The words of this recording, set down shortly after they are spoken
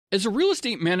As a real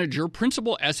estate manager,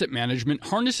 Principal Asset Management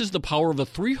harnesses the power of a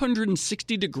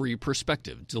 360-degree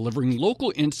perspective, delivering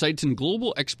local insights and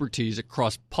global expertise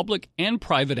across public and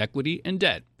private equity and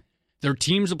debt. Their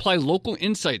teams apply local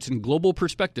insights and global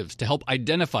perspectives to help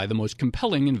identify the most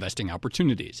compelling investing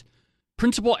opportunities.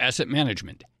 Principal Asset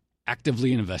Management.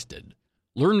 Actively invested.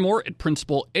 Learn more at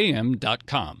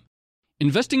principalam.com.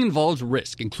 Investing involves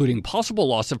risk, including possible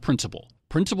loss of principal.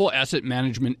 Principal Asset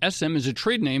Management SM is a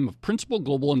trade name of Principal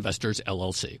Global Investors,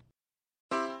 LLC.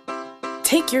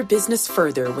 Take your business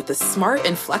further with the smart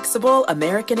and flexible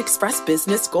American Express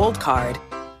Business Gold Card.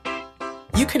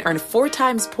 You can earn 4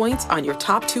 times points on your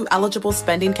top 2 eligible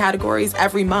spending categories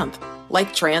every month,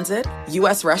 like transit,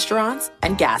 U.S. restaurants,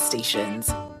 and gas stations.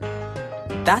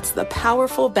 That's the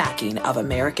powerful backing of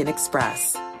American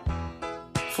Express.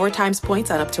 4 times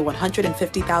points on up to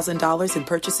 $150,000 in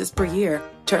purchases per year.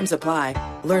 Terms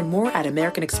apply. Learn more at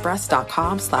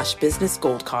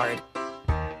americanexpress.com/businessgoldcard.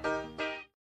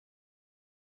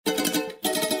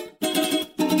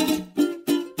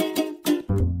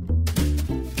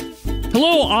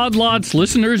 Hello, Odd Lots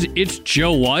listeners. It's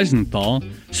Joe Weisenthal.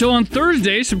 So on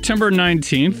Thursday, September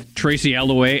 19th, Tracy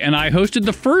Alloway and I hosted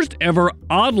the first ever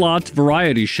Odd Lots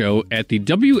variety show at the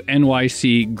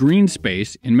WNYC Green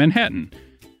Space in Manhattan.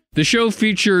 The show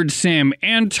featured Sam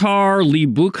Antar, Lee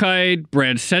Buchheit,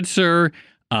 Brad Setzer,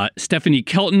 Stephanie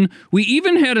Kelton. We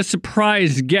even had a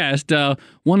surprise guest,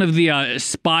 one of the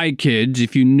Spy Kids.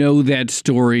 If you know that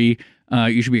story,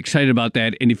 you should be excited about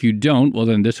that. And if you don't, well,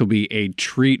 then this will be a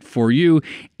treat for you.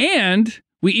 And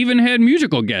we even had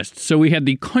musical guests. So we had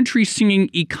the country singing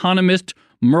economist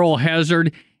Merle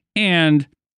Hazard, and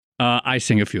I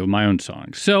sing a few of my own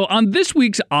songs. So on this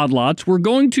week's Odd Lots, we're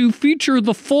going to feature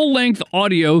the full-length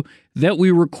audio that we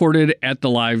recorded at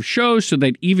the live show so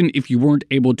that even if you weren't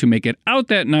able to make it out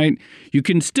that night, you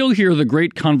can still hear the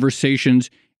great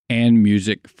conversations and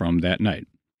music from that night.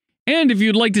 And if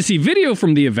you'd like to see video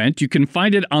from the event, you can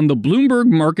find it on the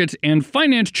Bloomberg Markets and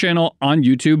Finance channel on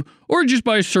YouTube, or just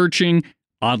by searching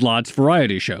Odd Lots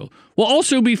Variety Show. We'll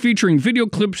also be featuring video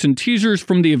clips and teasers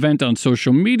from the event on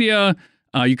social media.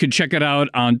 You can check it out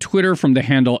on Twitter from the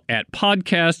handle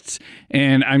 @podcasts,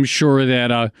 and I'm sure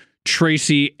that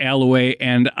Tracy Alloway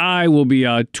and I will be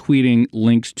tweeting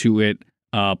links to it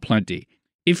plenty.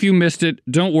 If you missed it,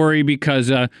 don't worry, because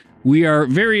we are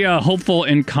very hopeful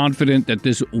and confident that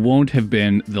this won't have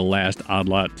been the last Odd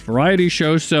Lots variety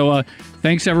show. So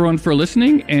thanks everyone for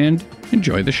listening, and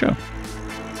enjoy the show.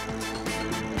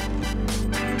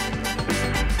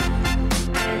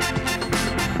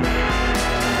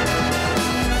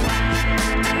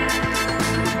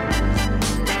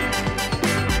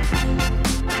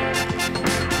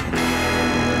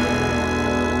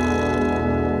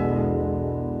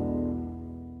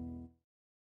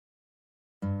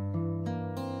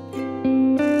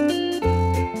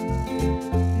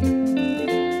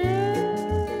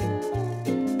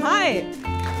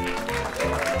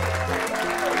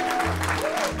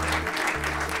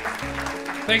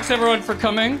 Thanks, everyone, for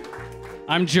coming.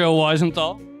 I'm Joe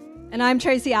Weisenthal. And I'm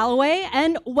Tracy Alloway,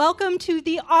 and welcome to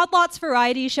the Odd Lots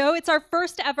Variety Show. It's our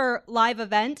first ever live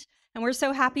event, and we're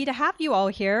so happy to have you all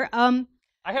here. I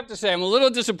have to say, I'm a little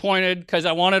disappointed because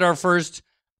I wanted our first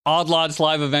Odd Lots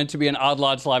live event to be an Odd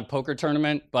Lots live poker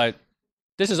tournament, but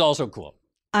this is also cool.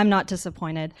 I'm not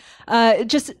disappointed.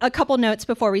 Just a couple notes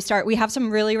before we start. We have some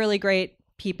really, really great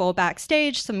people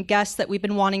backstage, some guests that we've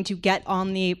been wanting to get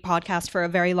on the podcast for a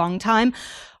very long time.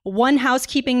 One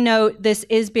housekeeping note, this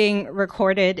is being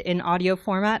recorded in audio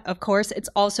format, of course. It's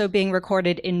also being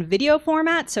recorded in video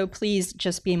format, so please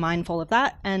just be mindful of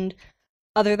that. And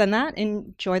other than that,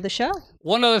 enjoy the show.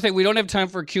 One other thing, we don't have time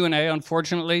for Q&A,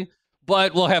 unfortunately,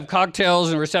 but we'll have cocktails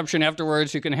and reception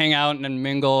afterwards. You can hang out and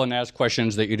mingle and ask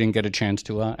questions that you didn't get a chance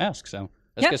to ask. So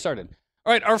let's get started.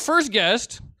 All right, our first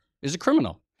guest is a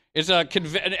criminal. It's an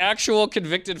actual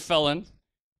convicted felon.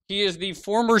 He is the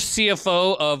former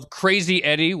CFO of Crazy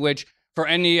Eddie, which for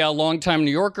any longtime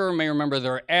New Yorker may remember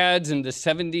their ads in the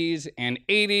 70s and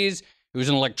 80s. He was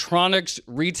an electronics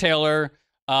retailer,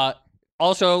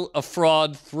 also a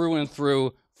fraud through and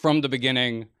through from the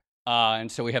beginning. And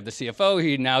so we have the CFO.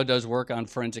 He now does work on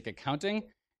forensic accounting.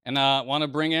 And I want to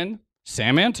bring in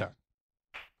Sam Antar.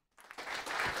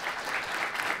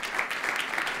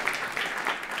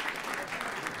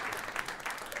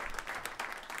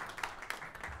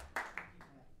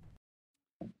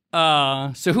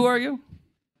 So who are you?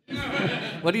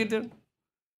 What do you do?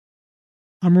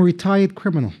 I'm a retired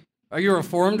criminal. Are you a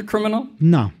reformed criminal?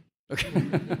 No. Okay.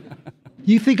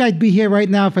 You think I'd be here right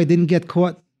now if I didn't get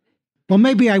caught? Well,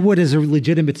 maybe I would as a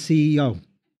legitimate CEO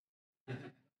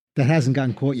that hasn't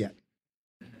gotten caught yet.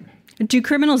 Do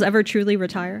criminals ever truly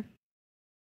retire?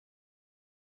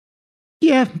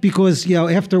 Yeah, because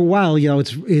after a while,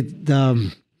 what's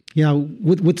the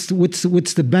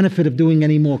benefit of doing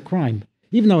any more crime?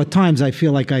 Even though at times I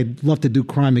feel like I'd love to do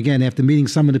crime again. After meeting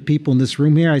some of the people in this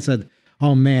room here, I said,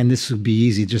 "Oh man, this would be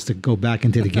easy just to go back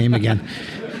into the game again."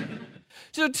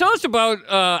 So tell us about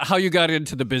how you got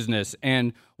into the business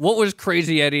and what was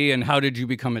Crazy Eddie and how did you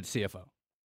become its CFO?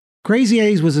 Crazy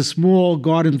Eddie's was a small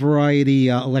garden variety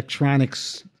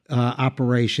electronics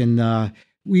operation.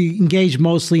 We engaged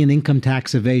mostly in income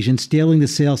tax evasion. Stealing the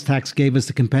sales tax gave us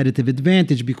the competitive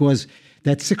advantage because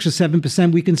that 6 or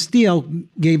 7% we can steal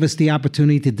gave us the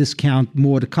opportunity to discount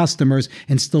more to customers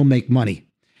and still make money.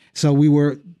 So we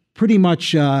were pretty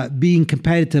much being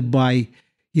competitive by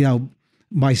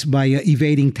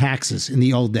evading taxes in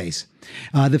the old days.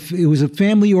 It was a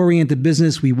family-oriented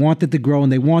business. We wanted to grow,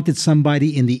 and they wanted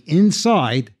somebody in the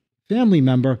inside, family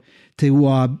member,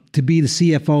 to be the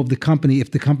CFO of the company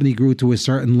if the company grew to a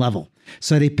certain level.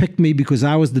 So they picked me because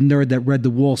I was the nerd that read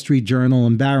the Wall Street Journal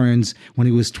and Barron's when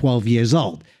he was 12 years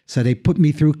old. So they put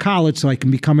me through college so I can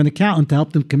become an accountant to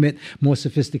help them commit more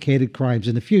sophisticated crimes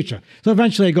in the future. So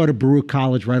eventually I go to Baruch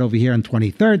College right over here on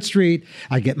 23rd Street.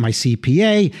 I get my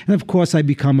CPA. And of course I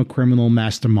become a criminal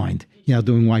mastermind,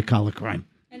 doing white collar crime.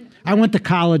 I went to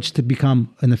college to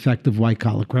become an effective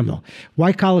white-collar criminal.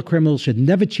 White-collar criminals should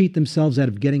never cheat themselves out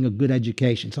of getting a good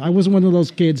education. So I wasn't one of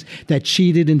those kids that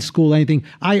cheated in school or anything.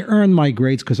 I earned my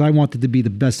grades because I wanted to be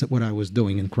the best at what I was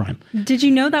doing in crime. Did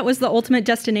you know that was the ultimate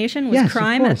destination, was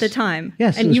crime at the time?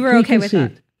 Yes. And you were okay with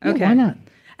that? Okay. Yeah, why not?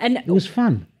 And it was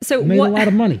fun. So I made a lot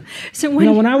of money. So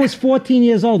when I was 14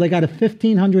 years old, I got a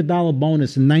 $1,500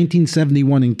 bonus in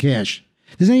 1971 in cash.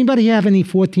 Does anybody have any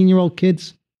 14-year-old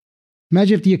kids?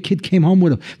 Imagine if your kid came home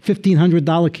with a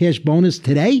 $1,500 cash bonus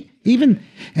today, even.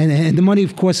 And the money,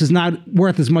 of course, is not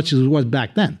worth as much as it was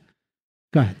back then.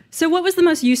 Go ahead. So what was the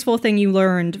most useful thing you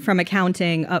learned from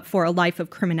accounting for a life of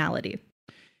criminality?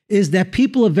 Is that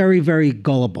people are very, very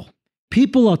gullible.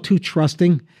 People are too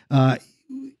trusting.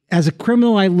 As a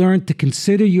criminal, I learned to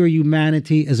consider your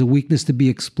humanity as a weakness to be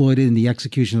exploited in the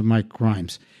execution of my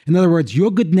crimes. In other words,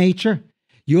 your good nature,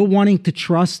 your wanting to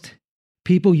trust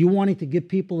people, you wanting to give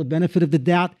people the benefit of the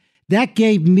doubt, that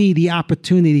gave me the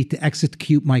opportunity to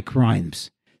execute my crimes.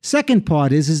 Second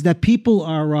part is that people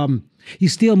are, you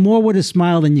steal more with a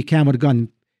smile than you can with a gun.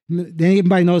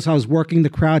 Everybody knows I was working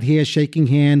the crowd here, shaking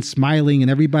hands, smiling,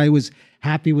 and everybody was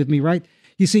happy with me, right?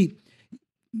 You see,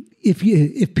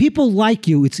 if people like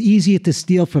you, it's easier to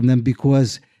steal from them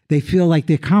because they feel like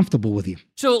they're comfortable with you.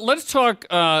 So let's talk,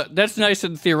 that's nice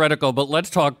and theoretical, but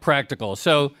let's talk practical.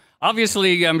 So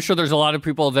obviously, I'm sure there's a lot of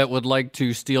people that would like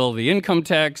to steal the income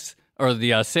tax or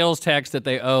the sales tax that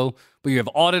they owe, but you have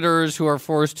auditors who are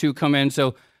forced to come in.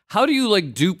 So how do you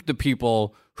dupe the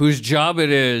people whose job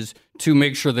it is to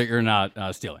make sure that you're not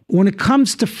stealing? When it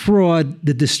comes to fraud,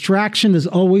 the distraction is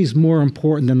always more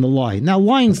important than the lie. Now,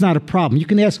 lying's not a problem. You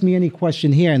can ask me any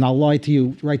question here and I'll lie to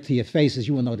you right to your face as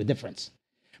you will know the difference.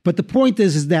 But the point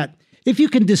is that if you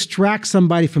can distract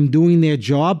somebody from doing their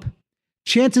job,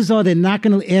 chances are they're not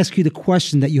going to ask you the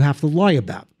question that you have to lie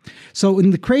about. So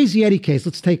in the Crazy Eddie case,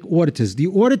 let's take auditors. The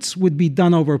audits would be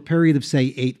done over a period of,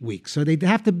 say, 8 weeks. So they'd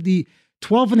have to be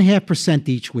 12.5%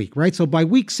 each week, right? So by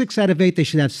week 6 out of 8, they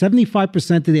should have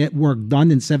 75% of their work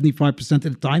done in 75% of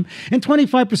the time, and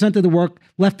 25% of the work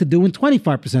left to do in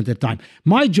 25% of the time.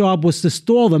 My job was to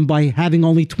stall them by having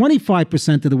only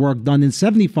 25% of the work done in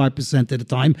 75% of the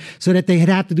time, so that they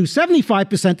had to do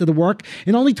 75% of the work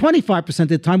in only 25% of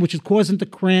the time, which would cause them to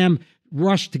cram,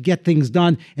 rush to get things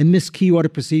done, and miss key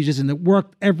audit procedures, and it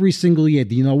worked every single year.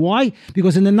 Do you know why?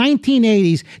 Because in the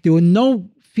 1980s, there were no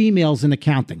females in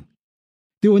accounting.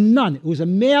 There were none. It was a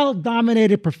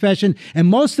male-dominated profession, and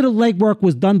most of the legwork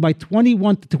was done by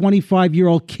 21 to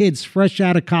 25-year-old kids fresh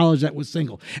out of college that was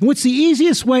single. And what's the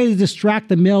easiest way to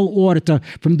distract a male auditor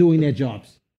from doing their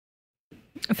jobs?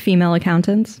 Female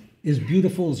accountants. As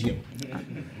beautiful as you.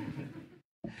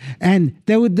 And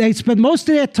they spend most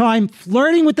of their time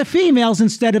flirting with the females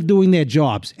instead of doing their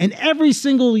jobs. And every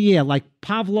single year, like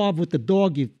Pavlov with the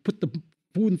dog, you put the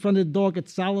food in front of the dog, it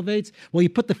salivates. Well, you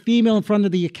put the female in front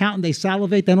of the accountant, they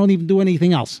salivate, they don't even do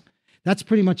anything else. That's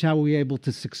pretty much how we were able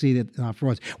to succeed at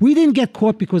frauds. We didn't get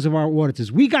caught because of our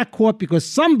auditors. We got caught because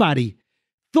somebody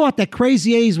thought that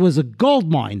Crazy A's was a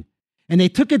gold mine, and they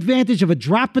took advantage of a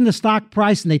drop in the stock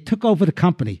price, and they took over the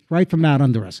company right from out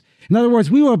under us. In other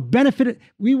words, we were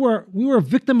a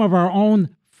victim of our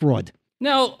own fraud.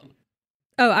 Now,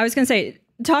 I was going to say,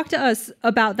 talk to us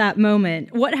about that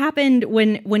moment. What happened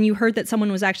when you heard that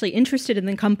someone was actually interested in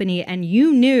the company and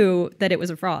you knew that it was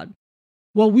a fraud?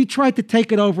 Well, we tried to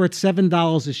take it over at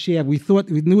 $7 a share. We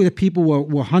knew that people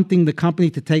were hunting the company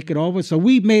to take it over. So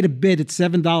we made a bid at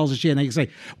 $7 a share. And they say,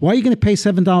 why are you going to pay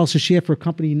 $7 a share for a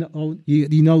company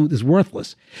you know is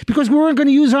worthless? Because we weren't going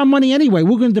to use our money anyway.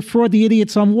 We're going to defraud the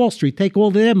idiots on Wall Street, take all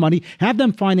of their money, have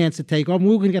them finance the takeover, and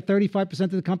we were going to get 35%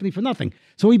 of the company for nothing.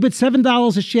 So we bid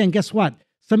 $7 a share. And guess what?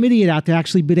 Some idiot out there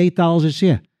actually bid $8 a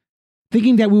share,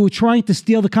 thinking that we were trying to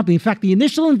steal the company. In fact, the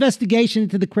initial investigation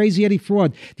into the Crazy Eddie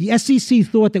fraud, the SEC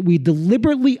thought that we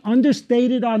deliberately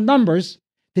understated our numbers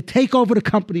to take over the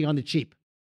company on the cheap.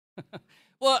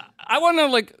 Well, I want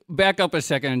to back up a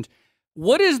second.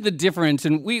 What is the difference?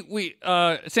 And we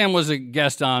Sam was a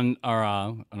guest on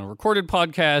a recorded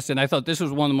podcast, and I thought this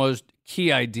was one of the most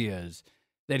key ideas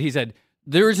that he said.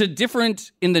 There is a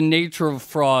difference in the nature of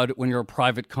fraud when you're a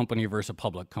private company versus a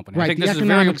public company. Right, I think the this is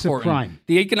very economics of important. crime.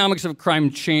 The economics of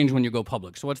crime change when you go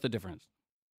public. So what's the difference?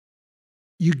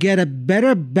 You get a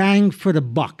better bang for the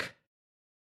buck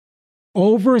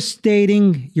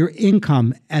overstating your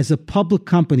income as a public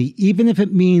company, even if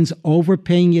it means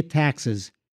overpaying your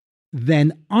taxes,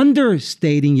 than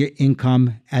understating your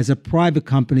income as a private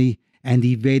company and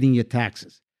evading your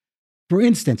taxes. For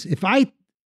instance, if I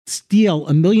steal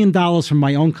 $1 million from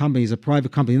my own company as a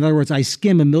private company. In other words, I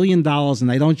skim $1 million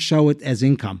and I don't show it as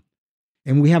income,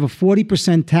 and we have a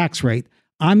 40% tax rate,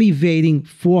 I'm evading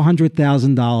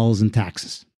 $400,000 in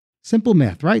taxes. Simple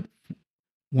math, right?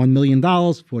 $1 million,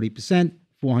 40%,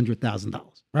 $400,000,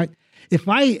 right? If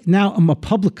I now am a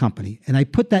public company and I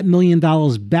put that $1 million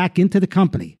back into the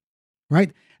company,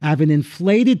 right? I have an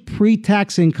inflated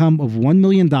pre-tax income of $1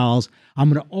 million. I'm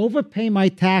going to overpay my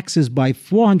taxes by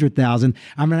 $400,000.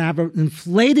 I'm going to have an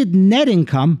inflated net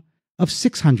income of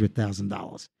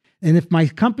 $600,000. And if my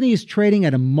company is trading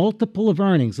at a multiple of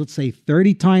earnings, let's say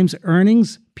 30 times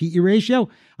earnings, PE ratio,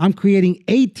 I'm creating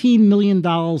 $18 million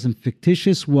in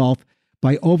fictitious wealth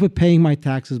by overpaying my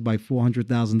taxes by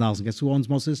 $400,000. And guess who owns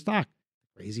most of the stock?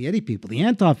 Crazy Eddie people. The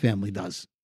Antoff family does.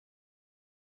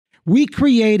 We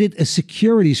created a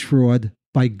securities fraud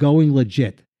by going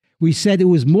legit. We said it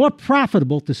was more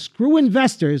profitable to screw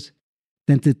investors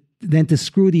than to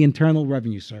screw the Internal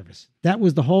Revenue Service. That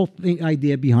was the whole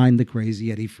idea behind the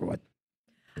Crazy Eddie fraud.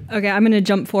 Okay, I'm going to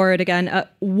jump forward again.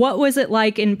 What was it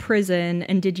like in prison,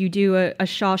 and did you do a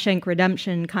Shawshank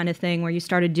Redemption kind of thing where you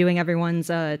started doing everyone's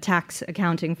tax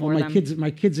accounting for them?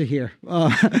 My kids are here.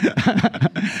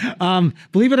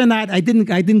 Believe it or not, I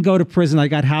didn't go to prison. I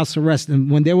got house arrest, and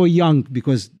when they were young,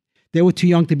 because they were too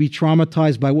young to be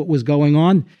traumatized by what was going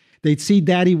on, they'd see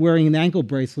daddy wearing an ankle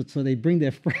bracelet, so they'd bring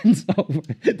their friends over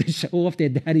to show off their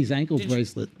daddy's ankle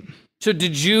bracelet. So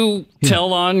did you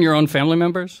tell on your own family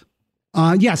members?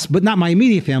 Yes, but not my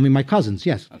immediate family, my cousins.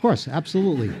 Yes, of course,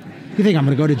 absolutely. You think I'm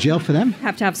going to go to jail for them?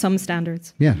 Have to have some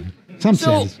standards. Yeah, some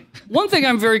standards. One thing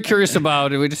I'm very curious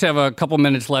about, and we just have a couple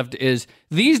minutes left, is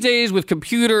these days with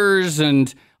computers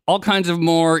and all kinds of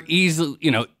more ease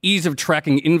of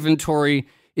tracking inventory,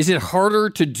 is it harder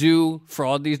to do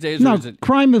fraud these days? No,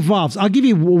 crime evolves. I'll give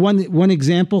you one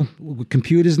example with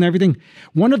computers and everything.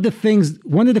 One of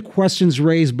the questions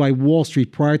raised by Wall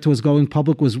Street prior to us going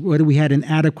public was whether we had an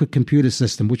adequate computer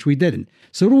system, which we didn't.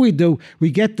 So what do?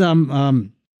 We get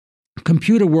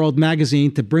Computer World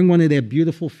magazine to bring one of their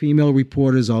beautiful female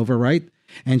reporters over, right?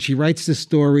 And she writes this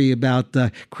story about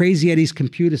Crazy Eddie's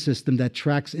computer system that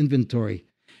tracks inventory.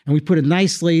 And we put a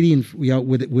nice lady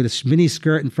with a mini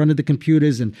skirt in front of the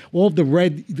computers, and all of the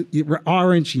red,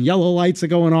 orange, and yellow lights are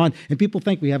going on, and people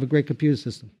think we have a great computer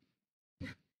system.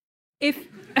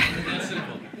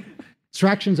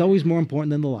 Distraction's always more important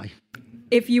than the lie.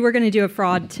 If you were going to do a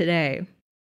fraud today,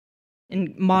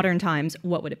 in modern times,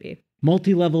 what would it be?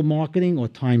 Multi-level marketing or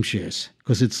timeshares,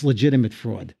 because it's legitimate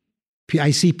fraud.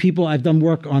 I see people, I've done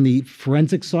work on the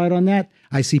forensic side on that.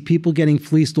 I see people getting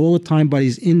fleeced all the time by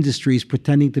these industries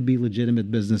pretending to be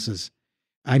legitimate businesses.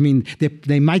 I mean,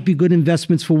 they might be good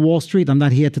investments for Wall Street. I'm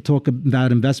not here to talk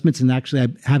about investments, and actually I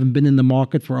haven't been in the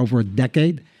market for over a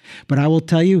decade. But I will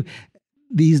tell you,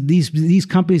 these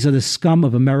companies are the scum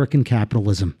of American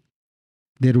capitalism.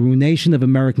 They're the ruination of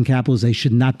American capitalism. They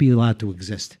should not be allowed to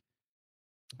exist.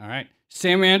 All right.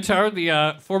 Sam Antar,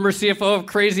 the former CFO of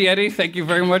Crazy Eddie, thank you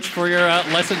very much for your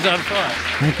lessons on fraud.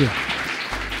 Thank you.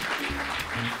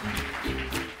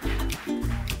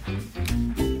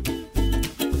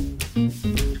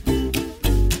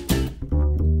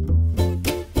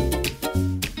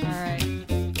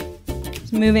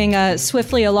 moving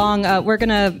swiftly along, we're going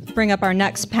to bring up our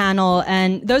next panel.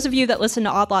 And those of you that listen to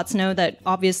Odd Lots know that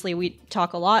obviously we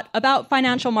talk a lot about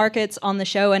financial markets on the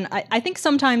show. And I think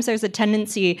sometimes there's a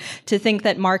tendency to think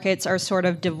that markets are sort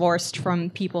of divorced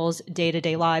from people's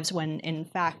day-to-day lives when in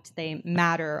fact they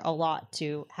matter a lot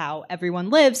to how everyone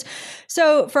lives.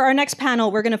 So for our next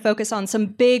panel, we're going to focus on some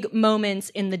big moments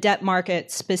in the debt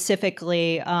market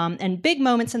specifically, and big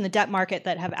moments in the debt market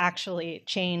that have actually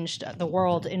changed the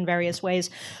world in various ways.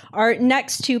 Our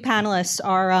next two panelists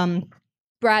are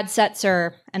Brad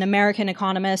Setser, an American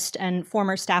economist and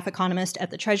former staff economist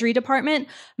at the Treasury Department.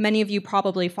 Many of you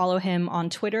probably follow him on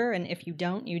Twitter, and if you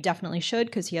don't, you definitely should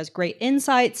because he has great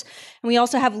insights. And we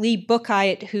also have Lee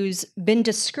Buchheit, who's been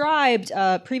described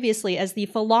previously as the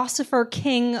philosopher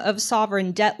king of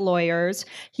sovereign debt lawyers.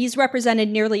 He's represented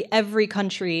nearly every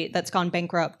country that's gone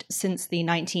bankrupt since the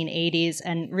 1980s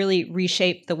and really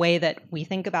reshaped the way that we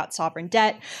think about sovereign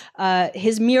debt.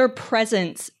 His mere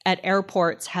presence at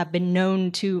airports have been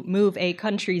known to move a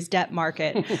country's debt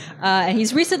market. And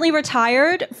he's recently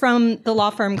retired from the law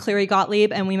firm Cleary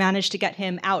Gottlieb, and we managed to get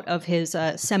him out of his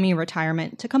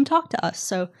semi-retirement to come talk to us.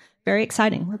 So very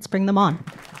exciting. Let's bring them on.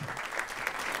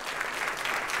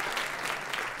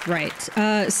 Right.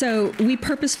 So we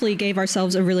purposefully gave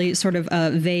ourselves a really sort of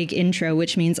vague intro,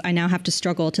 which means I now have to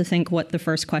struggle to think what the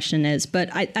first question is. But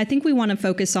I think we want to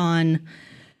focus on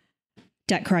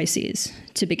debt crises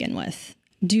to begin with.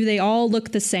 Do they all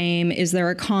look the same? Is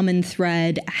there a common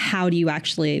thread? How do you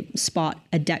actually spot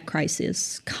a debt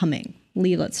crisis coming?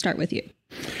 Lee, let's start with you.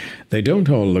 They don't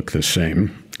all look the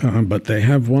same, but they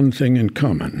have one thing in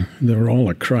common. They're all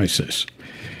a crisis.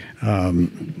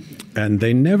 And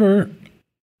they never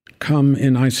come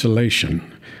in isolation.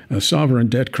 A sovereign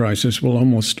debt crisis will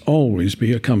almost always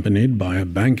be accompanied by a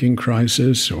banking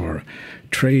crisis or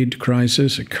trade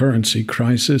crisis, a currency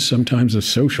crisis, sometimes a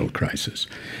social crisis.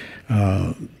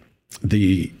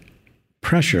 The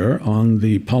pressure on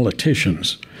the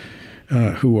politicians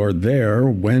who are there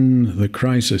when the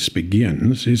crisis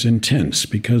begins is intense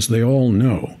because they all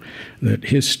know that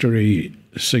history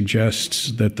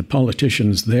suggests that the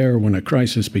politicians there when a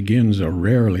crisis begins are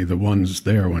rarely the ones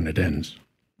there when it ends.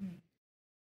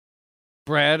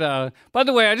 Brad, by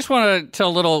the way, I just want to tell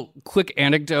a little quick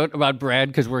anecdote about Brad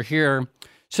because we're here.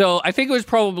 So I think it was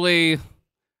probably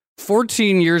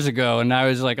 14 years ago, and I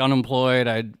was like unemployed.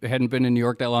 I hadn't been in New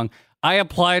York that long. I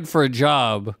applied for a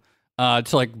job to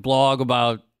like blog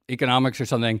about economics or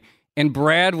something, and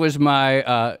Brad was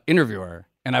my interviewer,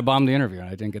 and I bombed the interview, and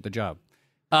I didn't get the job.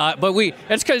 But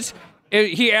that's because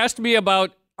he asked me about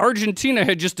Argentina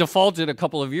had just defaulted a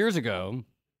couple of years ago,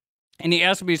 and he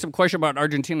asked me some question about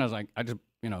Argentina. I was like, I just,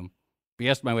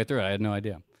 BS'd my way through it. I had no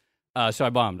idea. So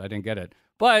I bombed. I didn't get it.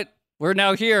 But we're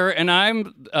now here, and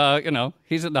I'm,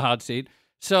 he's in the hot seat.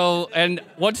 So, and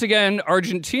once again,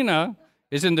 Argentina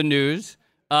is in the news.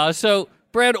 So,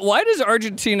 Brad, why does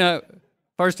Argentina,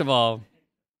 first of all,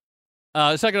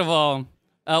 second of all,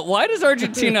 why does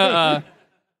Argentina,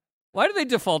 why do they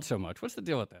default so much? What's the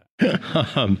deal with that?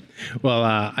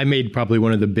 I made probably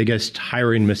one of the biggest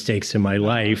hiring mistakes in my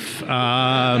life.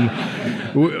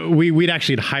 We'd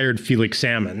actually hired Felix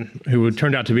Salmon, who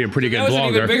turned out to be a pretty good blogger. That was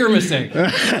an even bigger mistake.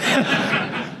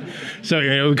 So,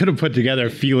 we could have put together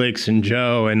Felix and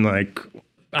Joe and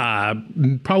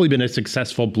probably been a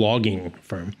successful blogging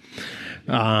firm.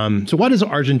 So why does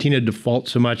Argentina default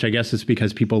so much? I guess it's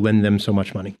because people lend them so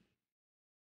much money.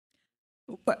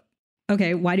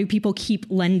 Okay, why do people keep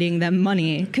lending them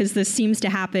money? Because this seems to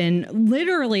happen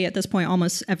literally at this point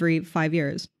almost every 5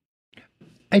 years.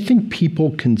 I think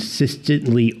people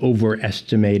consistently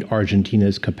overestimate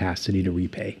Argentina's capacity to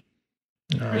repay.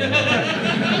 Thank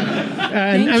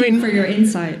you for your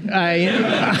insight.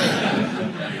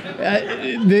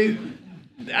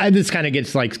 This kind of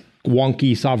gets like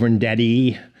wonky sovereign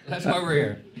debt-y. That's why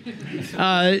we're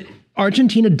here.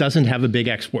 Argentina doesn't have a big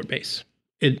export base.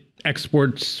 It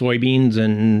exports soybeans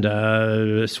and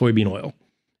soybean oil.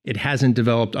 It hasn't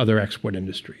developed other export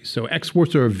industries. So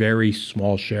exports are a very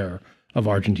small share of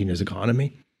Argentina's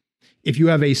economy. If you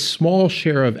have a small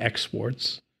share of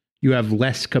exports, you have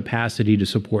less capacity to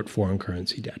support foreign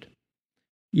currency debt.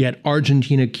 Yet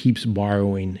Argentina keeps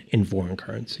borrowing in foreign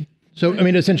currency. So,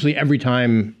 essentially every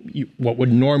time what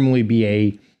would normally be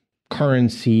a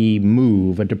currency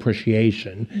move, a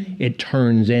depreciation, it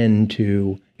turns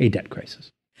into a debt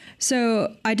crisis.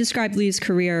 So I described Lee's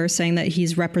career saying that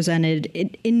he's represented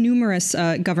in numerous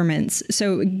governments.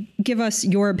 So give us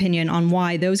your opinion on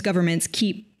why those governments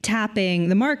keep tapping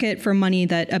the market for money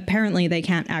that apparently they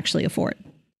can't actually afford.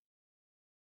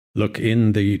 Look,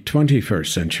 in the 21st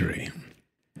century,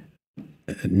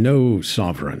 no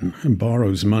sovereign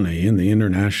borrows money in the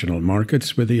international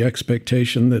markets with the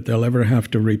expectation that they'll ever have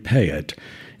to repay it.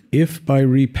 If by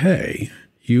repay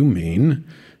you mean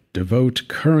devote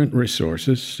current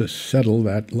resources to settle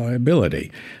that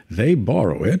liability, they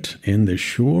borrow it in the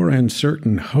sure and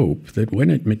certain hope that when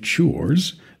it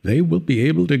matures, they will be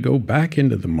able to go back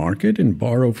into the market and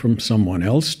borrow from someone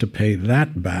else to pay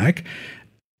that back.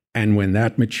 And when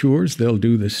that matures, they'll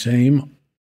do the same,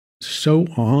 so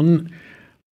on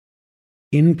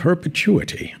in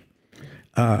perpetuity.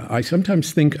 I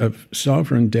sometimes think of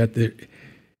sovereign debt that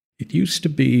it used to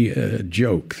be a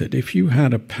joke that if you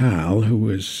had a pal who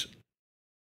was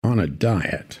on a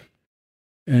diet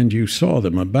and you saw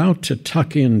them about to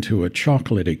tuck into a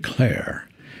chocolate eclair,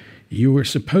 you were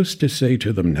supposed to say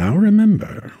to them, now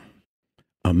remember,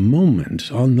 a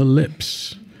moment on the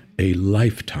lips, a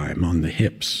lifetime on the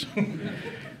hips.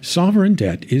 Sovereign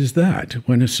debt is that.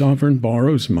 When a sovereign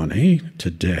borrows money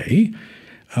today,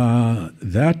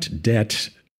 that debt,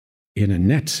 in a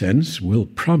net sense, will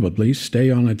probably stay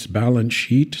on its balance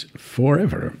sheet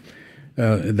forever.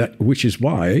 Which is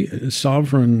why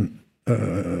sovereign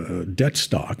debt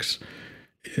stocks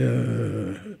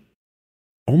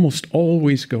almost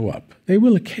always go up. They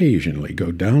will occasionally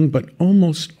go down, but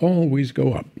almost always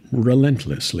go up,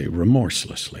 relentlessly,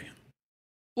 remorselessly.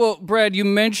 Well, Brad, you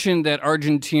mentioned that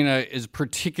Argentina is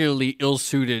particularly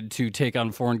ill-suited to take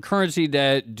on foreign currency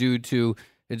debt due to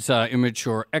its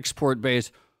immature export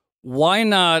base. Why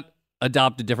not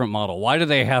adopt a different model? Why do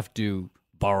they have to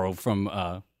borrow from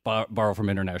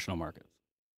international markets?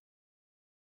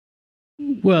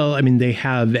 Well, I mean, they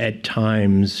have at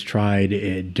times tried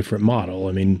a different model.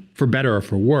 I mean, for better or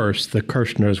for worse, the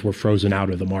Kirchners were frozen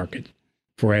out of the market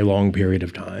for a long period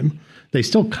of time. They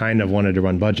still kind of wanted to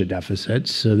run budget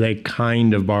deficits, so they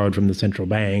kind of borrowed from the central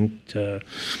bank to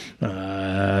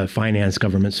finance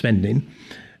government spending.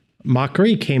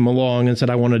 Macri came along and said,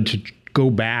 I wanted to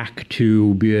go back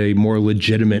to be a more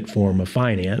legitimate form of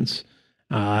finance.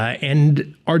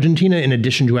 And Argentina, in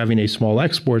addition to having a small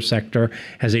export sector,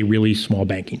 has a really small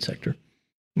banking sector.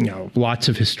 You know, lots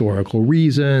of historical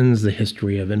reasons, the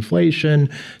history of inflation.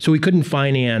 So we couldn't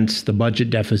finance the budget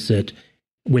deficit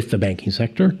with the banking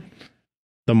sector.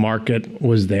 The market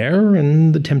was there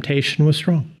and the temptation was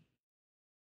strong.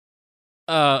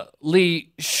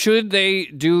 Lee, should they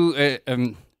do a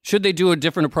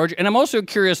different approach? And I'm also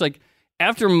curious, like,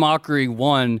 after Macri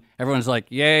won, everyone's like,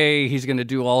 yay, he's going to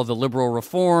do all the liberal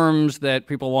reforms that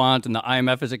people want, and the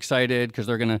IMF is excited because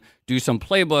they're going to do some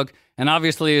playbook. And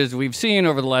obviously, as we've seen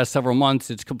over the last several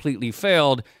months, it's completely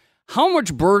failed. How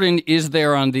much burden is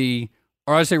there on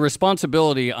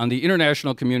responsibility on the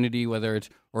international community, whether it's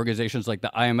organizations like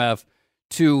the IMF,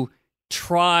 to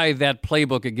try that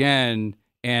playbook again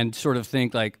and sort of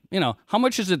think like, how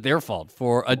much is it their fault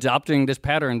for adopting this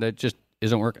pattern that just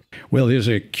isn't working? Well, there's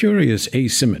a curious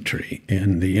asymmetry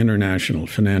in the international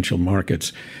financial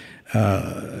markets.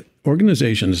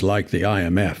 Organizations like the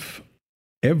IMF,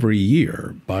 every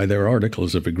year, by their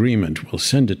articles of agreement, will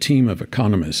send a team of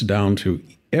economists down to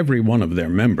every one of their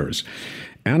members,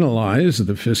 analyze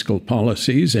the fiscal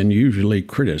policies, and usually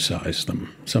criticize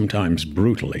them, sometimes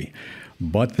brutally.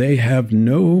 But they have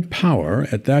no power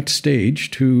at that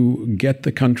stage to get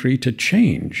the country to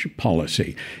change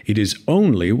policy. It is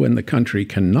only when the country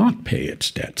cannot pay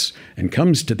its debts and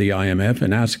comes to the IMF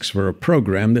and asks for a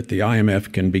program that the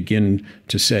IMF can begin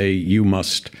to say, you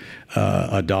must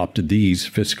adopt these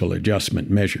fiscal adjustment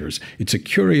measures. It's a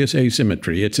curious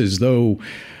asymmetry. It's as though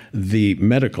the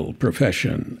medical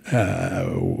profession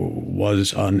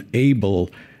was unable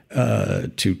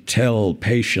to tell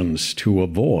patients to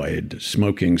avoid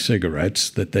smoking cigarettes,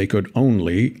 that they could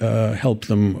only help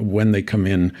them when they come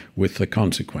in with the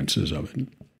consequences of it.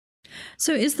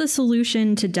 So is the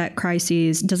solution to debt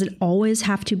crises, does it always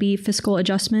have to be fiscal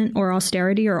adjustment or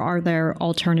austerity, or are there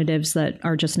alternatives that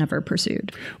are just never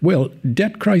pursued? Well,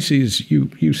 debt crises,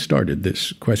 you started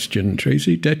this question,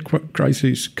 Tracy. Debt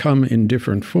crises come in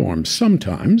different forms.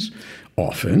 Sometimes,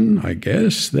 often, I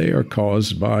guess, they are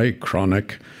caused by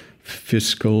chronic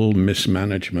fiscal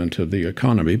mismanagement of the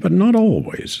economy, but not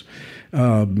always.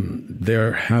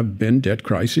 There have been debt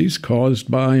crises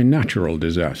caused by natural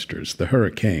disasters, the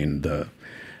hurricane,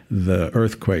 the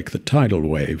earthquake, the tidal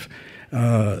wave.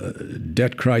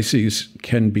 Debt crises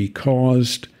can be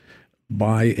caused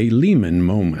by a Lehman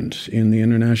moment in the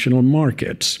international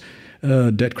markets.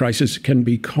 Debt crisis can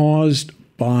be caused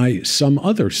by some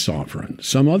other sovereign,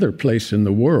 some other place in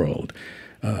the world,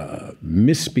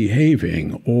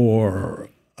 misbehaving or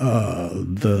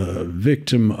the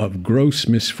victim of gross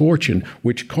misfortune,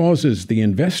 which causes the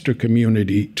investor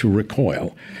community to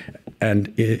recoil.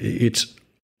 And it's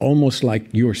almost like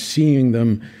you're seeing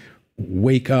them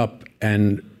wake up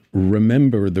and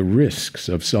remember the risks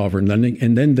of sovereign lending,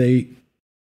 and then they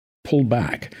pull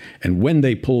back. And when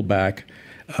they pull back,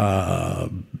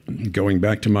 going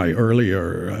back to my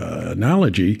earlier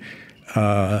analogy,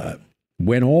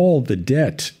 when all the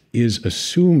debt is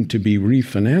assumed to be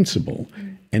refinanceable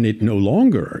and it no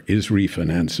longer is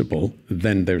refinanceable,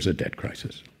 then there's a debt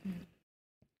crisis.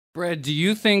 Brad, do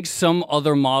you think some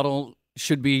other model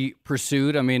should be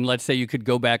pursued? I mean, let's say you could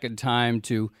go back in time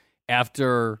to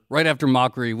right after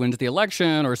Macri wins the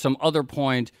election or some other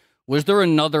point. Was there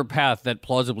another path that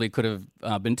plausibly could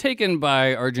have been taken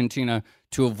by Argentina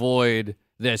to avoid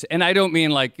this? And I don't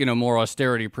mean like, more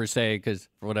austerity per se, because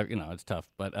for whatever, it's tough.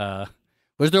 But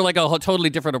was there like a totally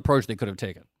different approach they could have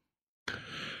taken?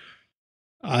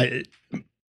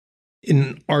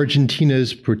 In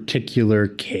Argentina's particular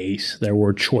case, there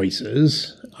were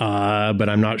choices, but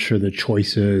I'm not sure the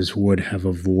choices would have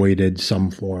avoided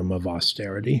some form of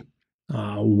austerity.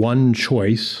 One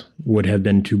choice would have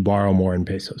been to borrow more in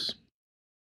pesos,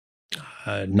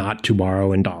 not to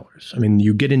borrow in dollars. I mean,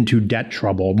 you get into debt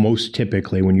trouble most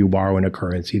typically when you borrow in a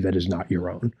currency that is not your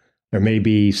own. There may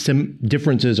be some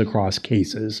differences across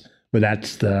cases, but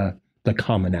that's the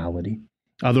commonality.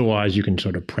 Otherwise, you can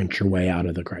sort of print your way out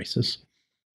of the crisis.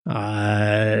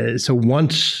 So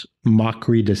once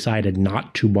Macri decided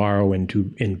not to borrow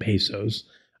in pesos,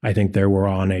 I think they were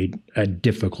on a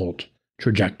difficult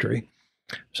trajectory.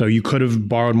 So you could have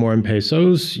borrowed more in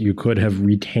pesos. You could have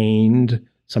retained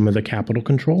some of the capital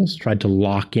controls, tried to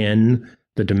lock in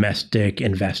the domestic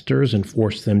investors and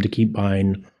force them to keep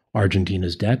buying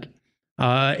Argentina's debt.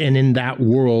 And in that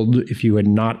world, if you had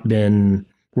not been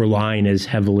relying as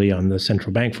heavily on the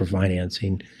central bank for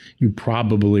financing, you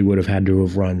probably would have had to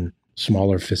have run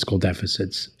smaller fiscal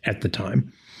deficits at the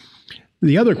time.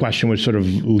 The other question, which sort of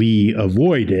Lee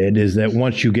avoided, is that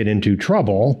once you get into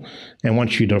trouble and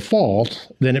once you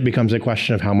default, then it becomes a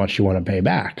question of how much you want to pay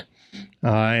back.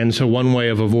 And so one way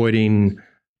of avoiding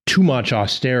too much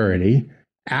austerity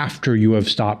after you have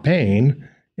stopped paying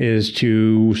is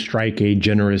to strike a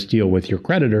generous deal with your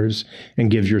creditors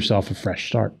and give yourself a fresh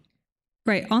start.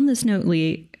 Right. On this note,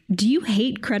 Lee, do you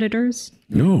hate creditors?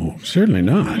 No, certainly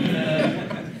not.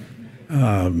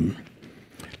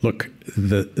 Look,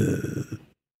 the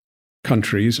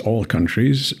countries, all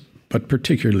countries, but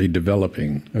particularly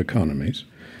developing economies,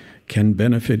 can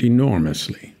benefit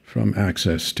enormously from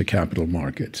access to capital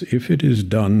markets if it is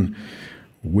done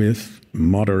with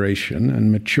moderation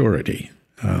and maturity.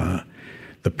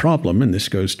 The problem, and this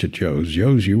goes to Joe's,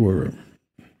 you were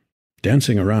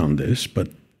dancing around this, but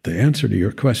the answer to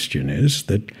your question is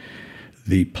that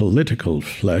the political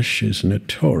flesh is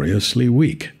notoriously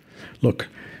weak. Look,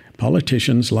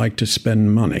 politicians like to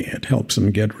spend money. It helps them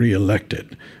get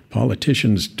reelected.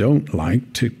 Politicians don't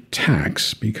like to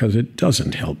tax because it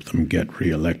doesn't help them get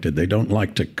reelected. They don't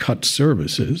like to cut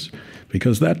services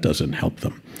because that doesn't help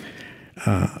them.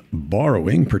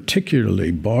 Borrowing,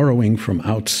 particularly borrowing from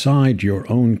outside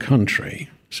your own country,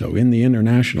 so in the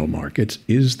international markets,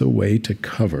 is the way to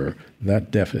cover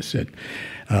that deficit.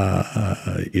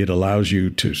 It allows you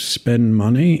to spend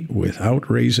money without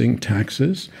raising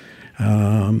taxes.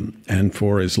 And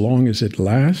for as long as it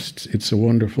lasts, it's a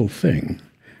wonderful thing.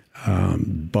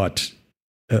 But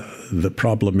the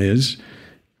problem is,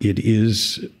 it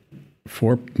is,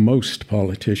 for most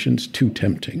politicians, too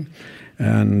tempting.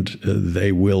 And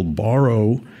they will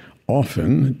borrow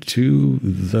often to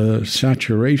the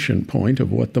saturation point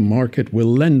of what the market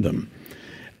will lend them.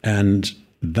 And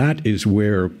that is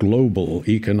where global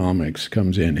economics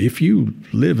comes in. If you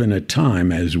live in a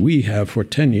time, as we have for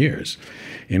 10 years,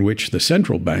 in which the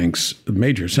central banks, the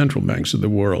major central banks of the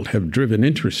world, have driven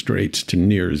interest rates to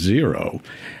near zero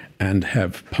and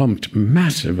have pumped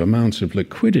massive amounts of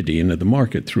liquidity into the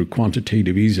market through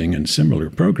quantitative easing and similar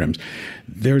programs,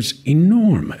 there's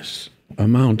enormous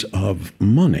amount of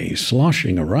money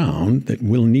sloshing around that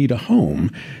will need a home,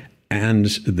 and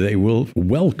they will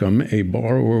welcome a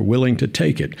borrower willing to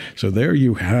take it. So there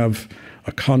you have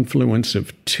a confluence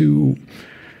of two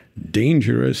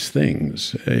dangerous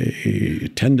things: a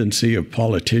tendency of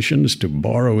politicians to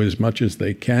borrow as much as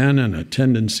they can, and a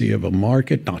tendency of a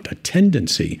market, not a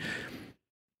tendency,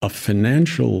 a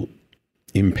financial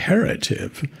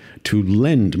imperative to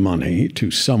lend money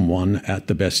to someone at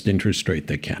the best interest rate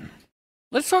they can.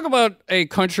 Let's talk about a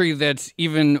country that's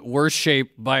even worse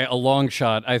shaped by a long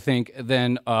shot, I think,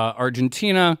 than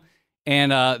Argentina,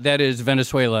 and that is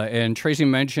Venezuela. And Tracy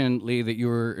mentioned, Lee, that you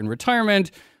were in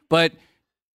retirement, but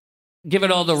given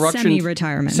all the ructions...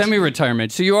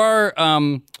 Semi-retirement. So you are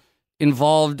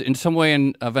involved in some way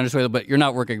in Venezuela, but you're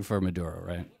not working for Maduro,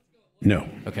 right? No.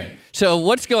 Okay. So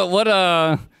what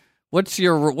are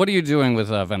you doing with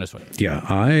Venezuela? Yeah,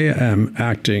 I am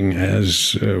acting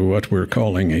as what we're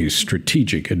calling a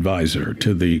strategic advisor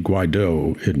to the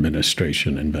Guaido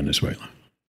administration in Venezuela.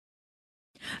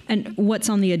 And what's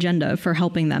on the agenda for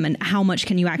helping them, and how much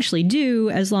can you actually do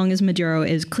as long as Maduro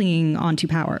is clinging onto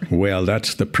power? Well,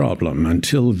 that's the problem.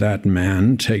 Until that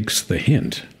man takes the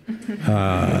hint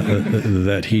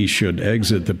that he should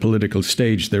exit the political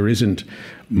stage, there isn't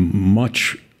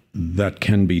much that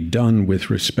can be done with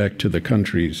respect to the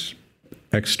country's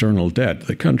external debt.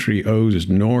 The country owes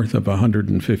north of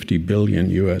 150 billion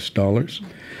US dollars.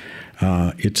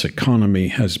 Its economy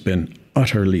has been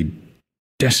utterly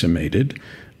decimated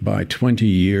by 20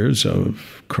 years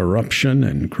of corruption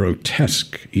and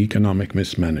grotesque economic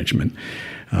mismanagement.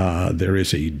 There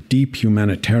is a deep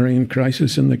humanitarian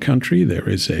crisis in the country. There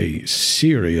is a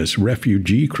serious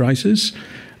refugee crisis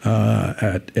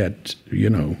at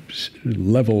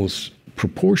levels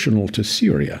proportional to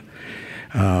Syria.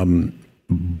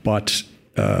 But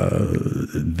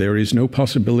there is no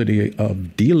possibility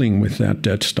of dealing with that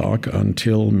debt stock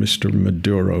until Mr.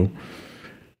 Maduro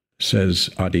says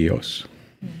adios.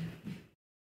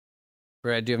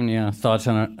 Brad, do you have any thoughts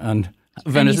on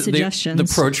Any suggestions? The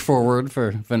approach forward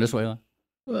for Venezuela?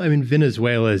 Well, I mean,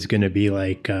 Venezuela is going to be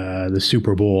like the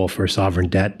Super Bowl for sovereign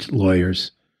debt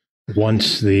lawyers.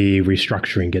 Once the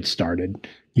restructuring gets started,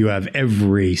 you have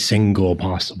every single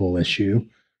possible issue.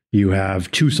 You have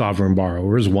two sovereign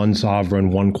borrowers, one sovereign,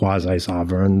 one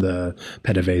quasi-sovereign, the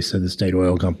PDVSA, the state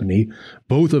oil company,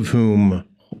 both of whom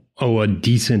owe a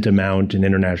decent amount in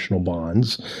international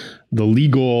bonds. The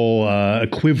legal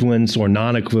equivalence or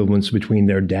non-equivalence between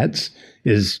their debts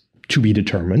is to be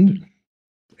determined.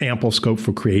 Ample scope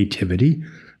for creativity.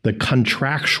 The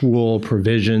contractual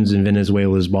provisions in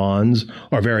Venezuela's bonds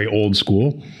are very old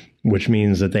school, which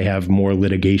means that they have more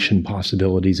litigation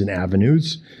possibilities and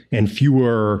avenues and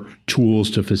fewer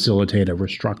tools to facilitate a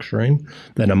restructuring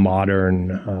than a modern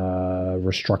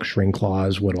restructuring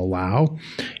clause would allow.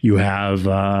 You have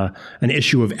an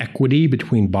issue of equity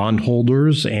between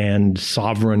bondholders and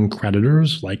sovereign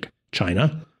creditors like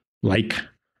China, like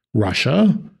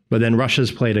Russia. But then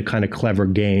Russia's played a kind of clever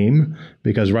game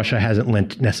because Russia hasn't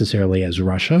lent necessarily as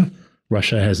Russia.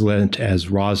 Russia has lent as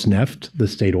Rosneft, the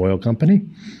state oil company,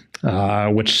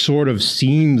 which sort of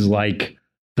seems like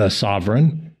the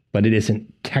sovereign, but it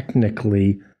isn't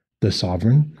technically the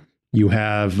sovereign. You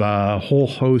have a whole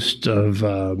host of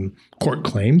court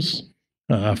claims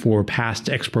for past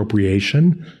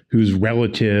expropriation, whose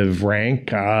relative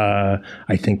rank, I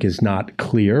think, is not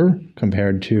clear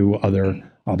compared to other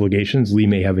obligations. Lee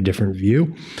may have a different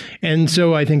view. And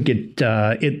so I think it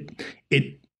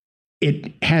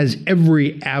has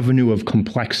every avenue of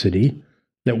complexity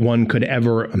that one could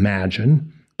ever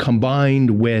imagine,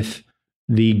 combined with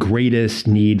the greatest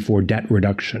need for debt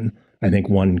reduction I think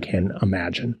one can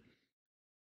imagine.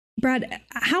 Brad,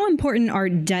 how important are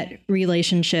debt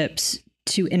relationships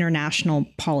to international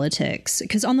politics?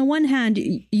 Because on the one hand,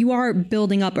 you are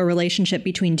building up a relationship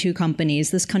between two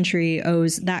companies. This country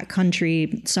owes that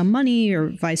country some money or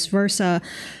vice versa.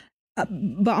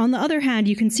 But on the other hand,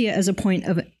 you can see it as a point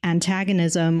of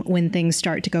antagonism when things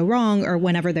start to go wrong or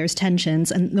whenever there's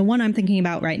tensions. And the one I'm thinking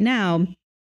about right now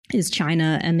is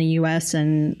China and the U.S.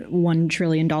 and $1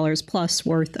 trillion plus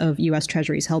worth of U.S.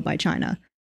 treasuries held by China.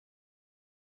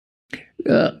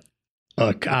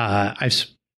 Look, I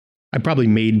probably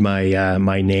made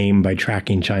my name by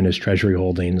tracking China's treasury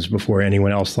holdings before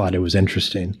anyone else thought it was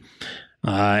interesting.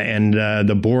 And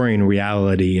the boring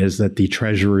reality is that the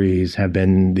treasuries have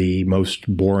been the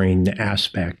most boring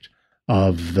aspect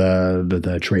of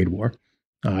the trade war.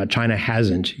 China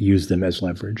hasn't used them as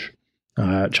leverage.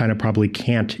 China probably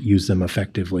can't use them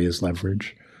effectively as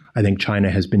leverage. I think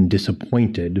China has been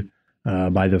disappointed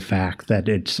by the fact that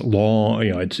its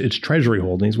treasury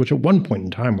holdings, which at one point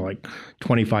in time were like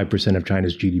 25% of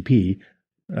China's GDP,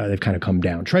 they've kind of come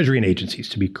down. Treasury and agencies,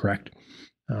 to be correct,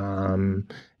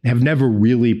 have never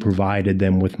really provided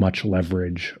them with much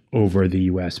leverage over the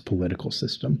U.S. political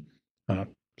system.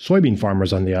 Soybean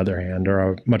farmers, on the other hand,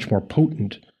 are a much more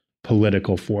potent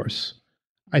political force.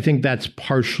 I think that's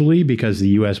partially because the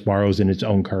U.S. borrows in its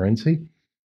own currency,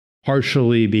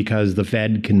 partially because the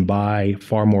Fed can buy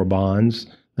far more bonds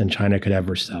than China could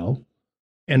ever sell,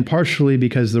 and partially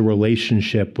because the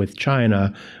relationship with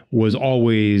China was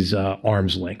always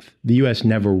arm's length. The U.S.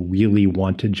 never really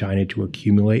wanted China to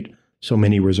accumulate so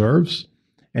many reserves,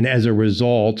 and as a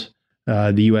result,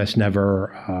 the U.S.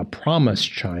 never promised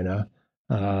China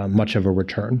much of a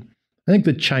return. I think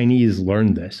the Chinese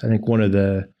learned this. I think one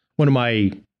of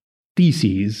my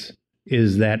theses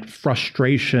is that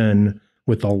frustration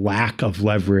with the lack of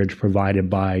leverage provided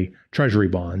by Treasury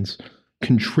bonds,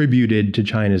 contributed to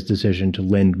China's decision to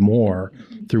lend more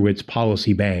through its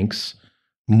policy banks,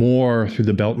 more through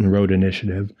the Belt and Road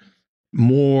Initiative,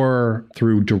 more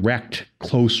through direct,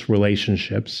 close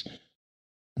relationships,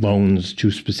 loans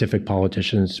to specific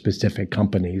politicians, specific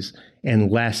companies, and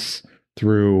less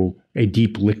through a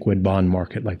deep liquid bond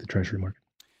market like the Treasury market.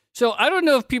 So I don't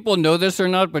know if people know this or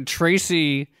not, but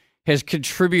Tracy has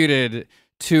contributed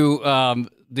to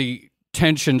the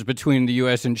tensions between the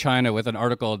U.S. and China with an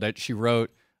article that she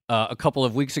wrote a couple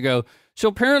of weeks ago. So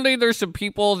apparently there's some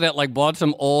people that like bought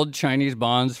some old Chinese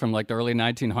bonds from like the early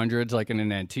 1900s, like in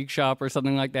an antique shop or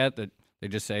something like that they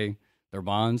just say they're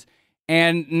bonds.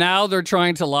 And now they're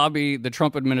trying to lobby the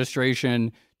Trump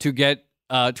administration to get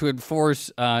to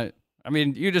enforce. I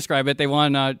mean, you describe it. They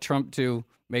want Trump to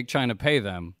make China pay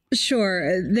them.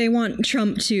 Sure. They want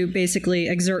Trump to basically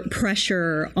exert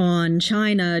pressure on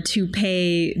China to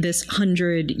pay this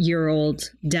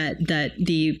 100-year-old debt that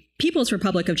the People's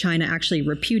Republic of China actually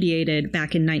repudiated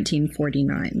back in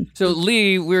 1949. So,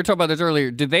 Lee, we were talking about this earlier.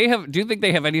 Do you think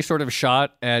they have any sort of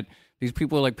shot at these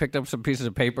people who like picked up some pieces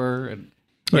of paper and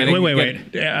Wait.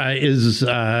 Is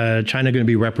China going to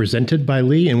be represented by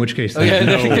Lee? In which case,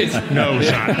 no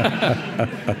shot.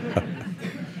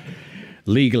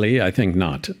 Legally, I think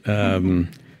not. Whether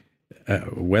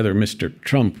Mr.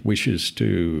 Trump wishes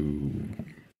to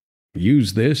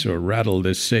use this or rattle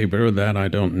this saber, that I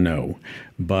don't know.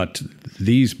 But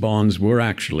these bonds were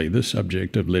actually the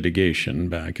subject of litigation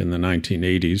back in the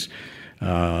 1980s.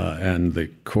 And the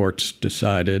courts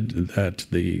decided that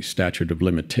the statute of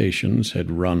limitations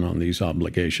had run on these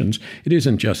obligations. It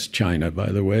isn't just China,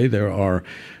 by the way. There are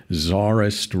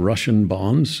Tsarist Russian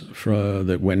bonds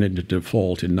that went into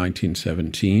default in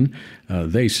 1917.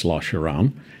 They slosh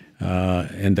around.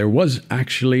 And there was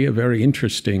actually a very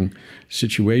interesting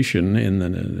situation in the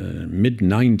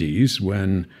mid-90s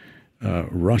when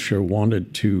Russia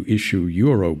wanted to issue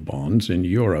Euro bonds in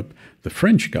Europe. The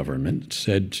French government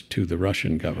said to the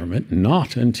Russian government,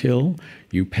 not until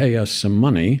you pay us some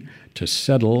money to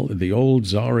settle the old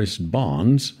Tsarist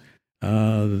bonds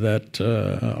that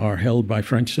are held by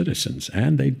French citizens.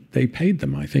 And they paid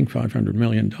them, I think, $500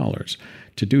 million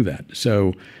to do that.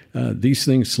 So these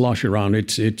things slosh around.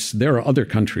 There are other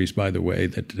countries, by the way,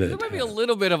 that there might be a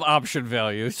little bit of option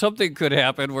value. Something could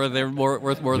happen where they're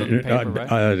worth more than paper,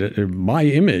 right? My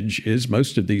image is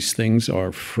most of these things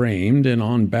are framed and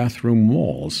on bathroom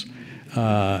walls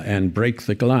and break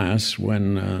the glass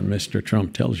when Mr.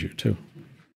 Trump tells you to.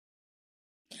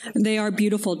 They are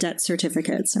beautiful debt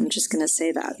certificates. I'm just going to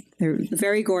say that. They're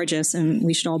very gorgeous, and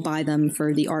we should all buy them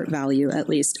for the art value, at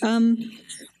least.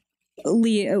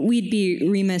 Lee, we'd be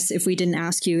remiss if we didn't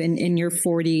ask you in your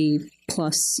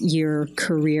 40-plus year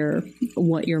career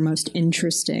what your most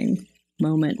interesting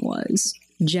moment was,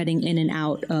 jetting in and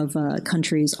out of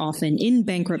countries often in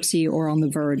bankruptcy or on the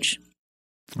verge.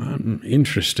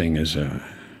 Interesting is a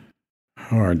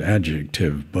hard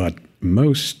adjective, but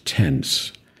most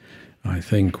tense, I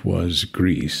think, was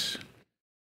Greece.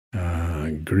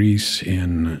 Greece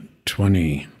in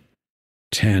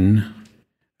 2010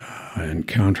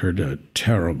 encountered a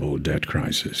terrible debt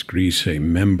crisis. Greece, a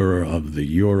member of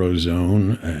the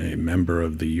Eurozone, a member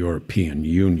of the European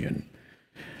Union.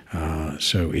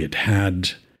 So it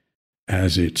had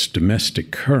as its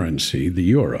domestic currency the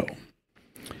euro.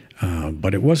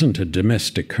 But it wasn't a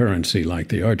domestic currency like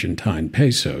the Argentine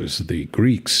pesos. The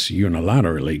Greeks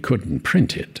unilaterally couldn't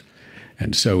print it.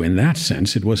 And so in that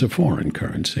sense, it was a foreign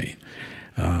currency.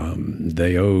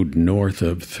 They owed north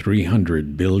of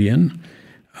 300 billion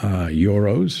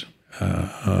euros,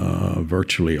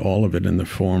 virtually all of it in the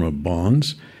form of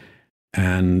bonds.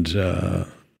 And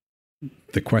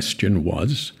the question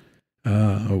was,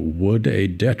 would a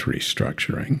debt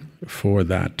restructuring for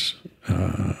that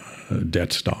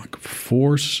debt stock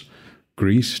force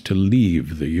Greece to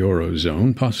leave the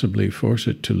Eurozone, possibly force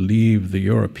it to leave the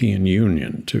European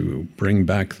Union, to bring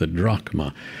back the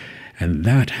drachma? And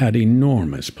that had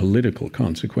enormous political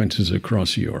consequences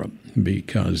across Europe,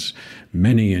 because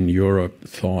many in Europe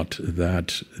thought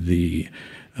that the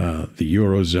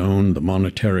Eurozone, the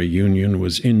monetary union,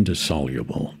 was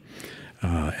indissoluble.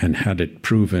 And had it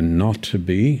proven not to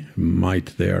be,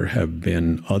 might there have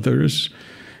been others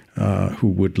who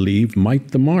would leave?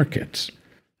 Might the markets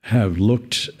have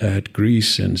looked at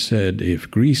Greece and said,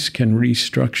 if Greece can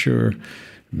restructure,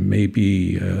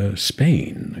 maybe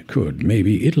Spain could,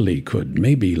 maybe Italy could,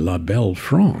 maybe La Belle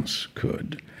France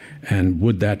could? And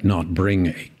would that not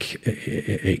bring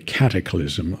a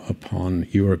cataclysm upon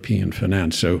European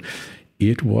finance? So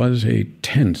it was a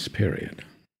tense period.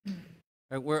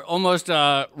 We're almost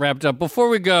wrapped up. Before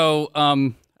we go,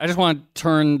 I just want to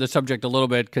turn the subject a little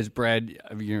bit because, Brad,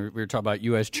 we were talking about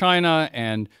U.S.-China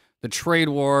and the trade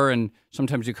war, and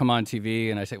sometimes you come on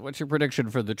TV and I say, what's your prediction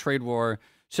for the trade war?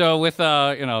 So with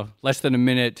less than a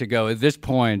minute to go at this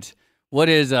point, what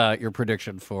is your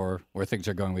prediction for where things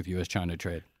are going with U.S.-China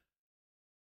trade?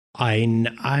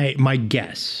 My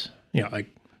guess,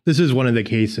 this is one of the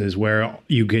cases where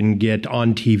you can get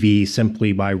on TV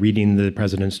simply by reading the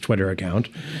president's Twitter account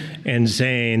and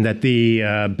saying that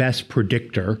the best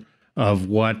predictor of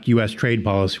what U.S. trade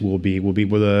policy will be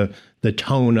with the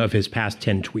tone of his past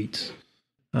 10 tweets.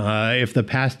 If the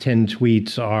past 10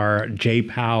 tweets are Jay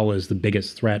Powell is the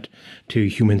biggest threat to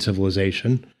human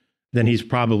civilization, then he's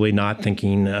probably not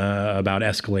thinking about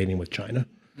escalating with China.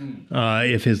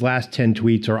 If his last 10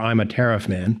 tweets are I'm a tariff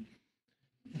man,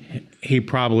 he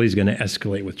probably is going to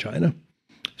escalate with China.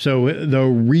 So the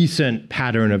recent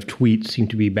pattern of tweets seem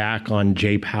to be back on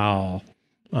Jay Powell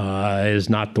is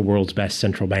not the world's best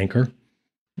central banker,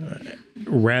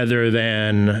 rather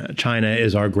than China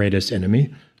is our greatest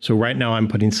enemy. So right now I'm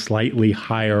putting slightly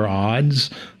higher odds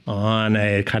on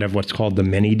a kind of what's called the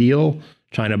mini deal.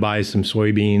 China buys some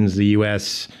soybeans. The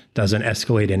U.S. doesn't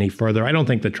escalate any further. I don't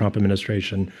think the Trump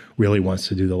administration really wants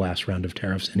to do the last round of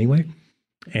tariffs anyway.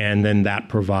 And then that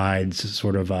provides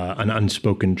sort of an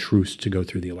unspoken truce to go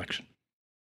through the election.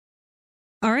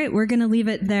 All right, we're going to leave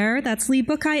it there. That's Lee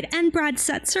Buchheit and Brad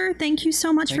Setzer. Thank you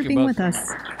so much for being with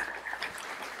us.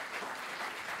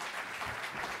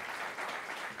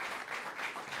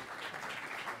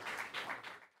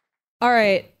 All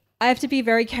right. I have to be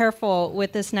very careful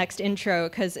with this next intro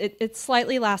because it's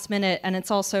slightly last minute and it's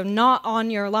also not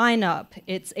on your lineup.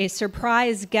 It's a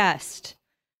surprise guest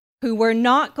who we're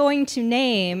not going to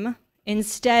name.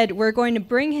 Instead, we're going to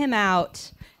bring him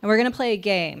out and we're going to play a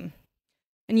game.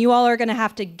 And you all are going to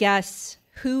have to guess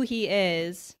who he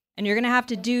is. And you're going to have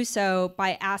to do so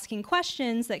by asking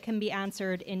questions that can be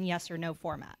answered in yes or no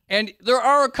format. And there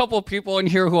are a couple people in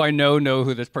here who I know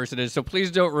who this person is. So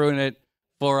please don't ruin it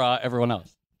for everyone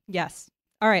else. Yes.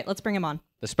 All right, let's bring him on.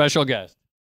 The special guest.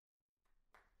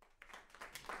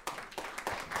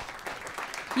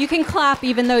 You can clap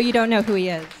even though you don't know who he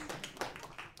is.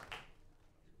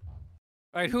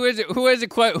 All right, who is it? Who is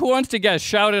it? Who wants to guess?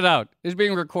 Shout it out. It's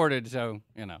being recorded, so,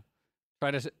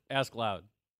 try to ask loud.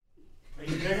 Are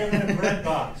you bigger than a bread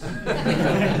box?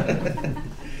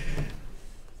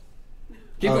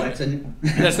 That's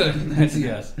a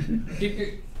yes. Keep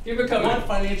it coming. What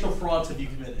financial frauds have you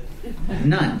committed?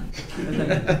 None.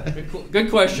 Good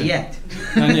question. Yet.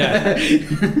 None yet.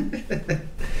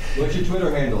 What's your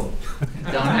Twitter handle?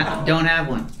 Don't have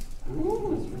one.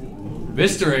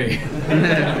 Mystery.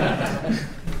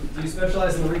 Do you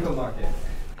specialize in the repo market?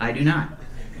 I do not.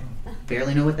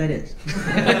 Barely know what that is.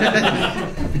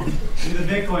 You're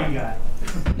the Bitcoin guy.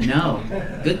 No.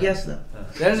 Good guess, though.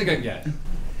 That is a good guess.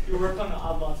 You work on the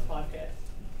Odd Lots podcast.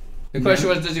 The question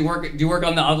was, do you work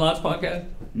on the Odd Lots podcast?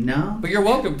 No. But you're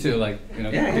welcome to,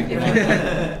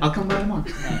 Yeah. I'll come by tomorrow.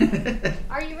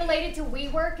 Are you related to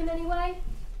WeWork in any way?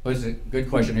 What is it? Good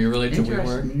question. Are you related to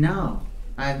WeWork? No.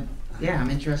 I'm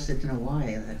interested to know why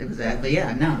it was that, but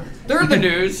yeah, no. They're in the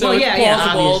news, so it's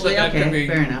plausible that could be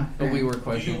fair enough. a WeWork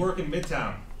question. Do you work in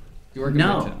Midtown? You work in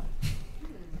No. Midtown.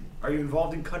 Are you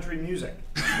involved in country music?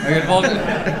 Are you involved in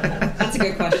That's a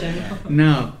good question.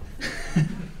 No.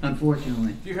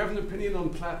 Unfortunately. Do you have an opinion on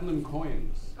platinum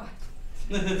coins?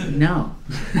 No.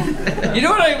 You know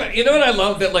what I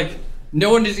love? That no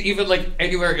one is even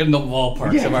anywhere in the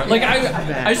ballpark somewhere.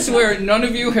 I swear none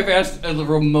of you have asked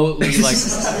remotely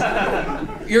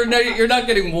you're not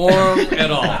getting warm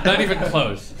at all. Not even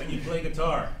close. Can you play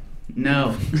guitar?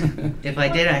 No. If I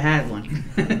did, I had one.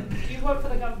 Do you work for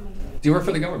the government? Do you work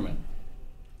for the government?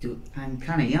 I'm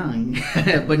kind of young,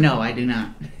 but no, I do not.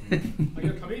 Are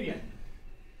you a comedian?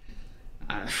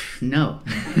 No.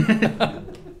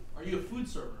 Are you a food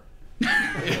server? You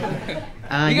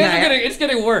guys are it's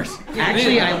getting worse.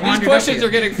 Actually, these questions are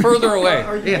getting further away.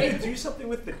 Are you going to do something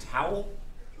with the towel?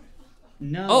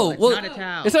 No, it's not a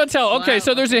towel. It's not a towel. Okay,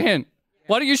 so there's a hint.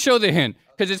 Why don't you show the hint?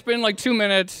 Because it's been 2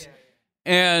 minutes,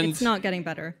 and It's not getting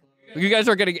better. you guys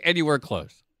aren't getting anywhere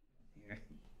close.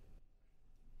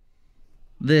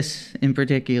 This, in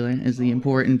particular, is the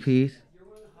important piece.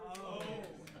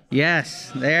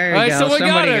 Yes, there we go. So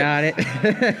Somebody got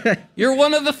it. You're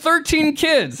one of the 13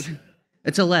 kids.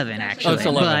 It's 11, actually. Oh, it's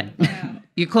 11. But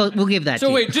you close. We'll give that to So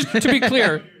you. wait, just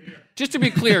to be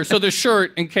clear, so the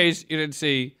shirt, in case you didn't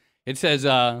see, it says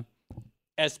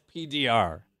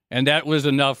SPDR, and that was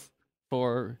enough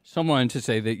for someone to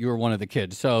say that you were one of the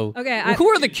kids. So, Okay, who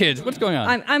are the kids? What's going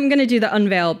on? I'm going to do the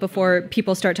unveil before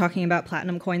people start talking about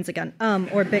platinum coins again,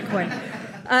 or Bitcoin.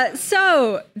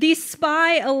 So the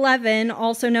Spy 11,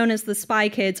 also known as the Spy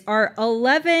Kids, are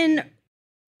 11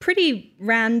 pretty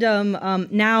random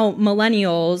now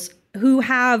millennials who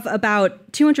have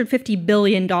about $250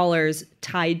 billion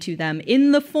tied to them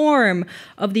in the form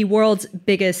of the world's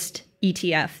biggest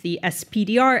ETF, the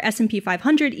SPDR S&P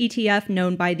 500 ETF,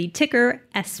 known by the ticker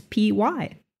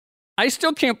SPY. I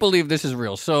still can't believe this is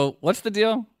real. So what's the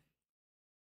deal?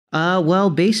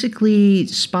 Well, basically,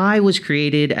 SPY was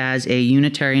created as a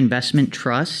unitary investment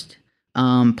trust,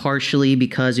 partially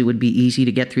because it would be easy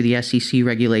to get through the SEC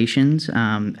regulations.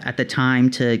 At the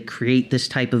time, to create this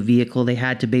type of vehicle, they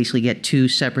had to basically get two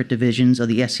separate divisions of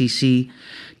the SEC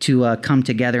to come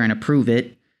together and approve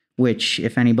it, which,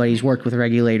 if anybody's worked with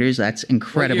regulators, that's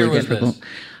incredibly difficult.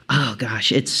 Oh,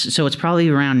 gosh. It's probably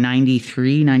around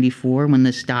 93, 94 when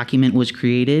this document was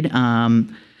created.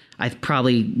 I've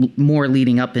probably more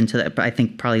leading up into that, but I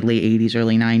think probably late 80s,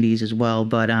 early 90s as well.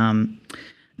 But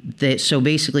so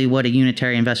basically what a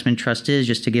unitary investment trust is,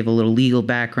 just to give a little legal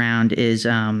background, is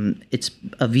it's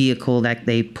a vehicle that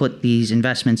they put these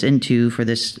investments into for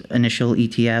this initial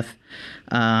ETF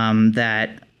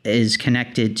that is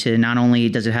connected to, not only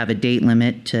does it have a date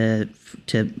limit to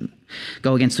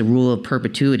go against the rule of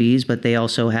perpetuities, but they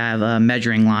also have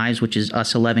measuring lives, which is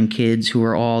us 11 kids who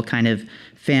are all kind of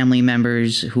family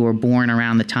members who were born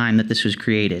around the time that this was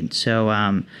created.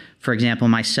 So, for example,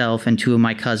 myself and two of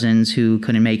my cousins who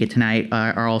couldn't make it tonight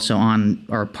are also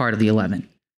are part of the 11.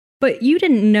 But you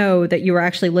didn't know that you were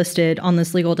actually listed on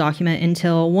this legal document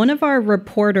until one of our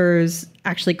reporters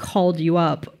actually called you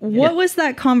up. What was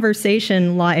that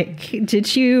conversation like?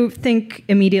 Did you think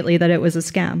immediately that it was a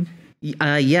scam?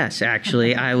 Yes,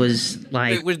 actually. I was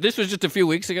like... This was just a few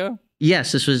weeks ago?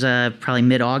 Yes, this was probably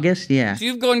mid-August, yeah. So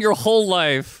you've gone your whole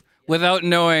life without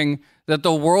knowing that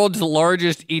the world's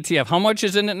largest ETF, how much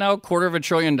is in it now? $250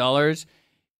 billion,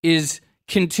 is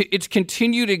its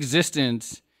continued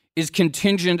existence is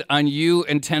contingent on you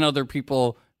and 10 other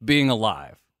people being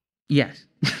alive. Yes.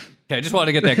 Okay, I just want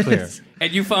to get that clear.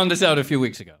 And you found this out a few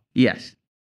weeks ago. Yes.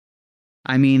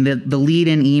 I mean, the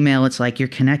lead-in email, it's like you're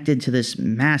connected to this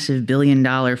massive $1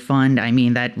 billion fund. I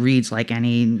mean, that reads like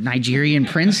any Nigerian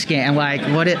prince scam. Like,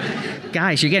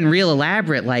 guys, you're getting real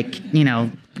elaborate. Like,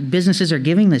 businesses are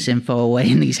giving this info away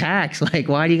in these hacks. Like,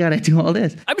 why do you got to do all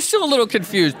this? I'm still a little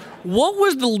confused. What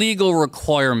was the legal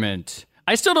requirement?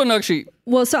 I still don't know actually.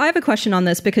 Well, so I have a question on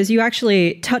this because you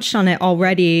actually touched on it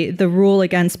already, the rule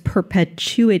against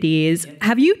perpetuities.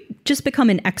 Have you just become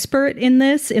an expert in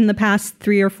this in the past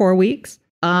 3 or 4 weeks?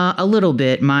 A little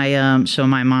bit. My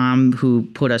mom, who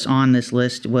put us on this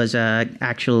list, was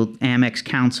actual Amex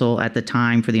counsel at the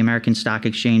time for the American Stock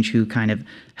Exchange, who kind of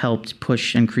helped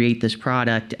push and create this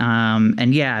product.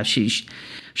 And yeah,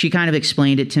 she kind of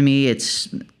explained it to me. It's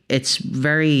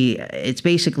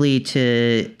basically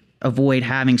to avoid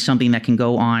having something that can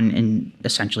go on in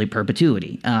essentially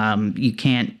perpetuity. You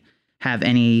can't have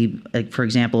any, like, for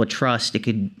example, a trust. It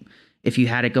could, if you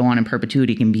had it go on in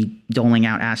perpetuity, it can be doling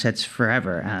out assets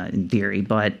forever in theory.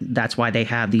 But that's why they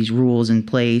have these rules in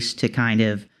place to kind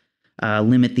of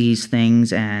limit these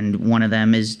things. And one of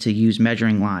them is to use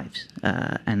measuring lives.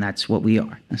 And that's what we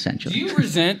are, essentially. Do you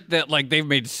resent that, like, they've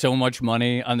made so much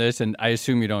money on this, and I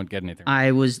assume you don't get anything?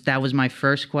 That was my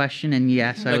first question, and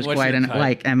yes, I was quite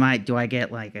do I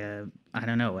get like a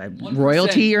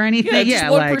royalty or anything? Yeah,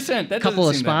 just 1%. Like a couple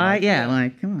of SPY. Yeah,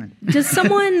 like, come on. Does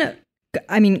someone,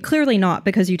 I mean, clearly not,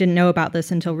 because you didn't know about this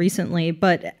until recently,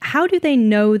 but how do they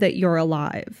know that you're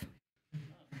alive?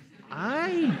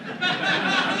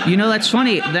 That's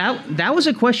funny. That was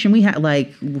a question we had.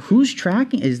 Like, who's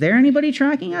tracking? Is there anybody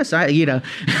tracking us?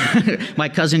 My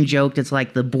cousin joked it's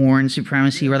like the Bourne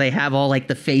Supremacy, where they have all like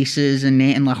the faces and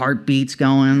the heartbeats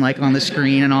going like on the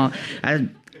screen and all.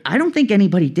 I don't think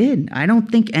anybody did. I don't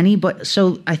think anybody.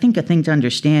 So I think a thing to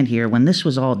understand here, when this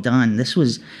was all done, this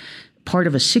was part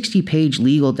of a 60-page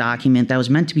legal document that was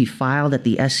meant to be filed at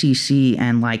the SEC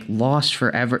and like lost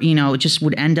forever. It just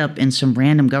would end up in some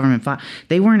random government file.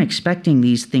 They weren't expecting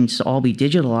these things to all be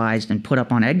digitalized and put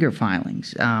up on Edgar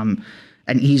filings and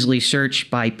easily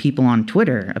searched by people on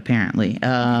Twitter, apparently.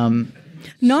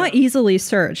 Not easily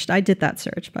searched. I did that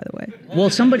search, by the way.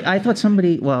 Well, somebody had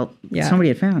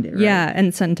found it, right? Yeah,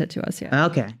 and sent it to us, yeah.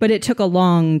 Okay. But it took a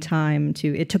long time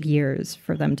it took years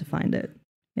for them to find it.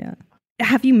 Yeah.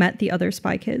 Have you met the other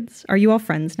Spy Kids? Are you all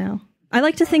friends now? I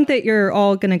like to think that you're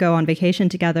all going to go on vacation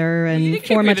together and You can't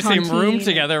form be a in the same room tontine.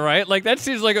 together, right? Like that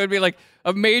seems like it would be like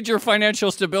a major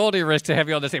financial stability risk to have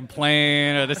you on the same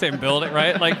plane or the same building,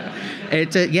 right? Like,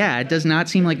 It does not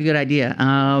seem like a good idea.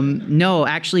 No,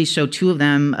 actually, so two of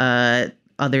them,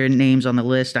 other names on the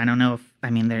list, I don't know if, I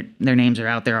mean, their names are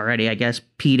out there already. I guess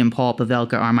Pete and Paul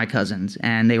Pavelka are my cousins,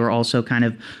 and they were also kind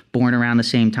of born around the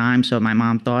same time. So my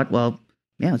mom thought, well,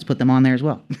 yeah, let's put them on there as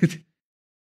well.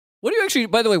 what do you actually,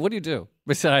 by the way, what do you do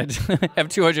besides have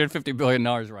 $250 billion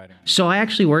riding? So I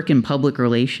actually work in public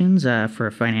relations for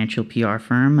a financial PR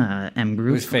firm, M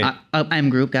Group. Who's fake?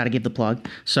 M Group, got to give the plug.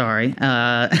 Sorry. You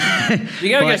got to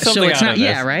get something it's out not, of this.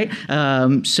 yeah, right.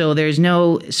 So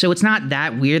it's not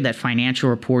that weird that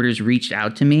financial reporters reached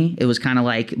out to me. It was kind of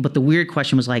like, but the weird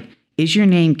question was like, is your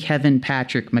name Kevin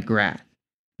Patrick McGrath?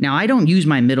 Now, I don't use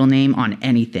my middle name on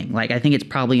anything. Like, I think it's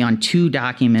probably on 2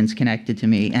 documents connected to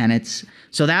me. And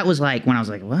so that was like, when I was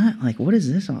like, what? Like, what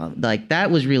is this all? Like,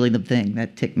 that was really the thing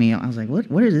that ticked me off. I was like,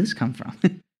 where did this come from?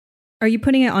 Are you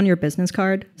putting it on your business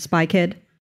card, Spy Kid?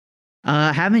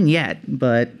 Haven't yet,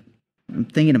 but I'm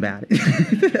thinking about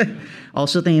it.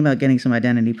 Also thinking about getting some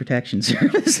identity protection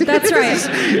service. That's right.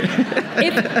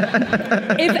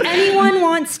 If anyone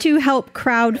wants to help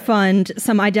crowdfund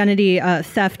some identity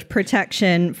theft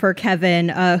protection for Kevin,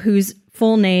 whose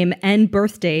full name and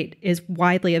birth date is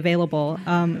widely available,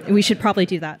 we should probably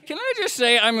do that. Can I just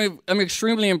say I'm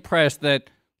extremely impressed that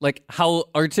like how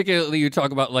articulately you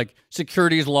talk about like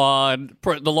securities law and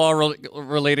the law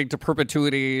relating to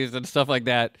perpetuities and stuff like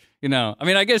that. You know, I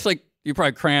mean, I guess like you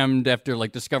probably crammed after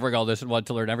like discovering all this and wanted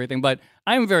to learn everything, but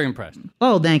I'm very impressed.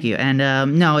 Oh, thank you. And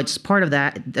no, it's part of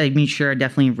that. I mean, sure, I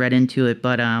definitely read into it,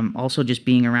 but also just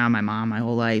being around my mom my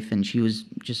whole life, and she was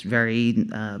just very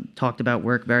talked about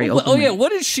work very openly. Oh yeah,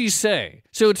 what did she say?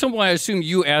 So at some point, I assume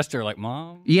you asked her, like,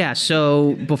 Mom? Yeah,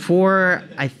 so before,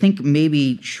 I think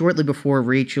maybe shortly before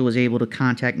Rachel was able to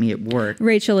contact me at work.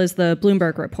 Rachel is the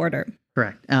Bloomberg reporter.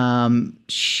 Correct.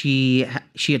 She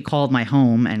had called my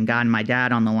home and gotten my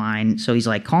dad on the line. So he's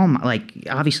like, call my, like,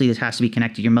 obviously this has to be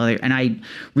connected to your mother. And I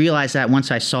realized that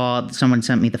once I saw someone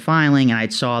sent me the filing and I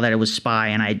saw that it was Spy,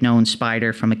 and I had known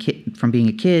Spider from being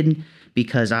a kid,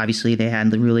 because obviously they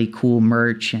had the really cool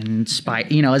merch and Spy,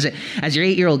 you know, as your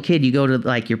 8-year-old kid, you go to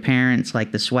like your parents,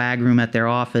 like the swag room at their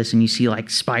office, and you see like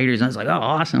spiders, and I was like, oh,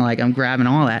 awesome. Like, I'm grabbing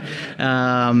all that.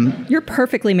 You're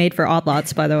perfectly made for Odd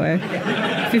Lots, by the way,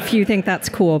 if you think that's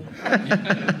cool.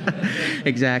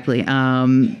 Exactly.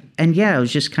 And yeah, it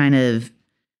was just kind of,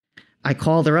 I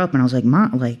called her up and I was like,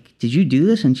 Mom, like, did you do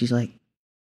this? And she's like,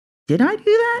 did I do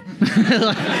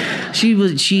that?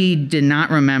 She did not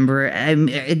remember.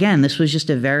 Again, this was just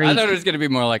a very... I thought it was going to be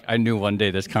more like, I knew one day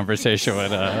this conversation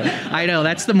would... I know,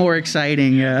 that's the more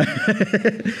exciting...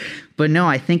 But no,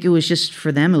 I think it was just,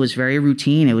 for them, it was very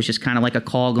routine. It was just kind of like a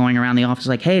call going around the office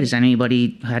like, hey, does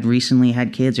anybody had recently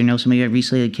had kids or know somebody who had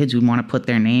recently had kids who want to put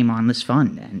their name on this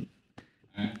fund?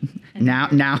 And now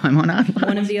I'm on Odd Lots.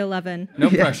 One of the 11. No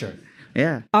pressure.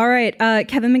 Yeah. All right,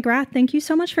 Kevin McGrath, thank you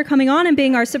so much for coming on and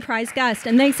being our surprise guest.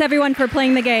 And thanks, everyone, for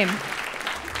playing the game.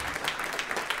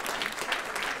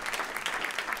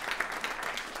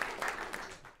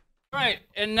 All right,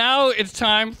 and now it's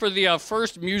time for the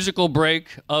first musical break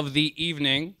of the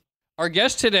evening. Our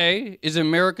guest today is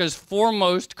America's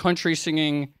foremost country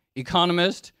singing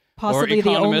economist. Possibly or the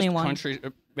economist, only one.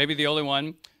 Maybe the only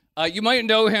one. You might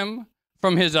know him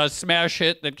from his smash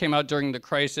hit that came out during the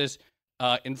crisis,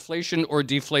 Inflation or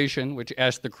Deflation, which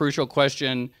asked the crucial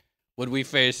question, would we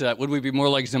be more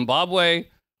like Zimbabwe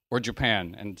or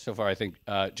Japan? And so far, I think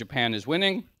Japan is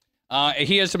winning.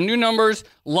 He has some new numbers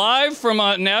live from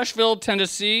Nashville,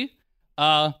 Tennessee.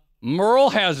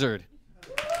 Merle Hazzard.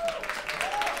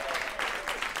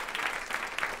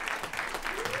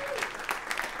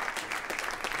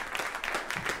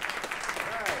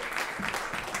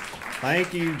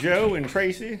 Thank you, Joe and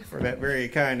Tracy, for that very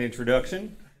kind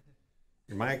introduction.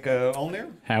 Your mic on there?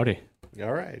 Howdy.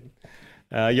 All right.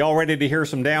 Y'all ready to hear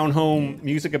some down-home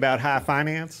music about high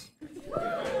finance? All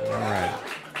right.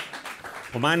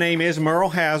 Well, my name is Merle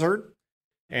Hazzard,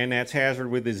 and that's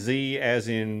Hazzard with a Z as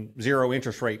in zero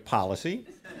interest rate policy.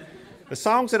 The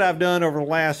songs that I've done over the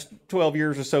last 12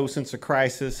 years or so since the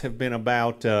crisis have been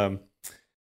about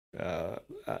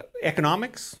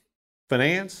economics,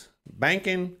 finance,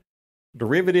 banking,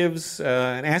 derivatives,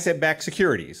 and asset-backed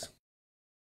securities.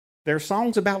 They're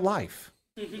songs about life.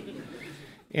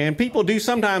 And people do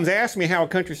sometimes ask me how a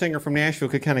country singer from Nashville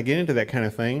could kind of get into that kind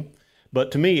of thing.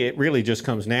 But to me, it really just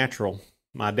comes natural.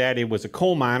 My daddy was a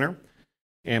coal miner,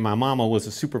 and my mama was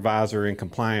a supervisor in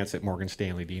compliance at Morgan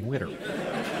Stanley Dean Witter.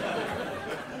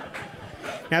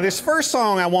 Now, this first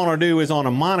song I want to do is on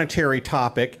a monetary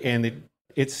topic, and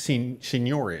it's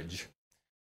seigniorage.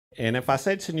 And if I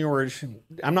said seigniorage,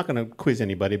 I'm not going to quiz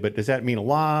anybody, but does that mean a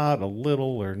lot, a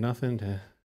little, or nothing?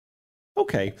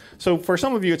 Okay, so for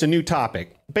some of you, it's a new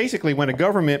topic. Basically, when a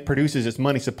government produces its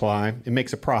money supply, it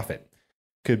makes a profit.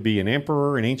 Could be an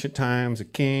emperor in ancient times, a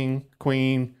king,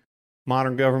 queen,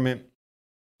 modern government.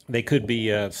 They could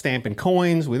be stamping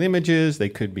coins with images. They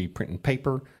could be printing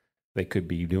paper. They could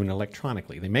be doing it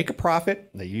electronically. They make a profit.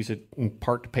 They use it in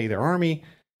part to pay their army.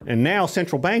 And now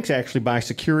central banks actually buy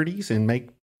securities and make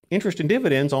interest and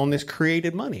dividends on this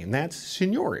created money, and that's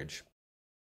seigniorage.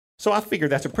 So I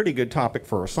figured that's a pretty good topic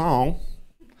for a song.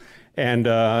 And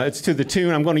it's to the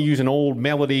tune, I'm going to use an old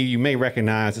melody you may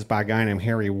recognize. It's by a guy named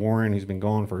Harry Warren, who's been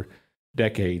gone for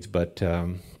decades. But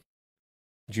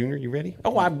Junior, you ready?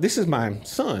 Oh, this is my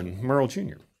son, Merle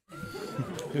Jr.,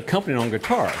 accompanying on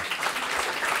guitar.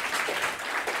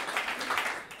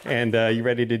 And you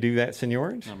ready to do that,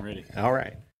 seigniorage? I'm ready. All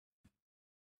right.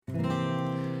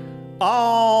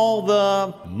 All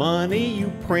the money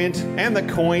you print and the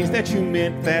coins that you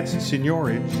mint, that's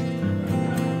seigniorage.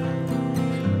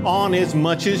 On as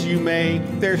much as you may,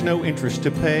 there's no interest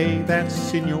to pay, that's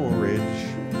seigniorage.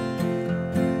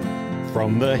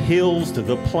 From the hills to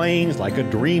the plains, like a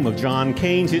dream of John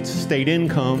Keynes, it's state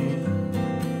income.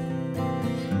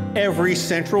 Every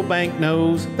central bank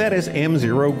knows that as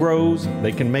M0 grows,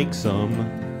 they can make some.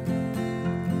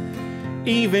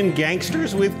 Even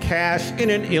gangsters with cash in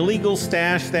an illegal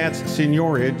stash, that's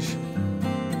seigniorage.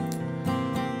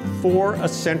 For a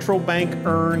central bank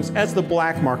earns as the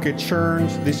black market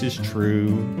churns, this is true.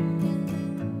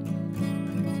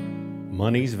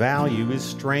 Money's value is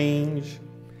strange.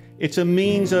 It's a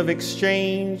means of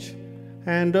exchange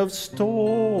and of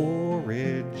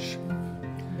storage.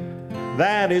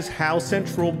 That is how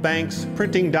central banks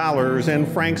printing dollars and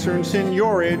francs earn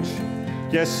seigniorage.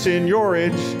 Yes,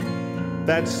 seigniorage.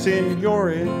 That's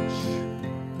seigniorage.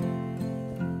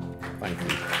 Thank you.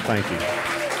 Thank you.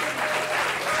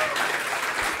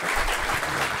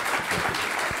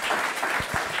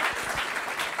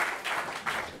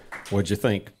 What'd you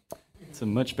think? It's a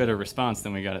much better response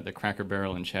than we got at the Cracker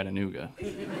Barrel in Chattanooga.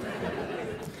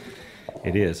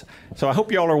 It is. So I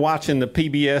hope y'all are watching the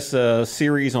PBS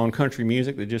series on country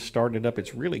music that just started up.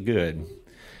 It's really good.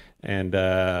 And,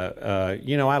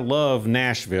 I love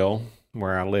Nashville,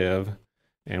 where I live,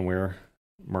 and where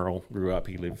Merle grew up.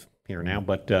 He lives here now.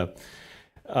 But,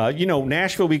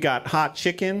 Nashville, we got hot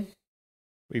chicken.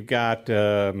 We've got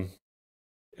the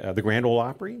Grand Ole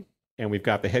Opry. And we've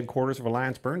got the headquarters of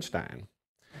Alliance Bernstein.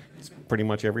 It's pretty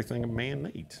much everything a man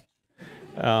needs.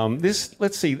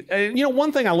 Let's see.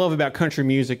 One thing I love about country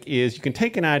music is you can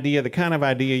take an idea, the kind of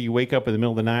idea you wake up in the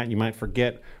middle of the night and you might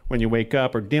forget when you wake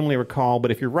up or dimly recall,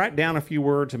 but if you write down a few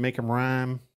words and make them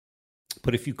rhyme,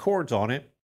 put a few chords on it,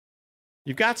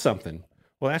 you've got something.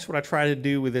 Well, that's what I try to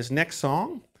do with this next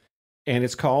song, and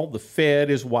it's called The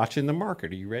Fed is Watching the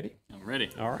Market. Are you ready? I'm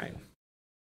ready. All right.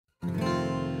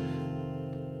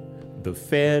 The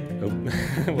Fed,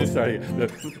 we'll start again.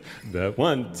 The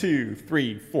 1, 2,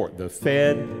 3, 4. The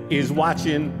Fed is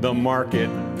watching the market.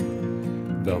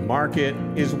 The market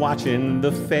is watching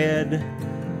the Fed.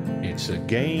 It's a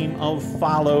game of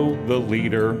follow the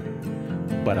leader,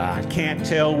 but I can't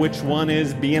tell which one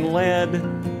is being led.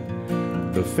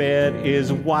 The Fed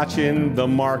is watching the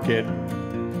market.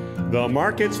 The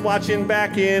market's watching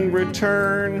back in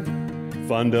return.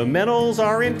 Fundamentals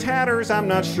are in tatters. I'm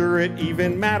not sure it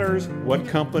even matters what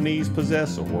companies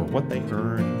possess or what they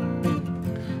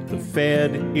earn. The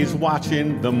Fed is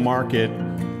watching the market.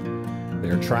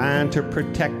 They're trying to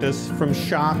protect us from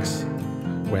shocks.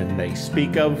 When they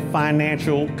speak of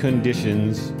financial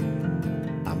conditions,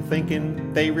 I'm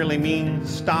thinking they really mean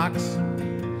stocks.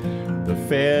 The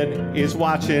Fed is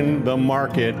watching the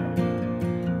market.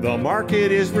 The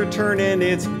market is returning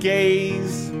its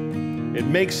gaze. It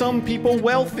makes some people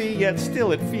wealthy, yet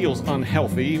still it feels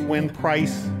unhealthy when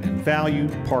price and value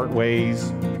part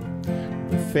ways.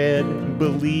 The Fed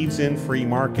believes in free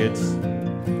markets,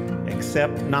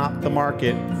 except not the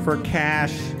market for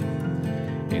cash.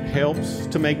 It helps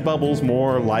to make bubbles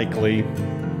more likely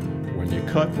when you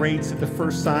cut rates at the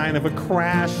first sign of a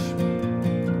crash.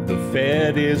 The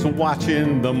Fed is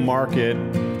watching the market,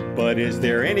 but is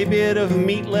there any bit of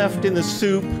meat left in the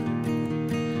soup?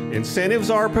 Incentives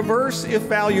are perverse if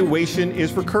valuation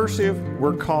is recursive.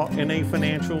 We're caught in a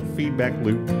financial feedback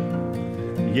loop.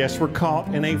 Yes, we're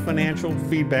caught in a financial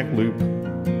feedback loop.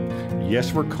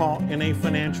 Yes, we're caught in a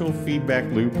financial feedback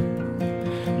loop.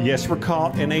 Yes, we're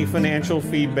caught in a financial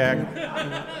feedback.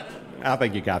 I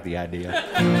think you got the idea.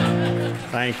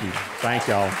 Thank you. Thank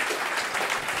y'all.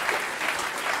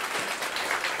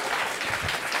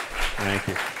 Thank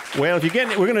you. Well, if you're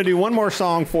getting, we're going to do one more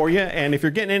song for you, and if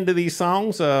you're getting into these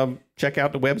songs, check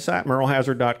out the website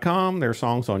merlehazard.com. There are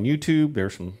songs on YouTube.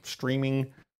 There's some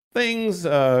streaming things,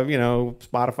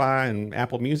 Spotify and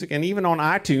Apple Music, and even on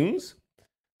iTunes.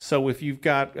 So if you've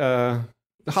got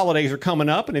the holidays are coming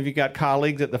up, and if you've got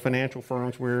colleagues at the financial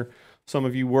firms where some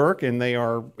of you work and they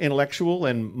are intellectual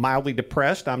and mildly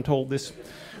depressed, I'm told this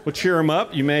will cheer them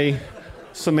up. You may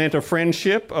cement a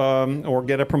friendship or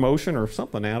get a promotion or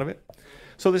something out of it.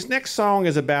 So this next song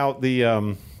is about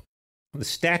the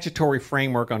statutory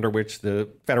framework under which the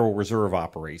Federal Reserve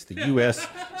operates, the U.S.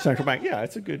 Central Bank. Yeah,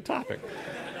 it's a good topic.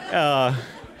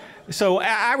 So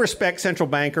I respect central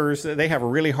bankers. They have a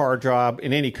really hard job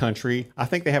in any country. I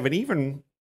think they have an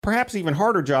perhaps even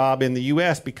harder job in the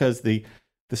U.S. because the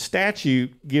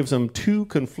statute gives them two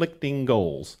conflicting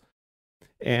goals.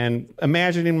 And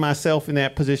imagining myself in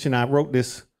that position, I wrote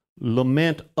this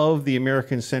lament of the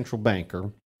American central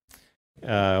banker,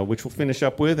 which we'll finish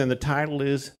up with, and the title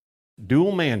is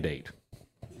Dual Mandate.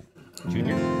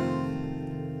 Junior.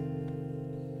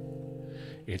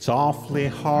 It's awfully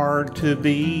hard to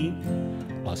be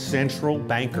a central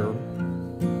banker.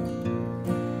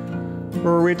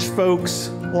 Rich folks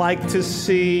like to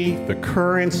see the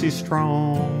currency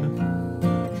strong,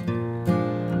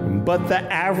 but the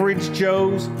average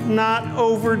Joe's not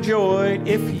overjoyed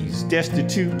if he's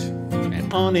destitute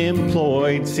and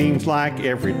unemployed. Seems like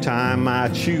every time I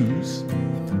choose,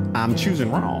 I'm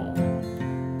choosing wrong.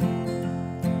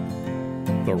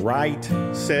 The right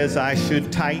says I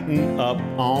should tighten up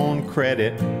on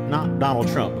credit, not Donald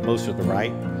Trump, but most of the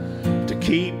right, to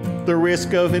keep the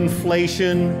risk of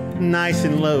inflation nice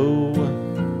and low.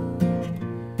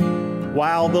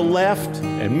 While the left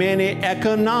and many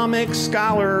economic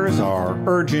scholars are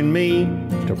urging me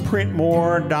to print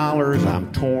more dollars,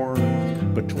 I'm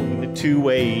torn between the two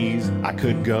ways I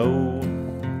could go.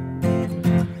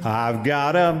 I've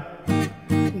got a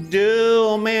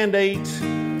dual mandate.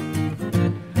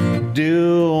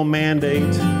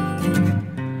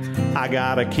 I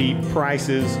gotta keep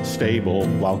prices stable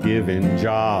while giving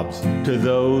jobs to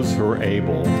those who are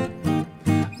able.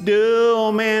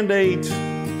 Dual mandate.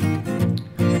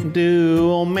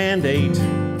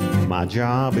 My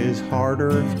job is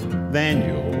harder than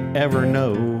you'll ever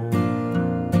know.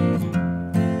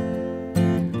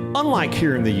 Unlike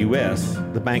here in the U.S.,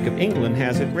 the Bank of England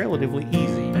has it relatively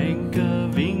easy. Bank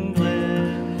of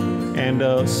England.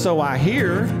 And so I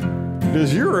hear,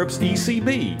 does Europe's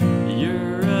ECB.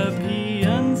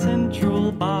 European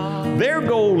Central Bank. Their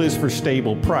goal is for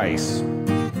stable price.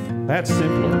 That's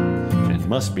simpler and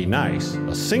must be nice.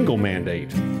 A single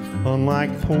mandate,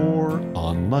 unlike poor,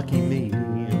 unlucky me.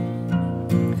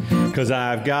 'Cause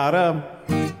I've got a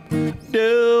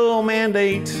dual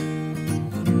mandate.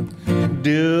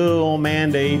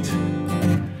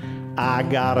 I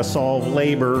gotta solve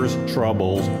labor's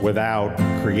troubles without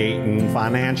creating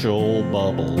financial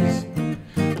bubbles.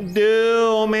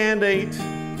 Dual mandate.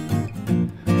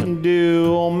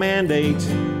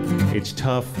 It's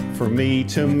tough for me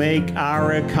to make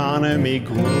our economy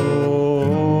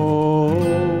grow.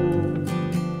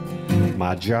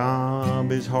 My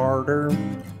job is harder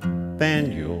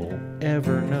than you'll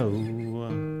ever know.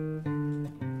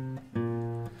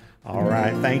 All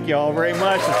right, thank you all very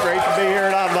much. It's great to be here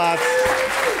at Odd Lots.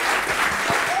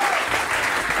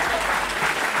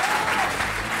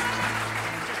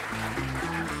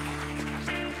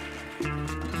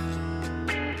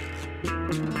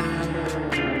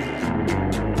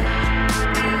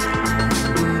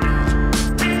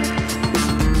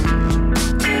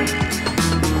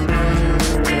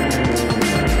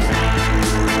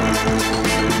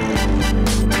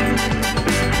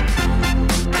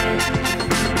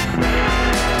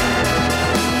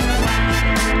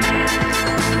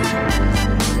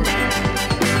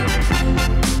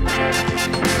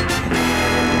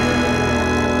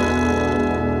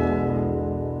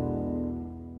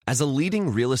 As a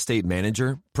leading real estate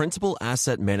manager, Principal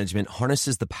Asset Management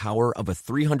harnesses the power of a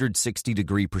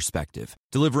 360-degree perspective,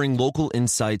 delivering local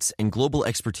insights and global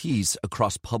expertise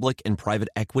across public and private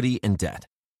equity and debt.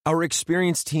 Our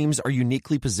experienced teams are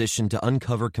uniquely positioned to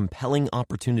uncover compelling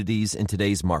opportunities in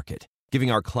today's market,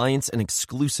 giving our clients an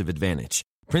exclusive advantage.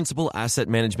 Principal Asset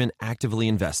Management actively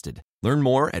invested. Learn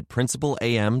more at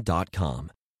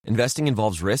principalam.com. Investing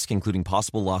involves risk, including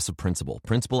possible loss of principal.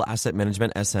 Principal Asset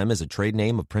Management SM is a trade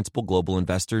name of Principal Global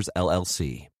Investors,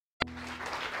 LLC. All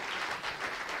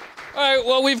right,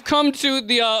 well, we've come to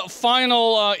the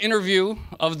final interview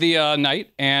of the night,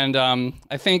 and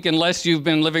I think unless you've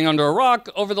been living under a rock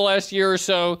over the last year or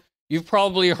so, you've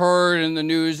probably heard in the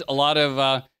news a lot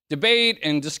of debate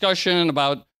and discussion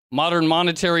about modern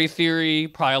monetary theory.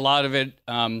 Probably a lot of it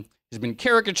has been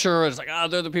caricature. It's like,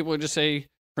 they're the people who just say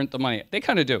print the money. They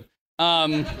kind of do.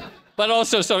 But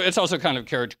also, so it's also kind of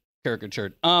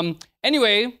caricatured.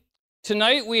 Anyway,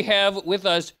 tonight we have with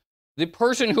us the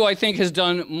person who I think has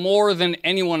done more than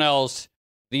anyone else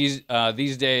these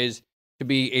days to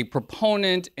be a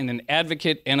proponent and an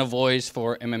advocate and a voice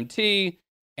for MMT,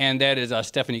 and that is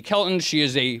Stephanie Kelton. She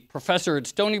is a professor at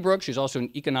Stony Brook. She's also an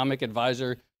economic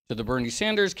advisor to the Bernie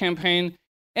Sanders campaign.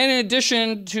 And in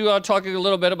addition to talking a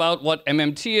little bit about what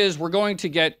MMT is, we're going to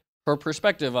get her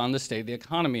perspective on the state of the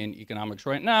economy and economics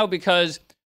right now, because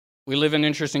we live in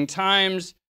interesting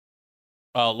times,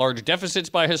 large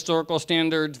deficits by historical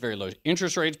standards, very low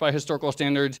interest rates by historical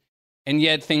standards, and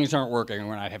yet things aren't working.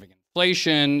 We're not having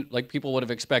inflation like people would have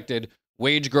expected.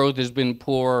 Wage growth has been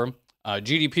poor.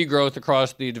 GDP growth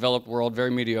across the developed world,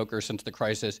 very mediocre since the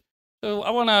crisis. So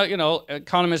I want to,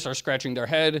 economists are scratching their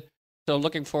head. So I'm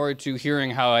looking forward to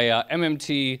hearing how a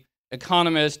MMT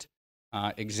economist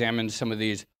examines some of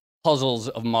these puzzles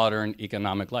of modern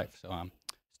economic life. So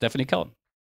Stephanie Kelton.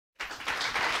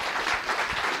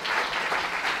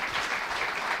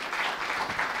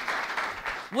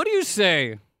 What do you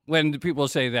say when people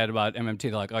say that about MMT?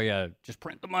 They're like, oh yeah, just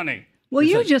print the money. Well,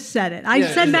 you just said it. I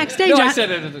said backstage. No, I said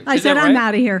it. I said I'm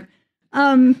out of here.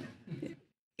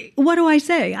 What do I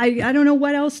say? I don't know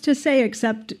what else to say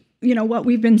except, what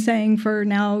we've been saying for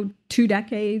now 2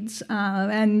 decades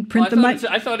and print the money.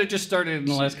 I thought it just started in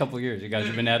the last couple of years. You guys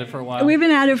have been at it for a while? We've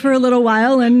been at it for a little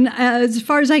while. And as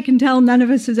far as I can tell, none of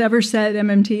us has ever said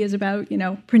MMT is about,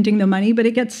 printing the money. But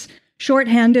it gets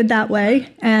shorthanded that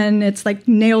way. And it's like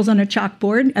nails on a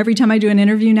chalkboard. Every time I do an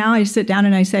interview now, I sit down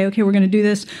and I say, okay, we're going to do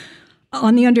this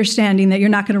on the understanding that you're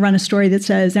not going to run a story that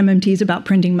says MMT is about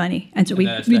printing money. And so we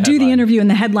do the interview and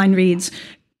the headline reads,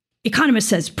 economist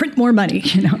says print more money.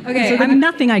 Okay, so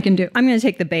nothing I can do. I'm going to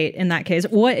take the bait in that case.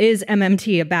 What is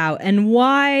MMT about, and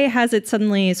why has it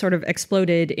suddenly sort of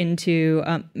exploded into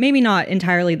maybe not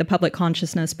entirely the public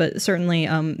consciousness, but certainly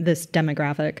this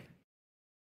demographic?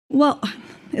 Well,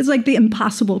 it's like the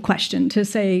impossible question to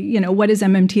say, what is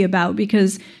MMT about?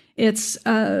 Because it's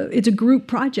a group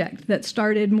project that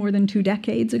started more than 2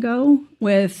 decades ago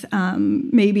with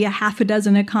maybe a half a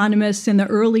dozen economists in the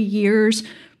early years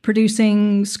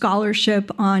producing scholarship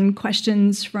on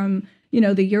questions from,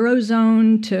 the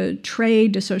Eurozone to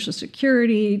trade to Social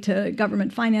Security to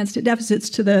government finance to deficits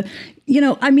to the,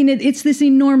 it's this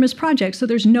enormous project. So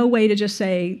there's no way to just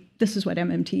say, this is what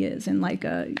MMT is in like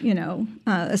a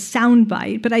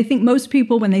soundbite. But I think most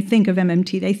people, when they think of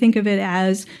MMT, they think of it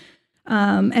as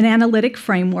an analytic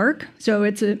framework. So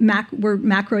it's we're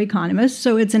macroeconomists.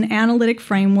 So it's an analytic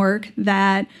framework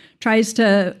that tries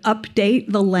to update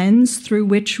the lens through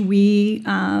which we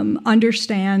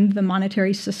understand the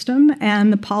monetary system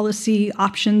and the policy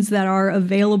options that are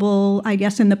available, I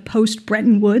guess, in the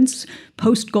post-Bretton Woods,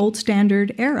 post-gold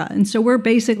standard era. And so we're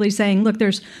basically saying, look,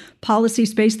 there's policy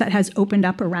space that has opened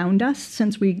up around us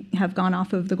since we have gone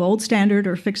off of the gold standard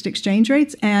or fixed exchange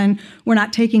rates, and we're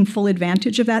not taking full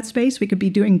advantage of that space. We could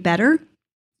be doing better.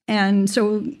 And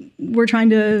so we're trying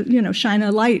to, shine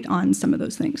a light on some of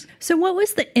those things. So what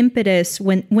was the impetus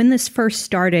when this first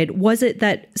started? Was it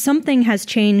that something has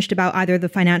changed about either the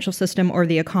financial system or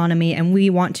the economy, and we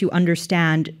want to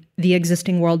understand the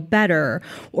existing world better?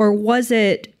 Or was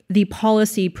it the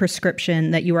policy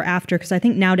prescription that you were after? Because I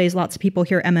think nowadays lots of people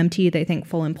hear MMT, they think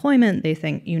full employment, they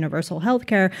think universal health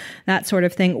care, that sort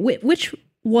of thing. Which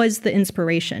was the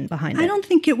inspiration behind it? I don't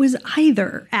think it was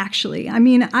either, actually. I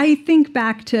mean, I think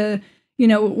back to,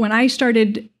 when I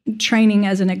started training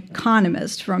as an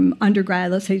economist from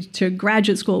undergrad, let's say, to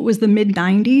graduate school, it was the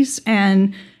mid-90s.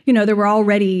 And, there were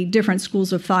already different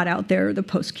schools of thought out there. The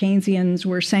post-Keynesians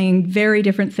were saying very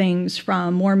different things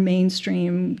from more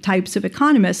mainstream types of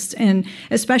economists, and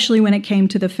especially when it came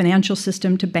to the financial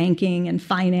system, to banking and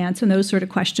finance and those sort of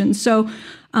questions. So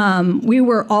we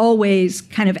were always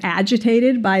kind of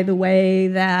agitated by the way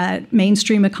that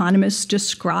mainstream economists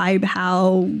describe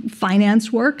how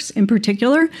finance works in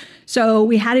particular. So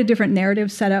we had a different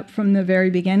narrative set up from the very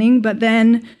beginning. But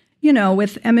then,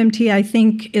 with MMT, I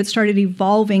think it started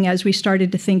evolving as we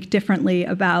started to think differently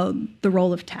about the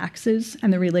role of taxes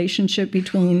and the relationship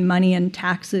between money and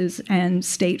taxes and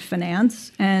state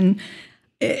finance. And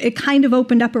it kind of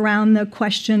opened up around the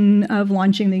question of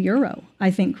launching the euro,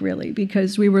 I think, really,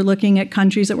 because we were looking at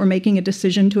countries that were making a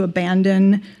decision to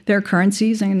abandon their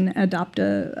currencies and adopt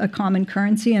a common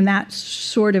currency. And that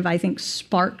sort of, I think,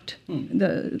 sparked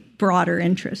the broader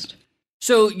interest.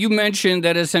 So you mentioned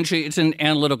that essentially it's an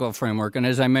analytical framework. And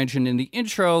as I mentioned in the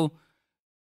intro,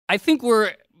 I think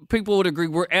we're people would agree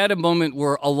we're at a moment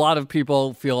where a lot of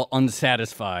people feel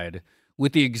unsatisfied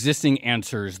with the existing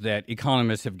answers that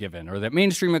economists have given or that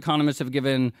mainstream economists have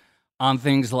given on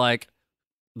things like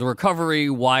the recovery.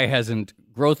 Why hasn't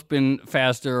growth been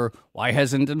faster? Why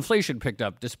hasn't inflation picked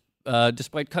up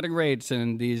despite cutting rates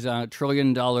and these $1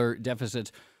 trillion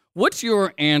deficits? What's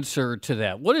your answer to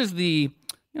that? What is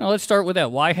let's start with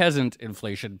that. Why hasn't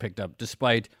inflation picked up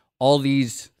despite all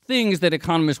these things that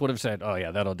economists would have said, oh,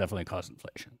 yeah, that'll definitely cause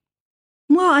inflation?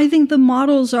 Well, I think the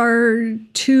models are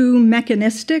too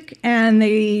mechanistic and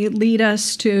they lead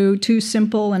us to too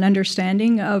simple an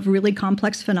understanding of really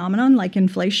complex phenomenon like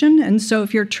inflation. And so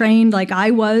if you're trained like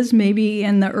I was maybe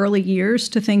in the early years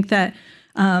to think that,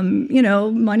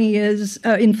 money is,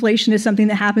 inflation is something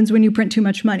that happens when you print too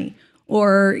much money.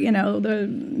 Or, the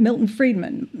Milton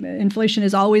Friedman, inflation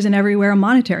is always and everywhere a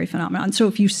monetary phenomenon. So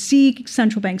if you see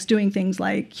central banks doing things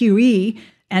like QE,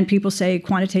 and people say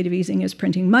quantitative easing is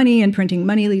printing money and printing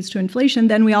money leads to inflation,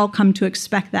 then we all come to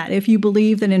expect that. If you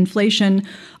believe that inflation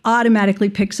automatically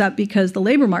picks up because the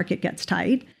labor market gets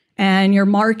tight and your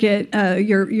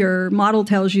model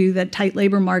tells you that tight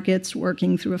labor markets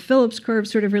working through a Phillips curve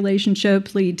sort of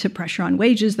relationship lead to pressure on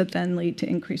wages that then lead to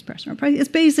increased pressure on price, it's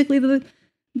basically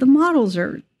the models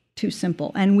are too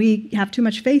simple and we have too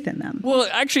much faith in them. Well,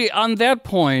 actually, on that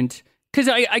point, because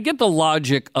I get the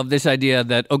logic of this idea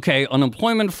that, okay,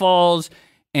 unemployment falls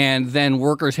and then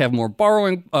workers have more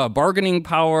bargaining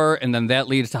power and then that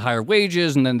leads to higher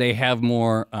wages and then they have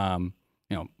more,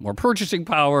 more purchasing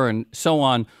power and so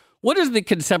on. What is the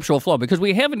conceptual flaw? Because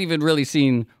we haven't even really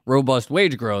seen robust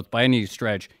wage growth by any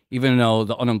stretch, even though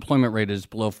the unemployment rate is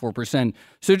below 4%.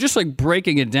 So just like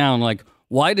breaking it down, like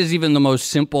why does even the most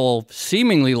simple,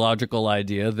 seemingly logical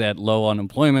idea that low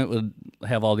unemployment would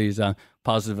have all these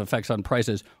positive effects on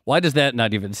prices, why does that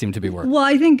not even seem to be working? Well,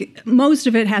 I think most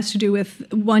of it has to do with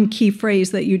one key phrase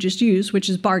that you just used, which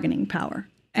is bargaining power.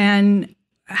 And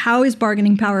how is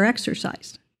bargaining power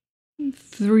exercised?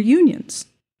 Through unions.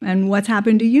 And what's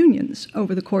happened to unions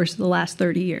over the course of the last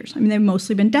 30 years? I mean, they've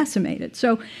mostly been decimated.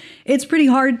 So it's pretty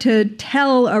hard to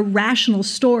tell a rational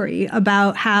story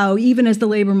about how, even as the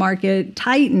labor market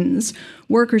tightens,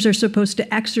 workers are supposed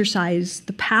to exercise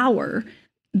the power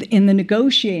in the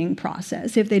negotiating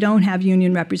process. If they don't have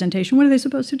union representation, what are they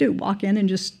supposed to do? Walk in and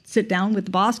just sit down with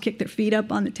the boss, kick their feet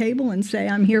up on the table and say,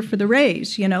 I'm here for the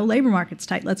raise. Labor market's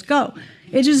tight, let's go.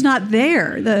 It's just not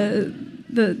there.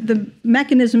 The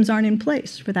mechanisms aren't in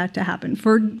place for that to happen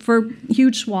for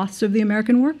huge swaths of the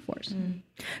American workforce. Mm.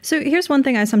 So here's one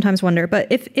thing I sometimes wonder, but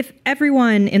if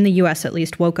everyone in the US at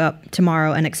least woke up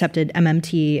tomorrow and accepted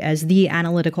MMT as the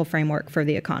analytical framework for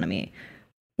the economy,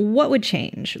 what would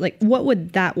change? Like, what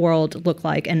would that world look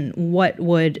like? And what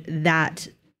would that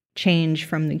change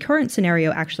from the current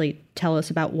scenario actually tell us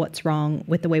about what's wrong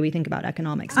with the way we think about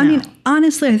economics now? I mean,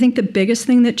 honestly, I think the biggest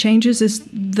thing that changes is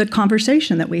the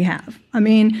conversation that we have. I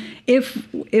mean,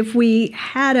 if we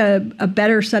had a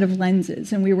better set of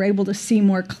lenses and we were able to see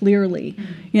more clearly,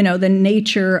 the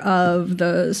nature of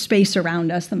the space around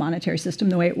us, the monetary system,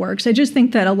 the way it works, I just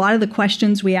think that a lot of the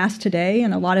questions we ask today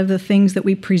and a lot of the things that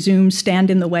we presume stand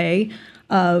in the way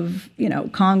of,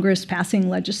 Congress passing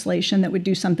legislation that would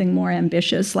do something more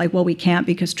ambitious, like, well, we can't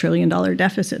because $1 trillion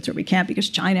deficits, or we can't because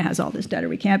China has all this debt, or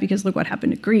we can't because look what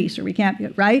happened to Greece, or we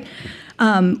can't, right?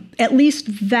 At least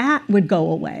that would go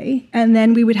away, and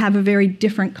then we would have a very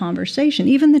different conversation.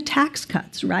 Even the tax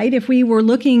cuts, right? If we were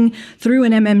looking through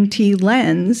an MMT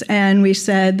lens and we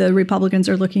said the Republicans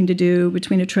are looking to do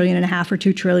between $1.5 trillion or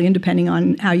 $2 trillion, depending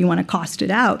on how you want to cost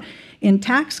it out, in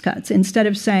tax cuts, instead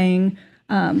of saying,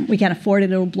 we can't afford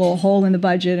it, it'll blow a hole in the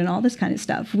budget and all this kind of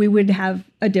stuff, we would have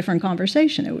a different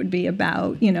conversation. It would be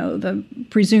about, the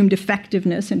presumed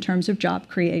effectiveness in terms of job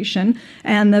creation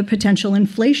and the potential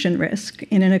inflation risk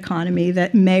in an economy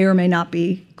that may or may not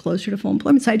be closer to full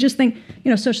employment. So I just think,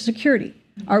 Social Security.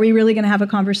 Are we really going to have a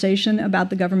conversation about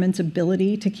the government's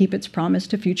ability to keep its promise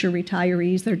to future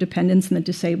retirees, their dependents, and the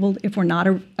disabled if we're not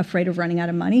afraid of running out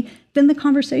of money? Then the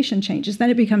conversation changes. Then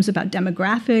it becomes about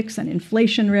demographics and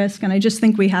inflation risk. And I just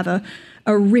think we have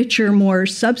a richer, more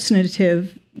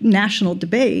substantive national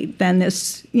debate than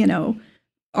this,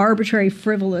 arbitrary,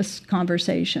 frivolous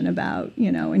conversation about,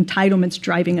 entitlements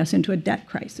driving us into a debt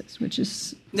crisis, which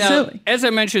is silly. As I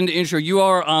mentioned in the intro, you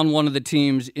are on one of the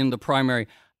teams in the primary.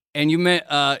 And you meant,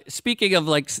 speaking of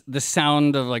like the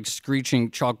sound of like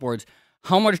screeching chalkboards,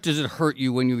 how much does it hurt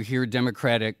you when you hear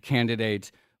Democratic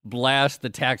candidates blast the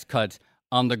tax cuts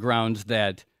on the grounds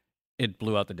that it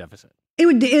blew out the deficit?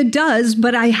 It does,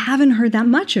 but I haven't heard that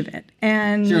much of it.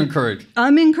 And so you're encouraged.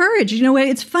 I'm encouraged.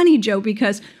 It's funny, Joe,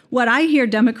 because what I hear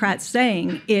Democrats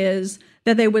saying is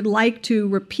that they would like to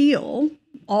repeal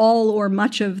all or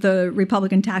much of the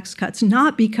Republican tax cuts,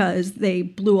 not because they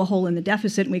blew a hole in the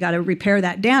deficit and we got to repair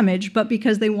that damage, but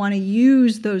because they want to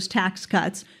use those tax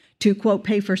cuts to, quote,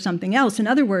 pay for something else. In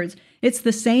other words, it's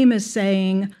the same as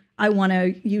saying, I want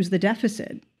to use the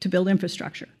deficit to build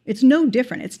infrastructure. It's no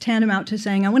different. It's tantamount to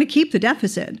saying, I want to keep the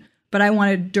deficit, but I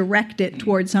want to direct it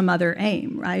towards some other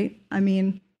aim, right? I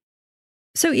mean,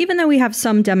 so even though we have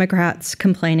some Democrats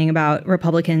complaining about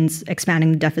Republicans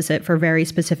expanding the deficit for very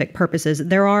specific purposes,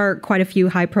 there are quite a few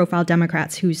high-profile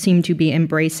Democrats who seem to be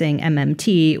embracing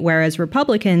MMT, whereas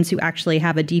Republicans who actually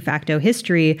have a de facto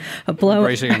history of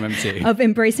embracing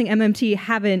MMT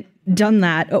haven't done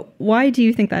that. Why do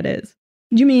you think that is?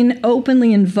 You mean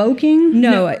openly invoking?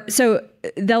 No. So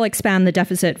they'll expand the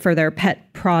deficit for their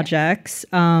pet projects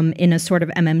in a sort of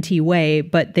MMT way,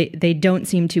 but they don't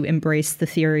seem to embrace the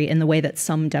theory in the way that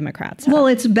some Democrats have. Well,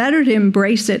 it's better to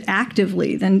embrace it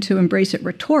actively than to embrace it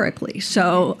rhetorically.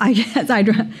 So I guess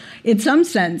in some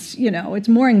sense, it's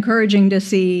more encouraging to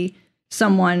see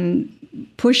someone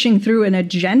pushing through an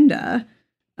agenda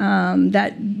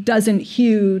that doesn't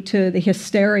hew to the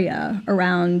hysteria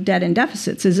around debt and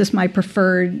deficits. Is this my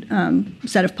preferred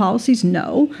set of policies?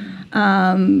 No.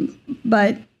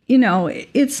 But,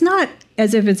 it's not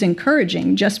as if it's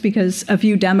encouraging just because a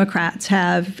few Democrats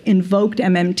have invoked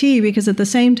MMT, because at the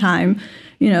same time,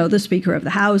 the Speaker of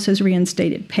the House has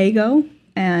reinstated PAYGO.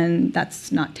 And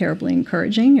that's not terribly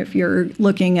encouraging if you're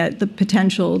looking at the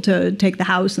potential to take the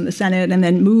House and the Senate and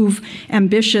then move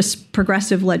ambitious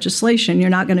progressive legislation. You're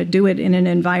not going to do it in an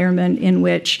environment in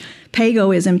which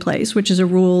PAYGO is in place, which is a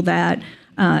rule that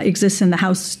exists in the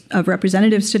House of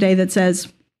Representatives today that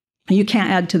says you can't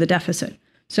add to the deficit.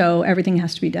 So everything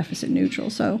has to be deficit neutral.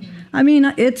 So, I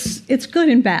mean, it's good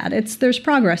and bad. There's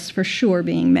progress for sure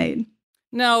being made.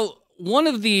 Now, one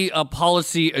of the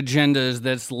policy agendas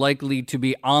that's likely to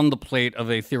be on the plate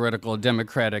of a theoretical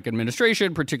Democratic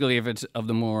administration, particularly if it's of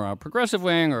the more progressive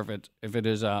wing or if it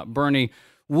is Bernie,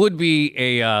 would be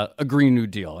a Green New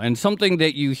Deal. And something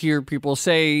that you hear people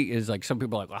say is like, some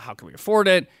people are like, well, how can we afford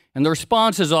it? And the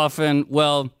response is often,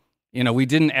 well, we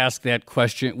didn't ask that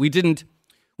question. We didn't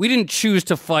choose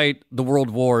to fight the world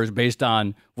wars based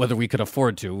on whether we could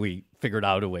afford to. We figured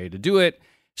out a way to do it.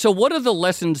 So what are the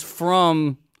lessons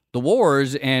from the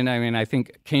wars? And I mean, I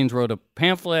think Keynes wrote a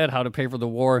pamphlet, How to Pay for the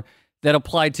War, that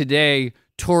applied today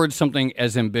towards something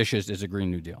as ambitious as a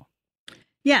Green New Deal.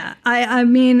 Yeah, I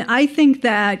mean, I think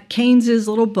that Keynes's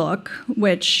little book,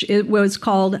 which it was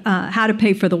called How to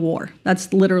Pay for the War,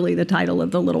 that's literally the title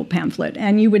of the little pamphlet.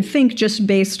 And you would think, just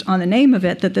based on the name of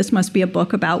it, that this must be a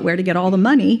book about where to get all the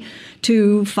money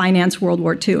to finance World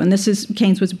War II. And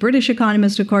Keynes was a British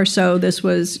economist, of course, so this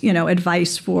was,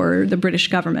 advice for the British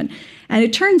government. And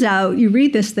it turns out you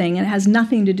read this thing and it has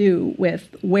nothing to do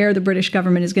with where the British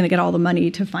government is going to get all the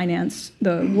money to finance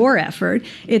the war effort.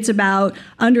 It's about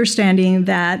understanding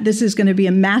that this is going to be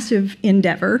a massive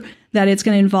endeavor, that it's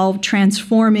going to involve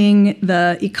transforming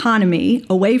the economy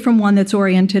away from one that's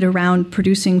oriented around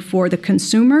producing for the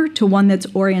consumer to one that's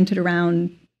oriented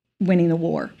around winning the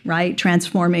war, right?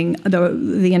 Transforming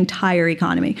the entire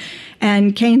economy.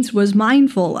 And Keynes was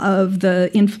mindful of the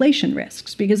inflation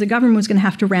risks because the government was going to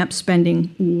have to ramp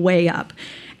spending way up.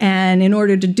 And in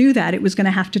order to do that, it was going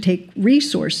to have to take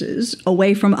resources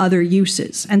away from other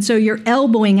uses. And so you're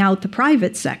elbowing out the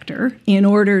private sector in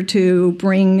order to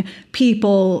bring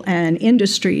people and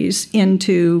industries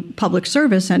into public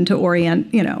service and to orient,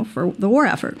 for the war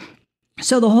effort.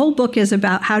 So the whole book is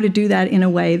about how to do that in a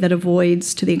way that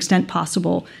avoids, to the extent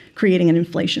possible, creating an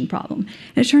inflation problem.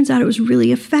 And it turns out it was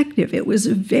really effective. It was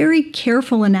a very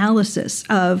careful analysis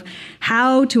of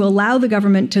how to allow the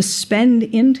government to spend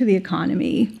into the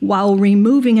economy while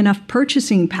removing enough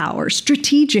purchasing power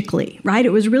strategically, right?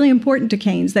 It was really important to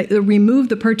Keynes that remove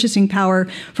the purchasing power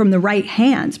from the right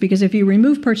hands, because if you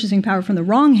remove purchasing power from the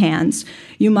wrong hands,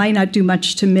 you might not do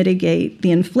much to mitigate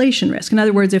the inflation risk. In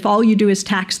other words, if all you do is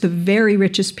tax the very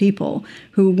richest people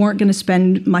who weren't going to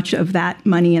spend much of that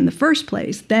money in the first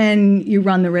place, then you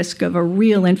run the risk of a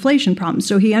real inflation problem.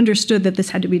 So he understood that this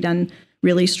had to be done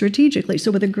really strategically. So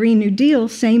with a Green New Deal,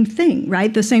 same thing,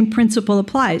 right? The same principle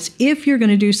applies. If you're going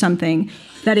to do something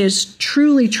that is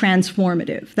truly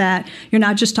transformative, that you're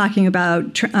not just talking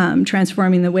about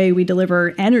transforming the way we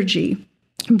deliver energy,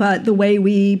 but the way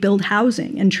we build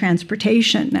housing and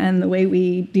transportation and the way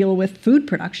we deal with food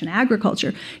production,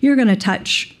 agriculture, you're going to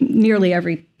touch nearly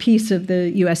every piece of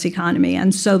the U.S. economy.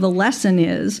 And so the lesson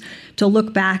is to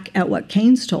look back at what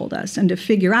Keynes told us and to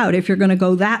figure out if you're going to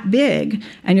go that big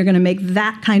and you're going to make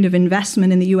that kind of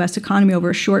investment in the U.S. economy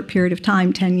over a short period of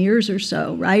time, 10 years or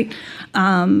so, right,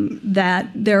 that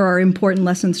there are important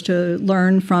lessons to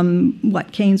learn from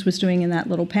what Keynes was doing in that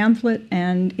little pamphlet,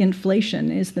 and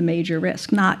inflation is the major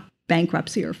risk, not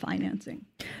bankruptcy or financing.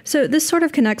 So this sort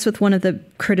of connects with one of the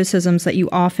criticisms that you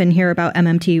often hear about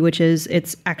MMT, which is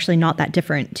it's actually not that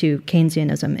different to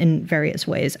Keynesianism in various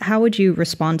ways. How would you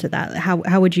respond to that?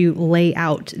 How would you lay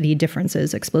out the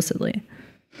differences explicitly?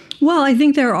 Well, I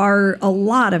think there are a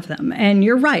lot of them. And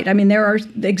you're right. I mean, there are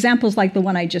examples like the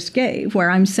one I just gave,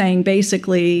 where I'm saying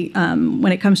basically,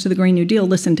 when it comes to the Green New Deal,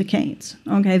 listen to Keynes.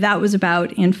 Okay, that was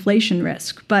about inflation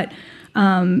risk. But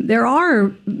there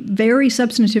are very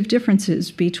substantive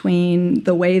differences between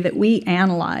the way that we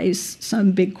analyze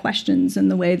some big questions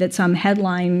and the way that some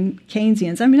headline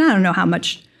Keynesians, I mean, I don't know how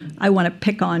much I want to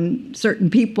pick on certain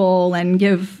people and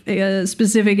give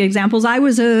specific examples. I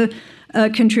was a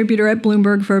contributor at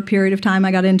Bloomberg for a period of time.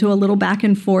 I got into a little back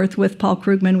and forth with Paul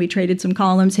Krugman. We traded some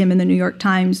columns, him in the New York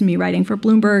Times, me writing for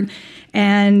Bloomberg.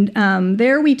 And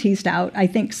there we teased out, I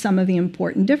think, some of the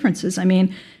important differences. I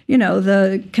mean, you know,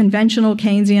 the conventional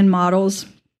Keynesian models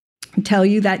tell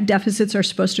you that deficits are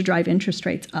supposed to drive interest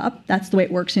rates up. That's the way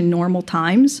it works in normal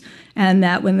times. And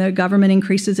that when the government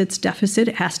increases its deficit,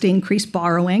 it has to increase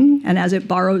borrowing. And as it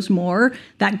borrows more,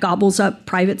 that gobbles up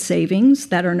private savings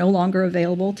that are no longer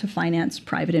available to finance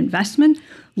private investment,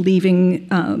 leaving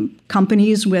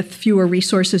companies with fewer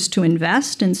resources to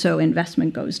invest. And so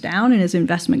investment goes down. And as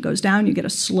investment goes down, you get a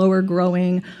slower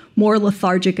growing, more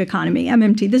lethargic economy.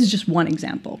 MMT, this is just one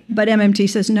example. But MMT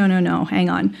says, no, hang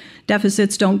on.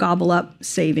 Deficits don't gobble up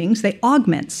savings. They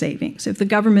augment savings. If the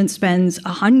government spends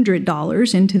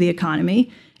 $100 into the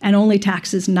economy and only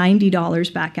taxes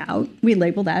 $90 back out, we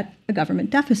label that a government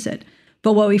deficit.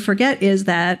 But what we forget is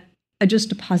that I just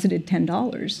deposited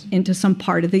 $10 into some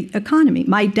part of the economy.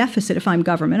 My deficit, if I'm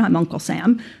government, I'm Uncle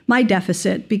Sam, my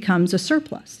deficit becomes a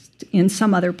surplus in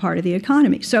some other part of the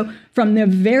economy. So from the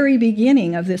very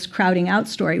beginning of this crowding out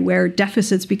story, where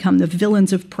deficits become the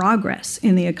villains of progress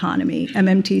in the economy,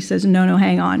 MMT says, no,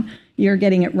 hang on. You're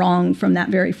getting it wrong from that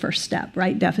very first step,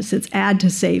 right? Deficits add to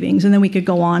savings. And then we could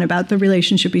go on about the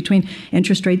relationship between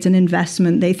interest rates and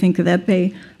investment. They think that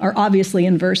they are obviously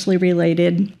inversely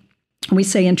related. We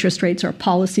say interest rates are a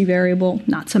policy variable,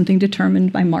 not something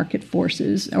determined by market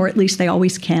forces, or at least they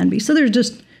always can be. So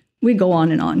we go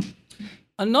on and on.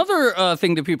 Another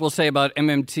thing that people say about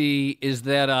MMT is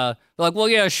that, like, well,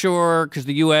 yeah, sure, because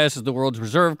the U.S. is the world's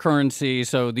reserve currency,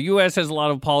 so the U.S. has a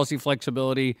lot of policy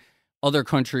flexibility. Other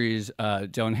countries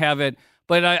don't have it.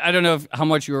 But I don't know how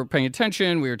much you were paying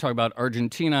attention. We were talking about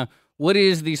Argentina. What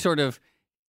is the sort of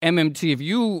MMT? If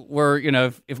you were,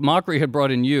 if Macri had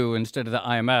brought in you instead of the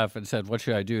IMF and said, what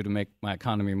should I do to make my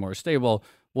economy more stable,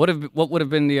 what would have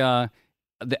been the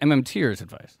MMTers'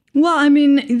 advice? Well, I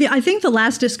mean, I think the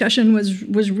last discussion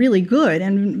was really good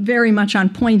and very much on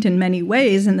point in many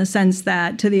ways, in the sense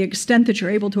that to the extent that you're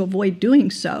able to avoid doing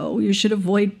so, you should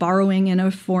avoid borrowing in a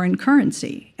foreign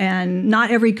currency. And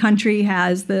not every country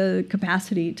has the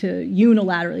capacity to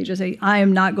unilaterally just say, I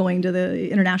am not going to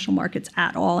the international markets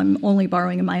at all. I'm only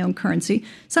borrowing in my own currency.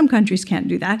 Some countries can't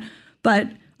do that. But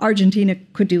Argentina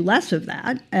could do less of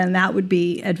that, and that would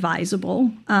be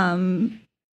advisable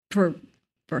for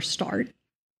a start.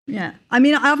 Yeah. I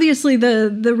mean, obviously,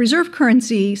 the reserve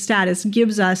currency status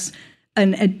gives us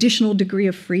an additional degree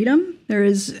of freedom. There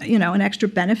is, an extra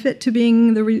benefit to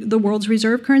being the world's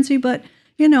reserve currency. But,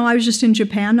 I was just in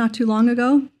Japan not too long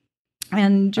ago.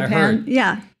 And Japan,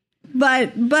 yeah.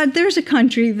 But there's a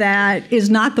country that is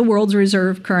not the world's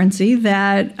reserve currency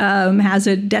that has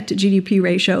a debt to GDP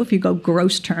ratio, if you go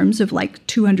gross terms, of like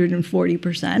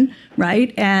 240%,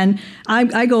 right? And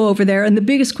I go over there, and the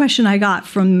biggest question I got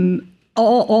from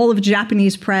all of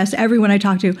Japanese press, everyone I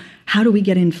talked to, how do we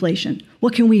get inflation?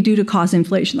 What can we do to cause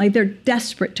inflation? Like, they're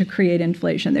desperate to create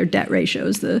inflation. Their debt ratio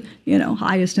is the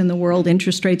highest in the world.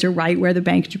 Interest rates are right where the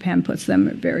Bank of Japan puts them,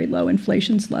 at very low.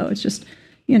 Inflation's low. It's just,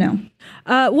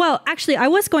 Well, actually, I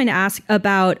was going to ask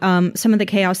about some of the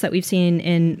chaos that we've seen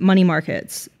in money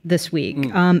markets this week.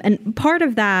 And part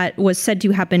of that was said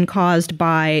to have been caused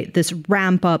by this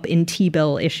ramp up in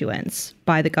T-bill issuance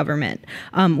by the government,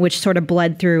 which sort of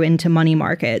bled through into money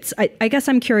markets. I guess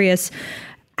I'm curious,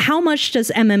 how much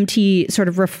does MMT sort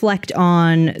of reflect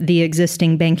on the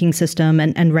existing banking system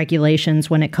and regulations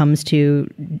when it comes to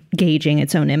gauging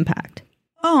its own impact?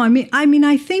 Oh, I mean,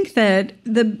 I think that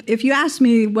if you ask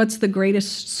me what's the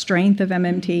greatest strength of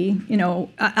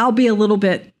MMT, I'll be a little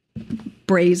bit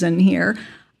brazen here.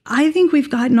 I think we've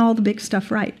gotten all the big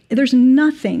stuff right. There's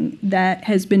nothing that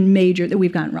has been major that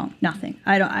we've gotten wrong. Nothing.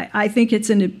 I think it's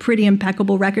a pretty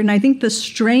impeccable record. And I think the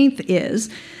strength is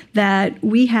that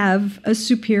we have a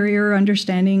superior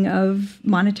understanding of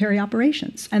monetary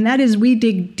operations. And that is, we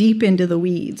dig deep into the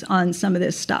weeds on some of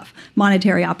this stuff,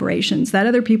 monetary operations, that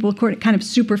other people kind of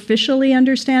superficially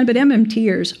understand, but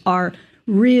MMTers are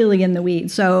really in the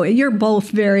weeds. So you're both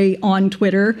very on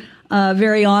Twitter,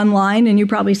 very online, and you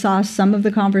probably saw some of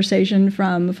the conversation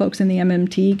from folks in the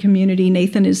MMT community.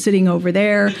 Nathan is sitting over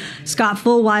there, Scott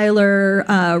Fulweiler,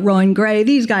 Rowan Gray.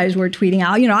 These guys were tweeting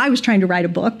out. I was trying to write a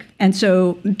book, and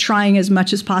so trying as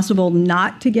much as possible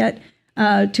not to get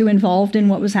too involved in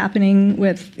what was happening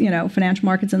with financial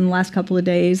markets in the last couple of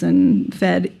days and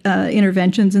Fed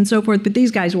interventions and so forth. But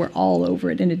these guys were all over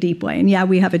it in a deep way. And yeah,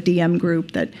 we have a DM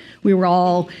group that we were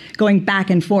all going back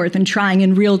and forth and trying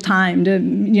in real time to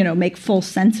make full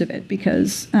sense of it,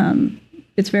 because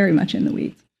it's very much in the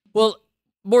weeds. Well,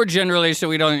 more generally, so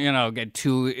we don't get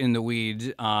too in the weeds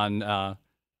on the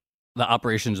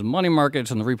operations of money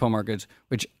markets and the repo markets,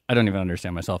 which I don't even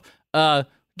understand myself.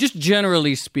 Just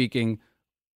generally speaking,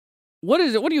 what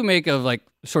do you make of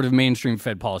sort of mainstream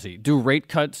Fed policy? Do rate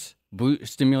cuts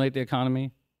stimulate the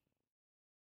economy?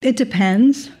 It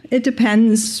depends. It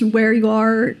depends where you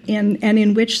are and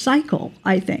in which cycle,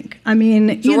 I think. I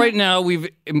mean, so right now we've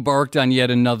embarked on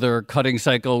yet another cutting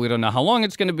cycle. We don't know how long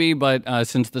it's going to be, but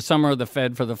since the summer, the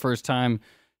Fed, for the first time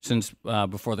since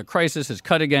before the crisis, has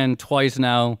cut again twice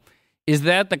now. Is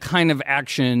that the kind of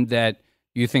action that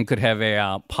you think could have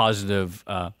a positive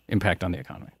impact on the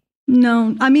economy?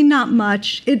 No, I mean, not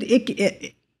much.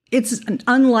 It's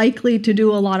unlikely to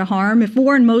do a lot of harm. If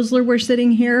Warren Mosler were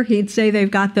sitting here, he'd say they've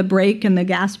got the brake and the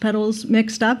gas pedals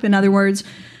mixed up. In other words,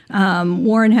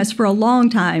 Warren has for a long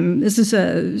time, this is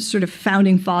a sort of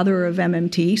founding father of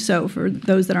MMT. So for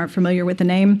those that aren't familiar with the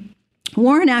name,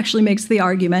 Warren actually makes the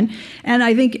argument, and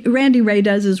I think Randy Wray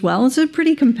does as well. It's a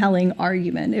pretty compelling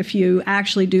argument if you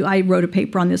actually do. I wrote a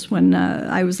paper on this when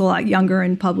I was a lot younger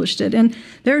and published it. And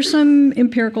there's some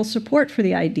empirical support for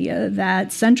the idea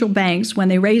that central banks, when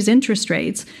they raise interest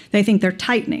rates, they think they're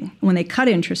tightening. When they cut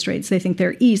interest rates, they think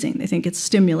they're easing. They think it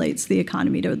stimulates the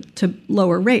economy to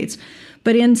lower rates.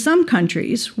 But in some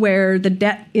countries where the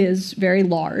debt is very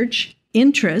large,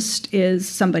 interest is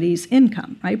somebody's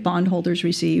income, right? Bondholders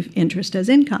receive interest as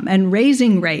income. And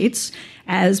raising rates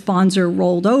as bonds are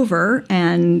rolled over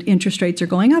and interest rates are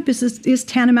going up is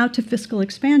tantamount to fiscal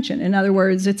expansion. In other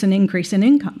words, it's an increase in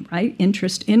income, right?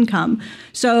 Interest income.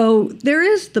 So there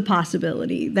is the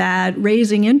possibility that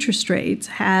raising interest rates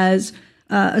has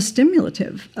a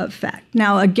stimulative effect.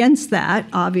 Now, against that,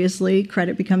 obviously,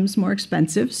 credit becomes more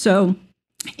expensive. So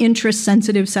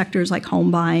interest-sensitive sectors like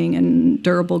home buying and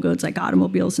durable goods like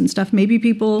automobiles and stuff, maybe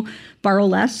people borrow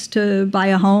less to buy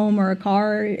a home or a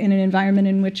car in an environment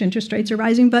in which interest rates are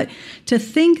rising. But to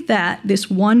think that this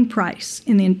one price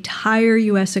in the entire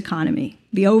U.S. economy,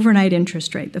 the overnight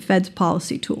interest rate, the Fed's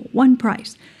policy tool, one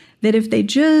price, that if they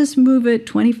just move it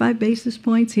 25 basis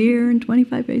points here and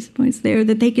 25 basis points there,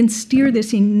 that they can steer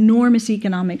this enormous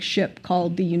economic ship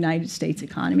called the United States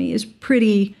economy is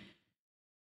pretty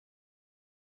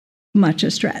much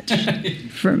a stretch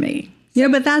for me.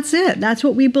 But that's it. That's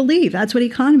what we believe. That's what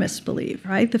economists believe,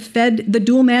 right? The Fed, the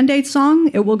dual mandate song,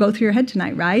 it will go through your head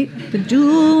tonight, right? The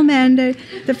dual mandate.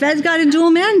 The Fed's got a dual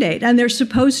mandate, and they're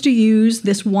supposed to use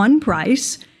this one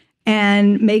price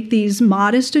and make these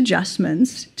modest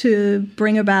adjustments to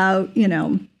bring about,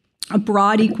 a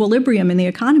broad equilibrium in the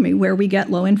economy where we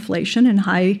get low inflation and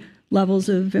high levels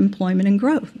of employment and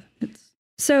growth.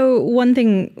 So one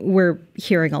thing we're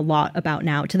hearing a lot about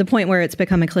now, to the point where it's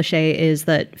become a cliche, is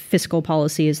that fiscal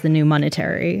policy is the new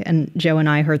monetary. And Joe and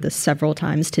I heard this several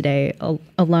times today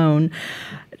alone.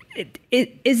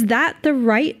 Is that the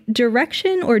right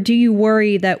direction, or do you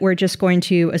worry that we're just going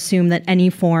to assume that any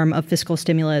form of fiscal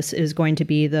stimulus is going to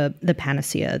be the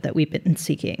panacea that we've been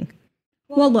seeking?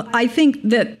 Well, look, I think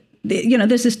that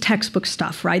this is textbook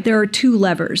stuff, right? There are two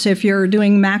levers. If you're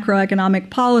doing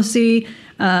macroeconomic policy,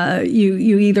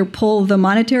 you either pull the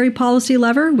monetary policy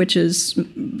lever, which is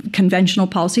conventional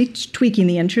policy, tweaking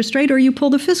the interest rate, or you pull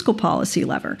the fiscal policy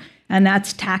lever, and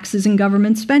that's taxes and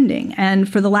government spending.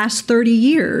 And for the last 30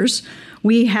 years,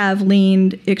 we have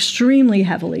leaned extremely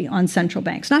heavily on central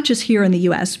banks, not just here in the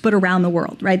U.S., but around the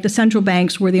world, right? The central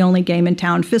banks were the only game in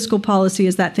town. Fiscal policy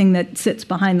is that thing that sits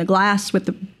behind the glass with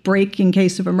the brake in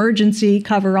case of emergency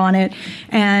cover on it.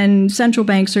 And central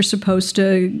banks are supposed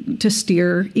to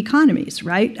steer economies,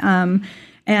 right?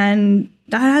 And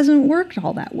that hasn't worked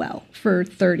all that well for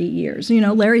 30 years.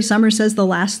 Larry Summers says the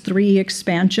last 3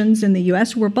 expansions in the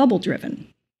U.S. were bubble-driven.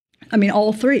 I mean,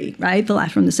 all three, right?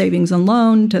 From the savings and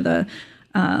loan to the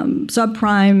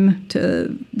subprime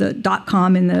to the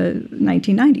dot-com in the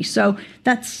 1990s. So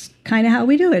that's kind of how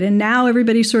we do it. And now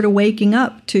everybody's sort of waking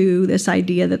up to this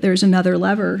idea that there's another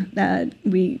lever that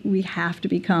we have to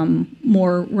become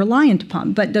more reliant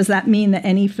upon. But does that mean that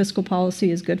any fiscal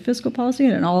policy is good fiscal policy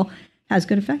and it all has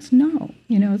good effects? No.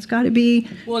 It's got to be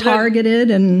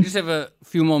targeted. And we just have a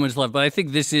few moments left, but I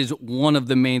think this is one of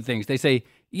the main things. They say,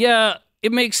 yeah,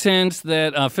 it makes sense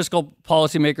that fiscal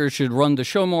policymakers should run the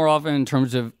show more often in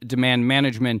terms of demand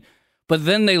management, but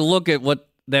then they look at what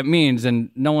that means, and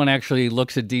no one actually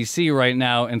looks at D.C. right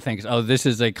now and thinks, oh, this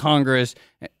is a Congress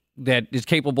that is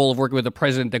capable of working with a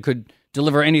president that could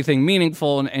deliver anything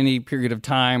meaningful in any period of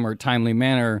time or timely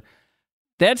manner.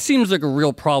 That seems like a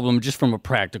real problem just from a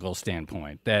practical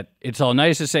standpoint, that it's all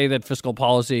nice to say that fiscal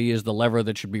policy is the lever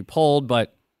that should be pulled,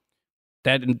 but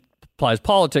that implies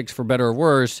politics for better or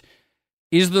worse.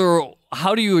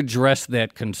 How do you address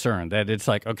that concern that it's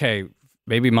like, okay,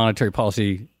 maybe monetary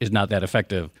policy is not that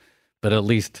effective, but at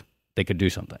least they could do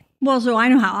something? Well, so I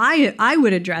know how I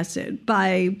would address it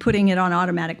by putting it on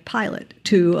automatic pilot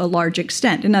to a large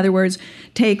extent. In other words,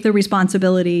 take the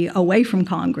responsibility away from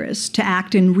Congress to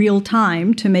act in real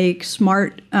time to make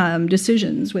smart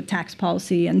decisions with tax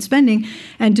policy and spending,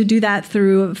 and to do that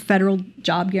through a federal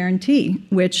job guarantee,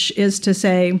 which is to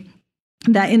say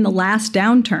that in the last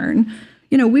downturn,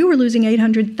 we were losing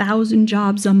 800,000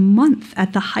 jobs a month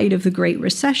at the height of the Great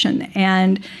Recession.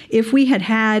 And if we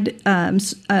had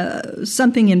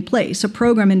something in place, a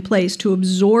program in place to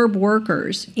absorb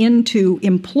workers into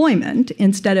employment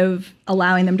instead of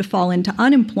allowing them to fall into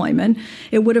unemployment,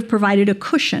 it would have provided a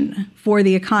cushion for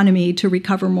the economy to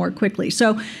recover more quickly.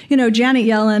 So, Janet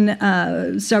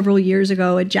Yellen, several years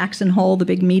ago at Jackson Hole, the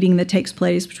big meeting that takes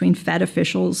place between Fed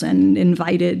officials and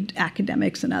invited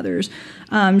academics and others,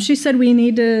 she said we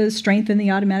need to strengthen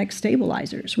the automatic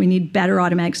stabilizers. We need better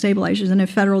automatic stabilizers. And a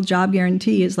federal job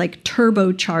guarantee is like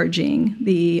turbocharging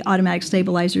the automatic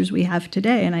stabilizers we have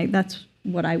today. And that's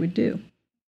what I would do.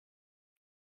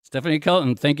 Stephanie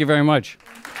Kelton, thank you very much.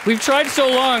 We've tried so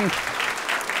long.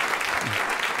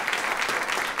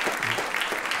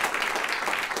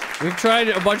 We've tried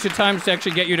a bunch of times to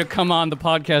actually get you to come on the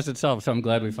podcast itself, so I'm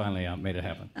glad we finally made it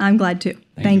happen. I'm glad too.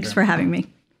 Thanks for having me.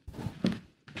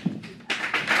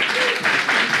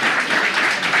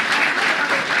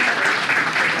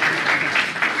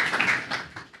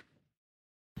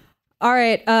 All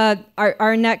right.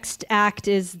 Our next act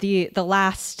is the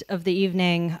last of the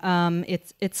evening.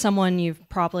 It's someone you've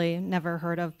probably never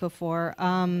heard of before.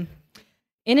 In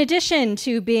addition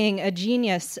to being a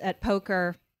genius at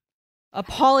poker, a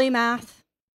polymath,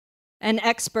 an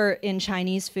expert in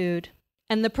Chinese food,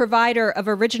 and the provider of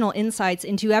original insights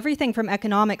into everything from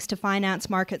economics to finance,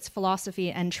 markets,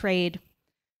 philosophy, and trade,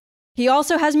 he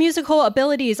also has musical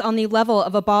abilities on the level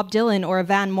of a Bob Dylan or a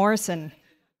Van Morrison.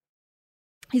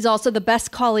 He's also the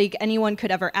best colleague anyone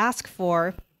could ever ask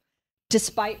for,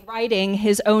 despite writing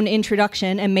his own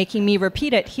introduction and making me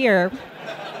repeat it here.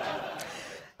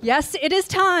 Yes, it is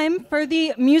time for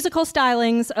the musical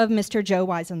stylings of Mr. Joe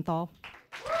Weisenthal.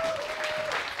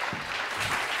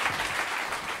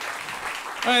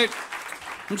 All right,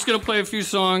 I'm just going to play a few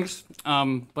songs,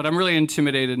 but I'm really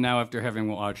intimidated now after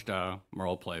having watched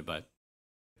Merle play, but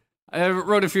I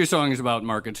wrote a few songs about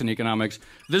markets and economics.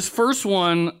 This first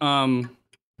one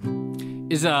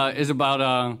is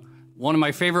about one of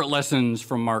my favorite lessons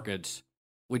from markets,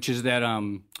 which is that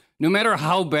no matter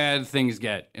how bad things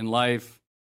get in life,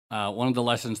 one of the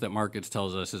lessons that markets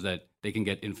tells us is that they can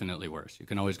get infinitely worse. You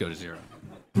can always go to zero.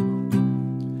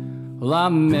 Well, I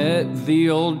met the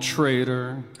old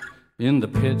trader in the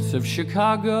pits of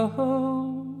Chicago,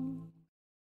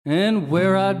 and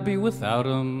where I'd be without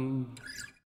him,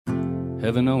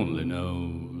 heaven only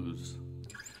knows.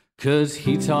 'Cause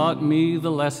he taught me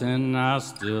the lesson I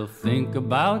still think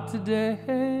about today.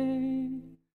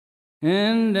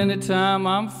 And anytime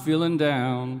I'm feeling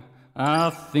down,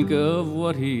 I think of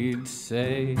what he'd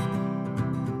say.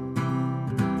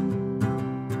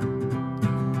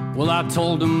 Well, I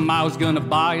told him I was gonna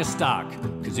buy a stock,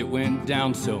 'cause it went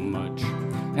down so much.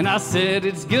 And I said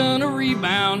it's gonna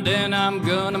rebound and I'm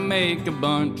gonna make a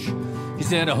bunch. He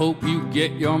said, I hope you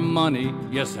get your money.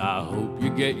 Yes, I hope you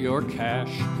get your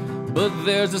cash. But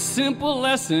there's a simple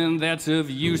lesson that's of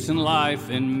use in life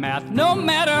in math. No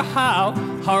matter how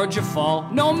hard you fall,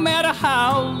 no matter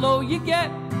how low you get,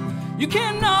 you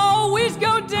can always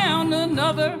go down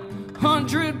another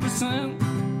 100%.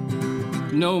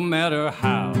 No matter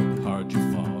how hard you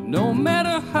fall, no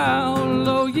matter how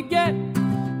low you get,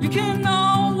 you can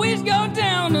always go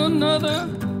down another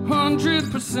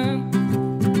 100%.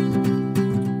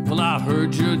 Well, I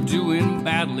heard you're doing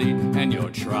badly and you're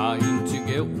trying to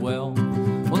get well.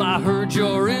 Well, I heard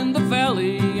you're in the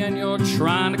valley and you're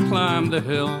trying to climb the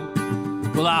hill.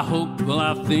 Well, I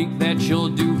think that you'll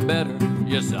do better.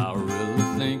 Yes, I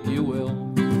really think you will.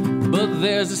 But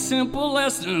there's a simple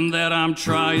lesson that I'm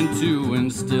trying to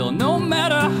instill. No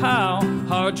matter how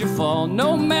hard you fall,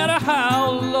 no matter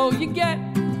how low you get,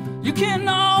 you can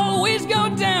always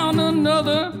go down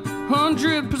another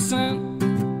 100%.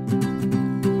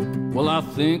 Well, I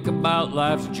think about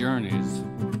life's journeys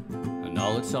and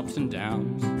all its ups and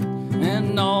downs,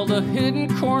 and all the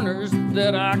hidden corners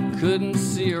that I couldn't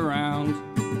see around.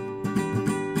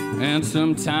 And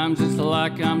sometimes it's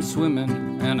like I'm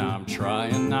swimming and I'm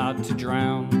trying not to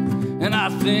drown. And I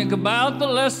think about the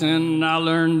lesson I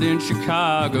learned in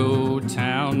Chicago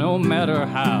town. No matter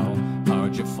how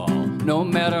hard you fall, no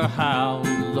matter how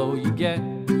low you get,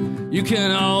 you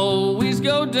can always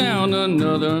go down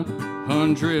another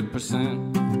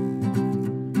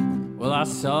 100%. Well, I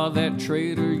saw that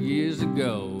trader years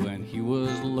ago and he was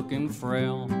looking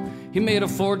frail. He made a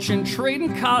fortune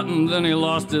trading cotton, then he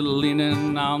lost it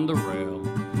leaning on the rail.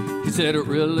 He said it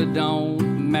really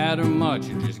don't matter much,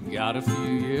 you just got a few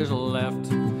years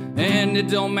left. And it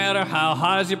don't matter how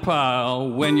high you pile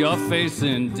when you're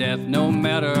facing death. No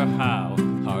matter how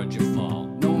hard you fall,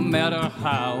 no matter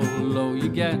how low you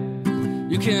get,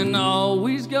 you can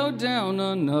always go down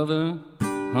another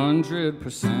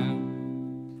 100%.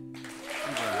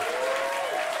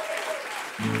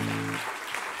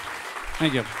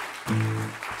 Thank you.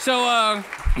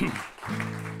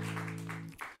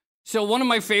 So one of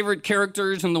my favorite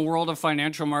characters in the world of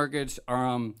financial markets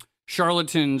are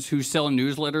charlatans who sell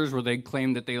newsletters where they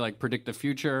claim that they like predict the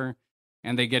future,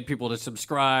 and they get people to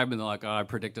subscribe, and they're like, oh, I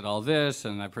predicted all this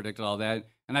and I predicted all that,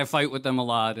 and I fight with them a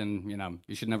lot, and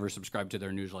you should never subscribe to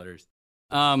their newsletters.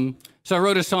 So I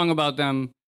wrote a song about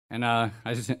them, and I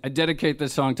dedicate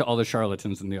this song to all the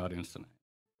charlatans in the audience tonight.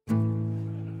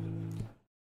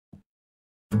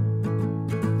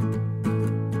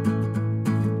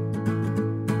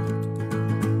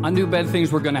 I knew bad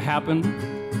things were gonna happen.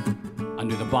 I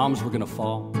knew the bombs were gonna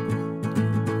fall.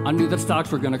 I knew that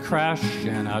stocks were gonna crash,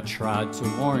 and I tried to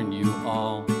warn you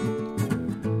all.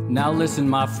 Now listen,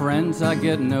 my friends, I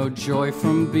get no joy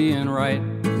from being right.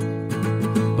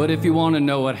 But if you wanna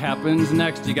know what happens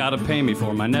next, you gotta pay me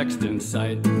for my next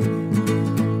insight.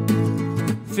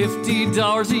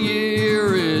 $50 a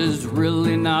year is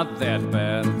really not that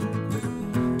bad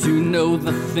to know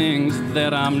the things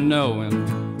that I'm knowing.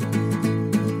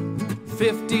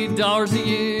 $50 a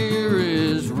year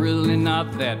is really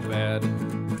not that bad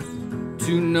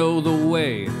to know the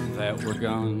way that we're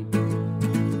going.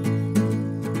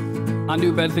 I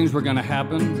knew bad things were gonna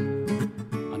happen.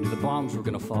 I knew the bombs were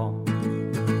gonna fall.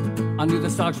 I knew the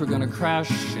stocks were gonna crash,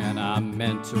 and I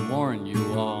meant to warn you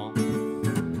all.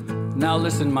 Now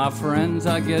listen, my friends,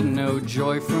 I get no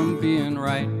joy from being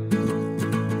right.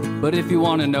 But if you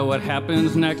wanna know what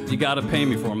happens next, you gotta pay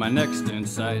me for my next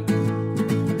insight.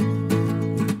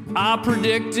 I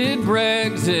predicted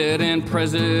Brexit and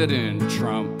President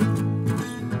Trump.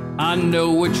 I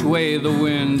know which way the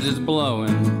wind is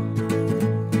blowing.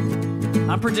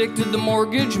 I predicted the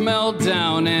mortgage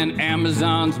meltdown and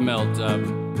Amazon's melt up.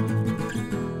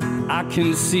 I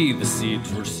can see the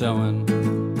seeds we're sowing.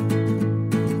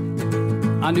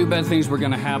 I knew bad things were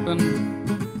gonna happen.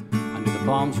 I knew the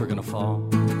bombs were gonna fall.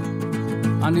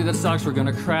 I knew that stocks were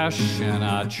gonna crash, and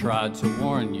I tried to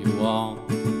warn you all.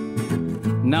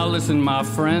 Now listen, my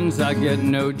friends, I get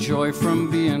no joy from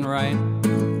being right.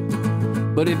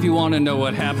 But if you want to know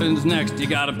what happens next, you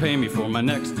gotta pay me for my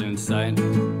next insight.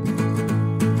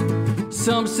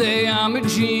 Some say I'm a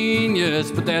genius,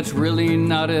 but that's really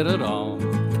not it at all.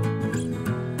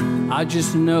 I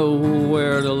just know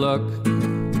where to look.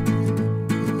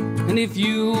 And if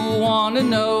you want to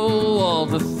know all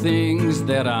the things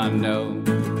that I know,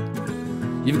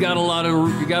 you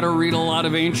gotta read a lot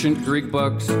of ancient Greek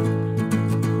books.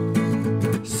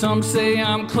 Some say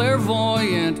I'm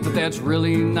clairvoyant, but that's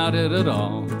really not it at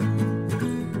all.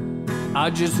 I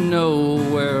just know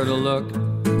where to look.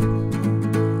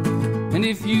 And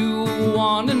if you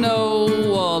want to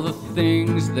know all the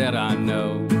things that I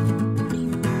know,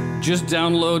 just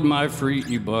download my free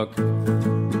ebook.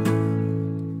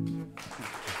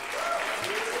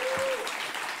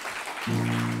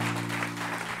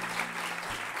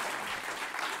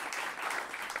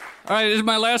 All right, this is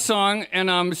my last song,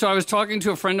 and so I was talking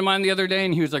to a friend of mine the other day,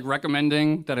 and he was like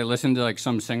recommending that I listen to like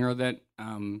some singer that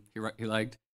he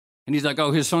liked, and he's like,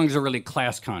 "Oh, his songs are really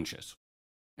class conscious,"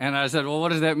 and I said, "Well,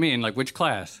 what does that mean? Like, which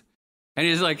class?" And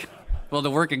he's like, Well, the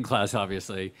working class,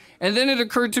 obviously. And then it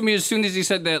occurred to me as soon as he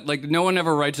said that, like, no one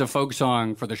ever writes a folk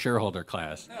song for the shareholder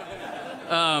class.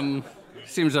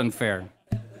 Seems unfair.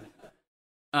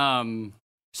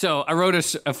 So I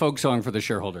wrote a folk song for the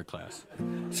shareholder class.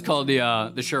 It's called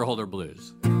the Shareholder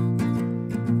Blues.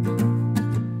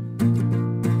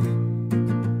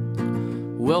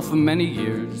 Well, for many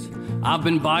years, I've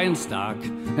been buying stock,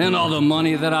 and all the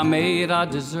money that I made, I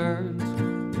deserved.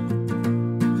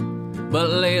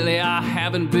 But lately, I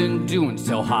haven't been doing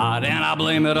so hot, and I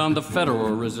blame it on the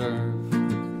Federal Reserve.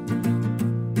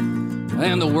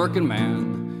 And the working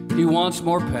man, he wants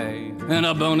more pay, and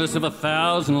a bonus of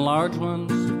 1,000 large ones.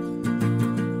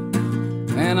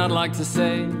 And I'd like to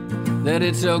say that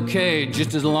it's okay,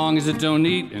 just as long as it don't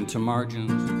eat into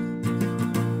margins.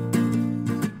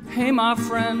 Hey my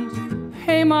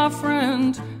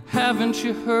friend, haven't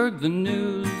you heard the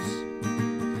news?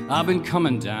 I've been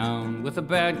coming down with a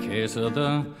bad case of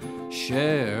the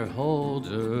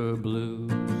shareholder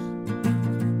blues.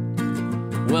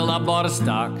 Well, I bought a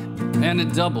stock and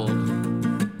it doubled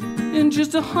in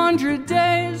just 100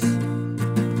 days.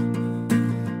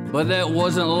 But that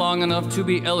wasn't long enough to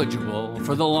be eligible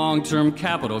for the long-term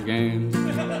capital gains.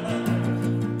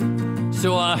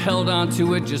 So I held on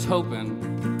to it just hoping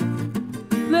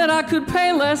that I could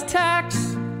pay less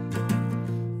tax.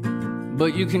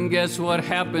 But you can guess what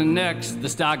happened next. The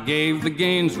stock gave the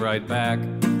gains right back.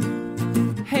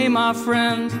 Hey my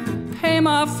friend,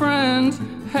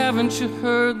 haven't you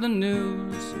heard the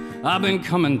news? I've been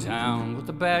coming down with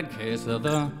a bad case of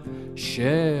the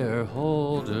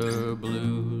shareholder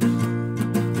blues.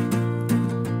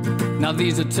 Now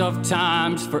these are tough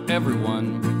times for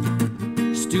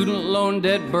everyone. Student loan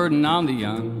debt burden on the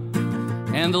young.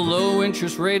 And the low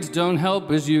interest rates don't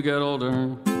help as you get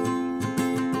older.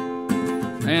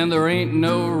 And there ain't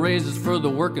no raises for the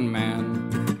working man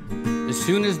as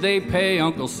soon as they pay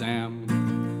Uncle Sam.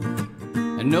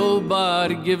 And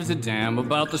nobody gives a damn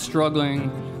about the struggling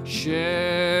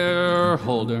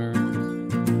shareholder.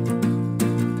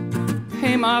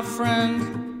 Hey my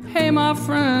friend,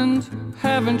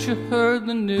 haven't you heard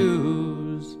the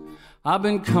news? I've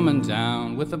been coming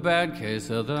down with a bad case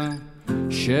of the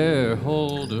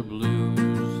shareholder blues.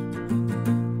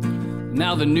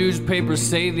 Now the newspapers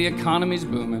say the economy's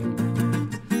booming,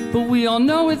 but we all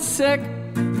know it's sick.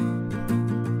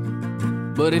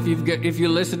 But if you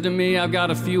listen to me, I've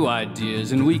got a few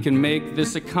ideas, and we can make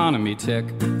this economy tick.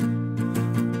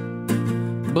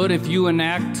 But if you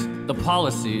enact the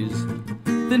policies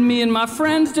that me and my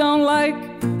friends don't like,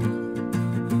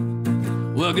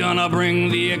 we're gonna bring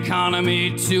the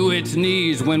economy to its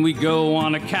knees when we go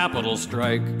on a capital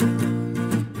strike.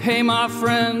 Hey my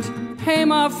friend,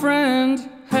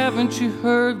 haven't you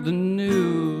heard the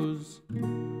news?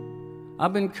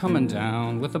 I've been coming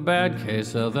down with a bad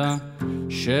case of the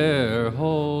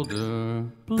shareholder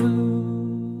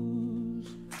blues.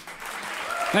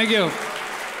 Thank you.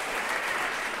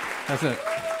 That's it.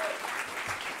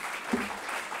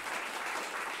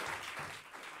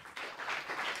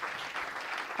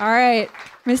 All right,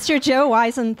 Mr. Joe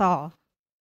Weisenthal.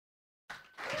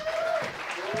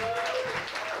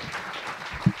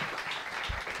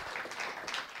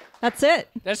 That's it.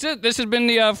 That's it. This has been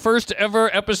the first ever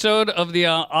episode of the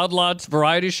Odd Lots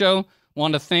Variety Show.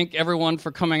 Want to thank everyone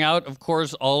for coming out. Of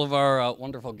course, all of our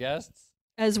wonderful guests.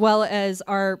 As well as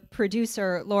our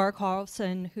producer, Laura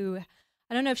Carlson, who, I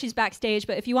don't know if she's backstage,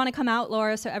 but if you want to come out,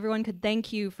 Laura, so everyone could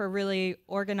thank you for really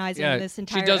organizing this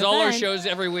entire event. She does all our event. shows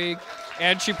every week,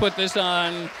 and she put this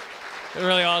on. It's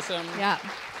really awesome. Yeah.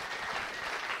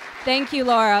 Thank you,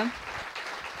 Laura.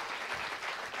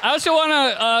 I also want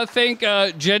to thank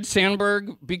Jed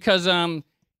Sandberg because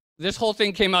this whole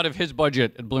thing came out of his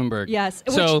budget at Bloomberg. Yes,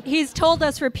 so, which he's told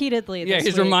us repeatedly this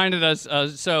he's week. reminded us.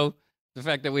 So the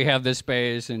fact that we have this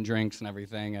space and drinks and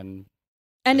everything, and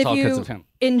if all because you of him.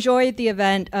 enjoyed the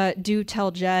event, do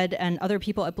tell Jed and other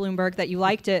people at Bloomberg that you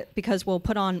liked it, because we'll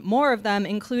put on more of them,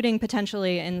 including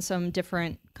potentially in some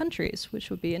different countries, which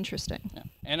would be interesting. Yeah.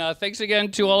 And thanks again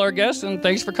to all our guests, and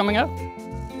thanks for coming out.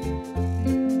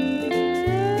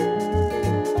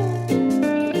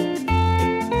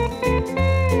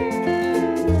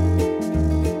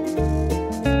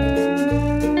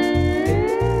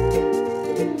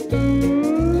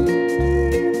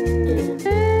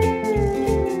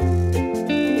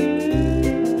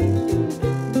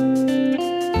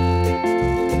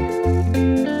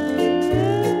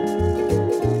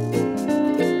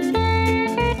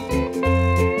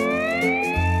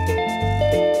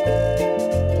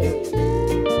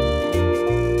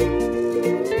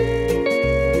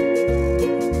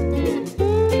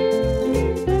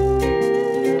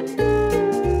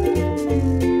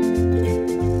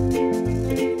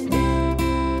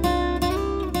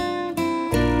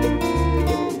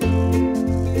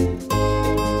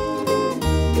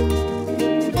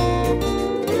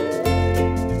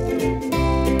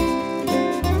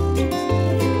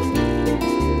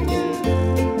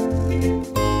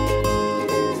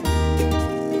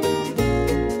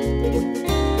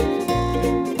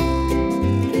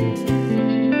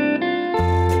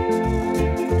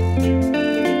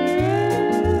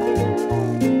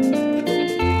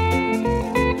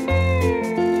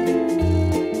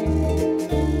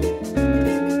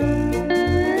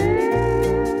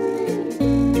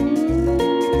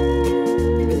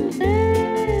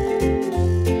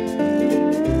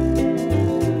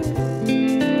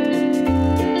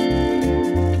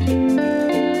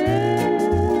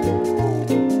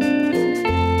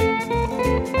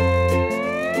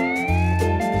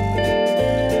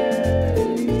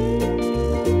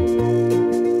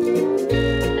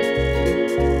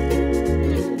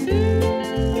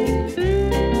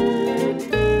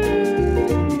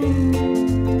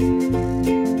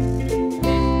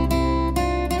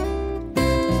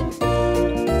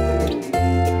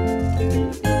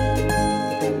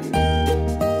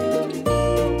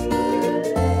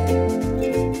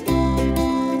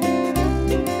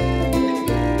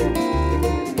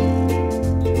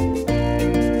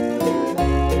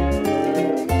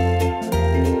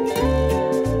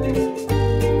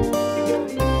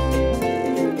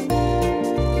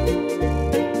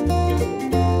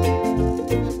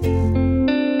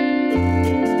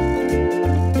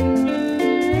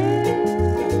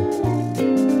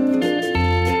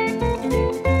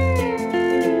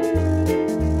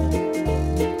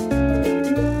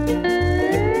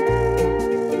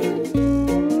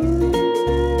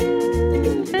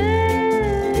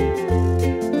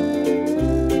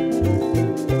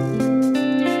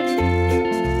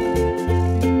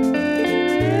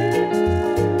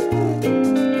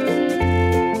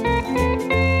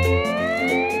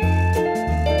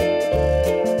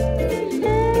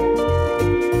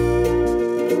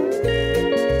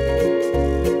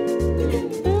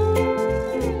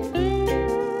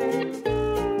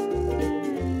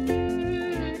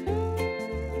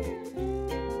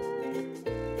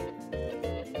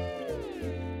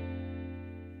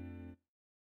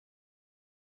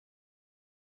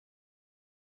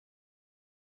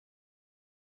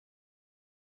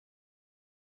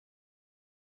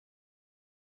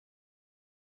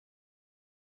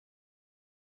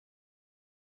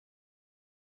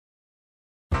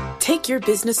 Take your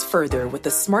business further with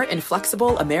the smart and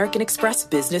flexible American Express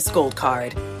Business Gold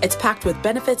Card. It's packed with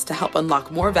benefits to help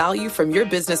unlock more value from your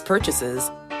business purchases.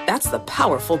 That's the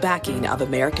powerful backing of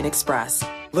American Express.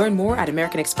 Learn more at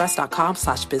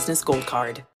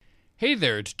americanexpress.com/businessgoldcard. Hey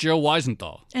there, it's Joe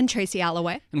Weisenthal. And Tracy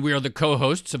Alloway. And we are the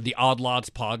co-hosts of the Odd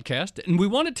Lots podcast. And we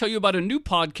want to tell you about a new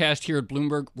podcast here at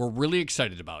Bloomberg we're really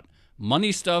excited about.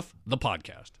 Money Stuff, the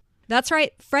podcast. That's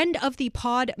right. Friend of the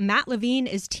pod, Matt Levine,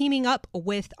 is teaming up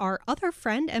with our other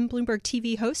friend and Bloomberg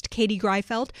TV host, Katie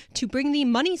Greifeld, to bring the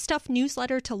Money Stuff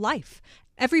newsletter to life.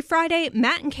 Every Friday,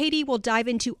 Matt and Katie will dive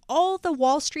into all the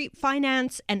Wall Street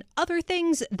finance and other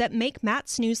things that make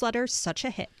Matt's newsletter such a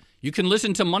hit. You can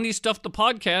listen to Money Stuff, the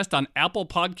podcast on Apple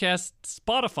Podcasts,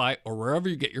 Spotify, or wherever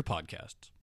you get your podcasts.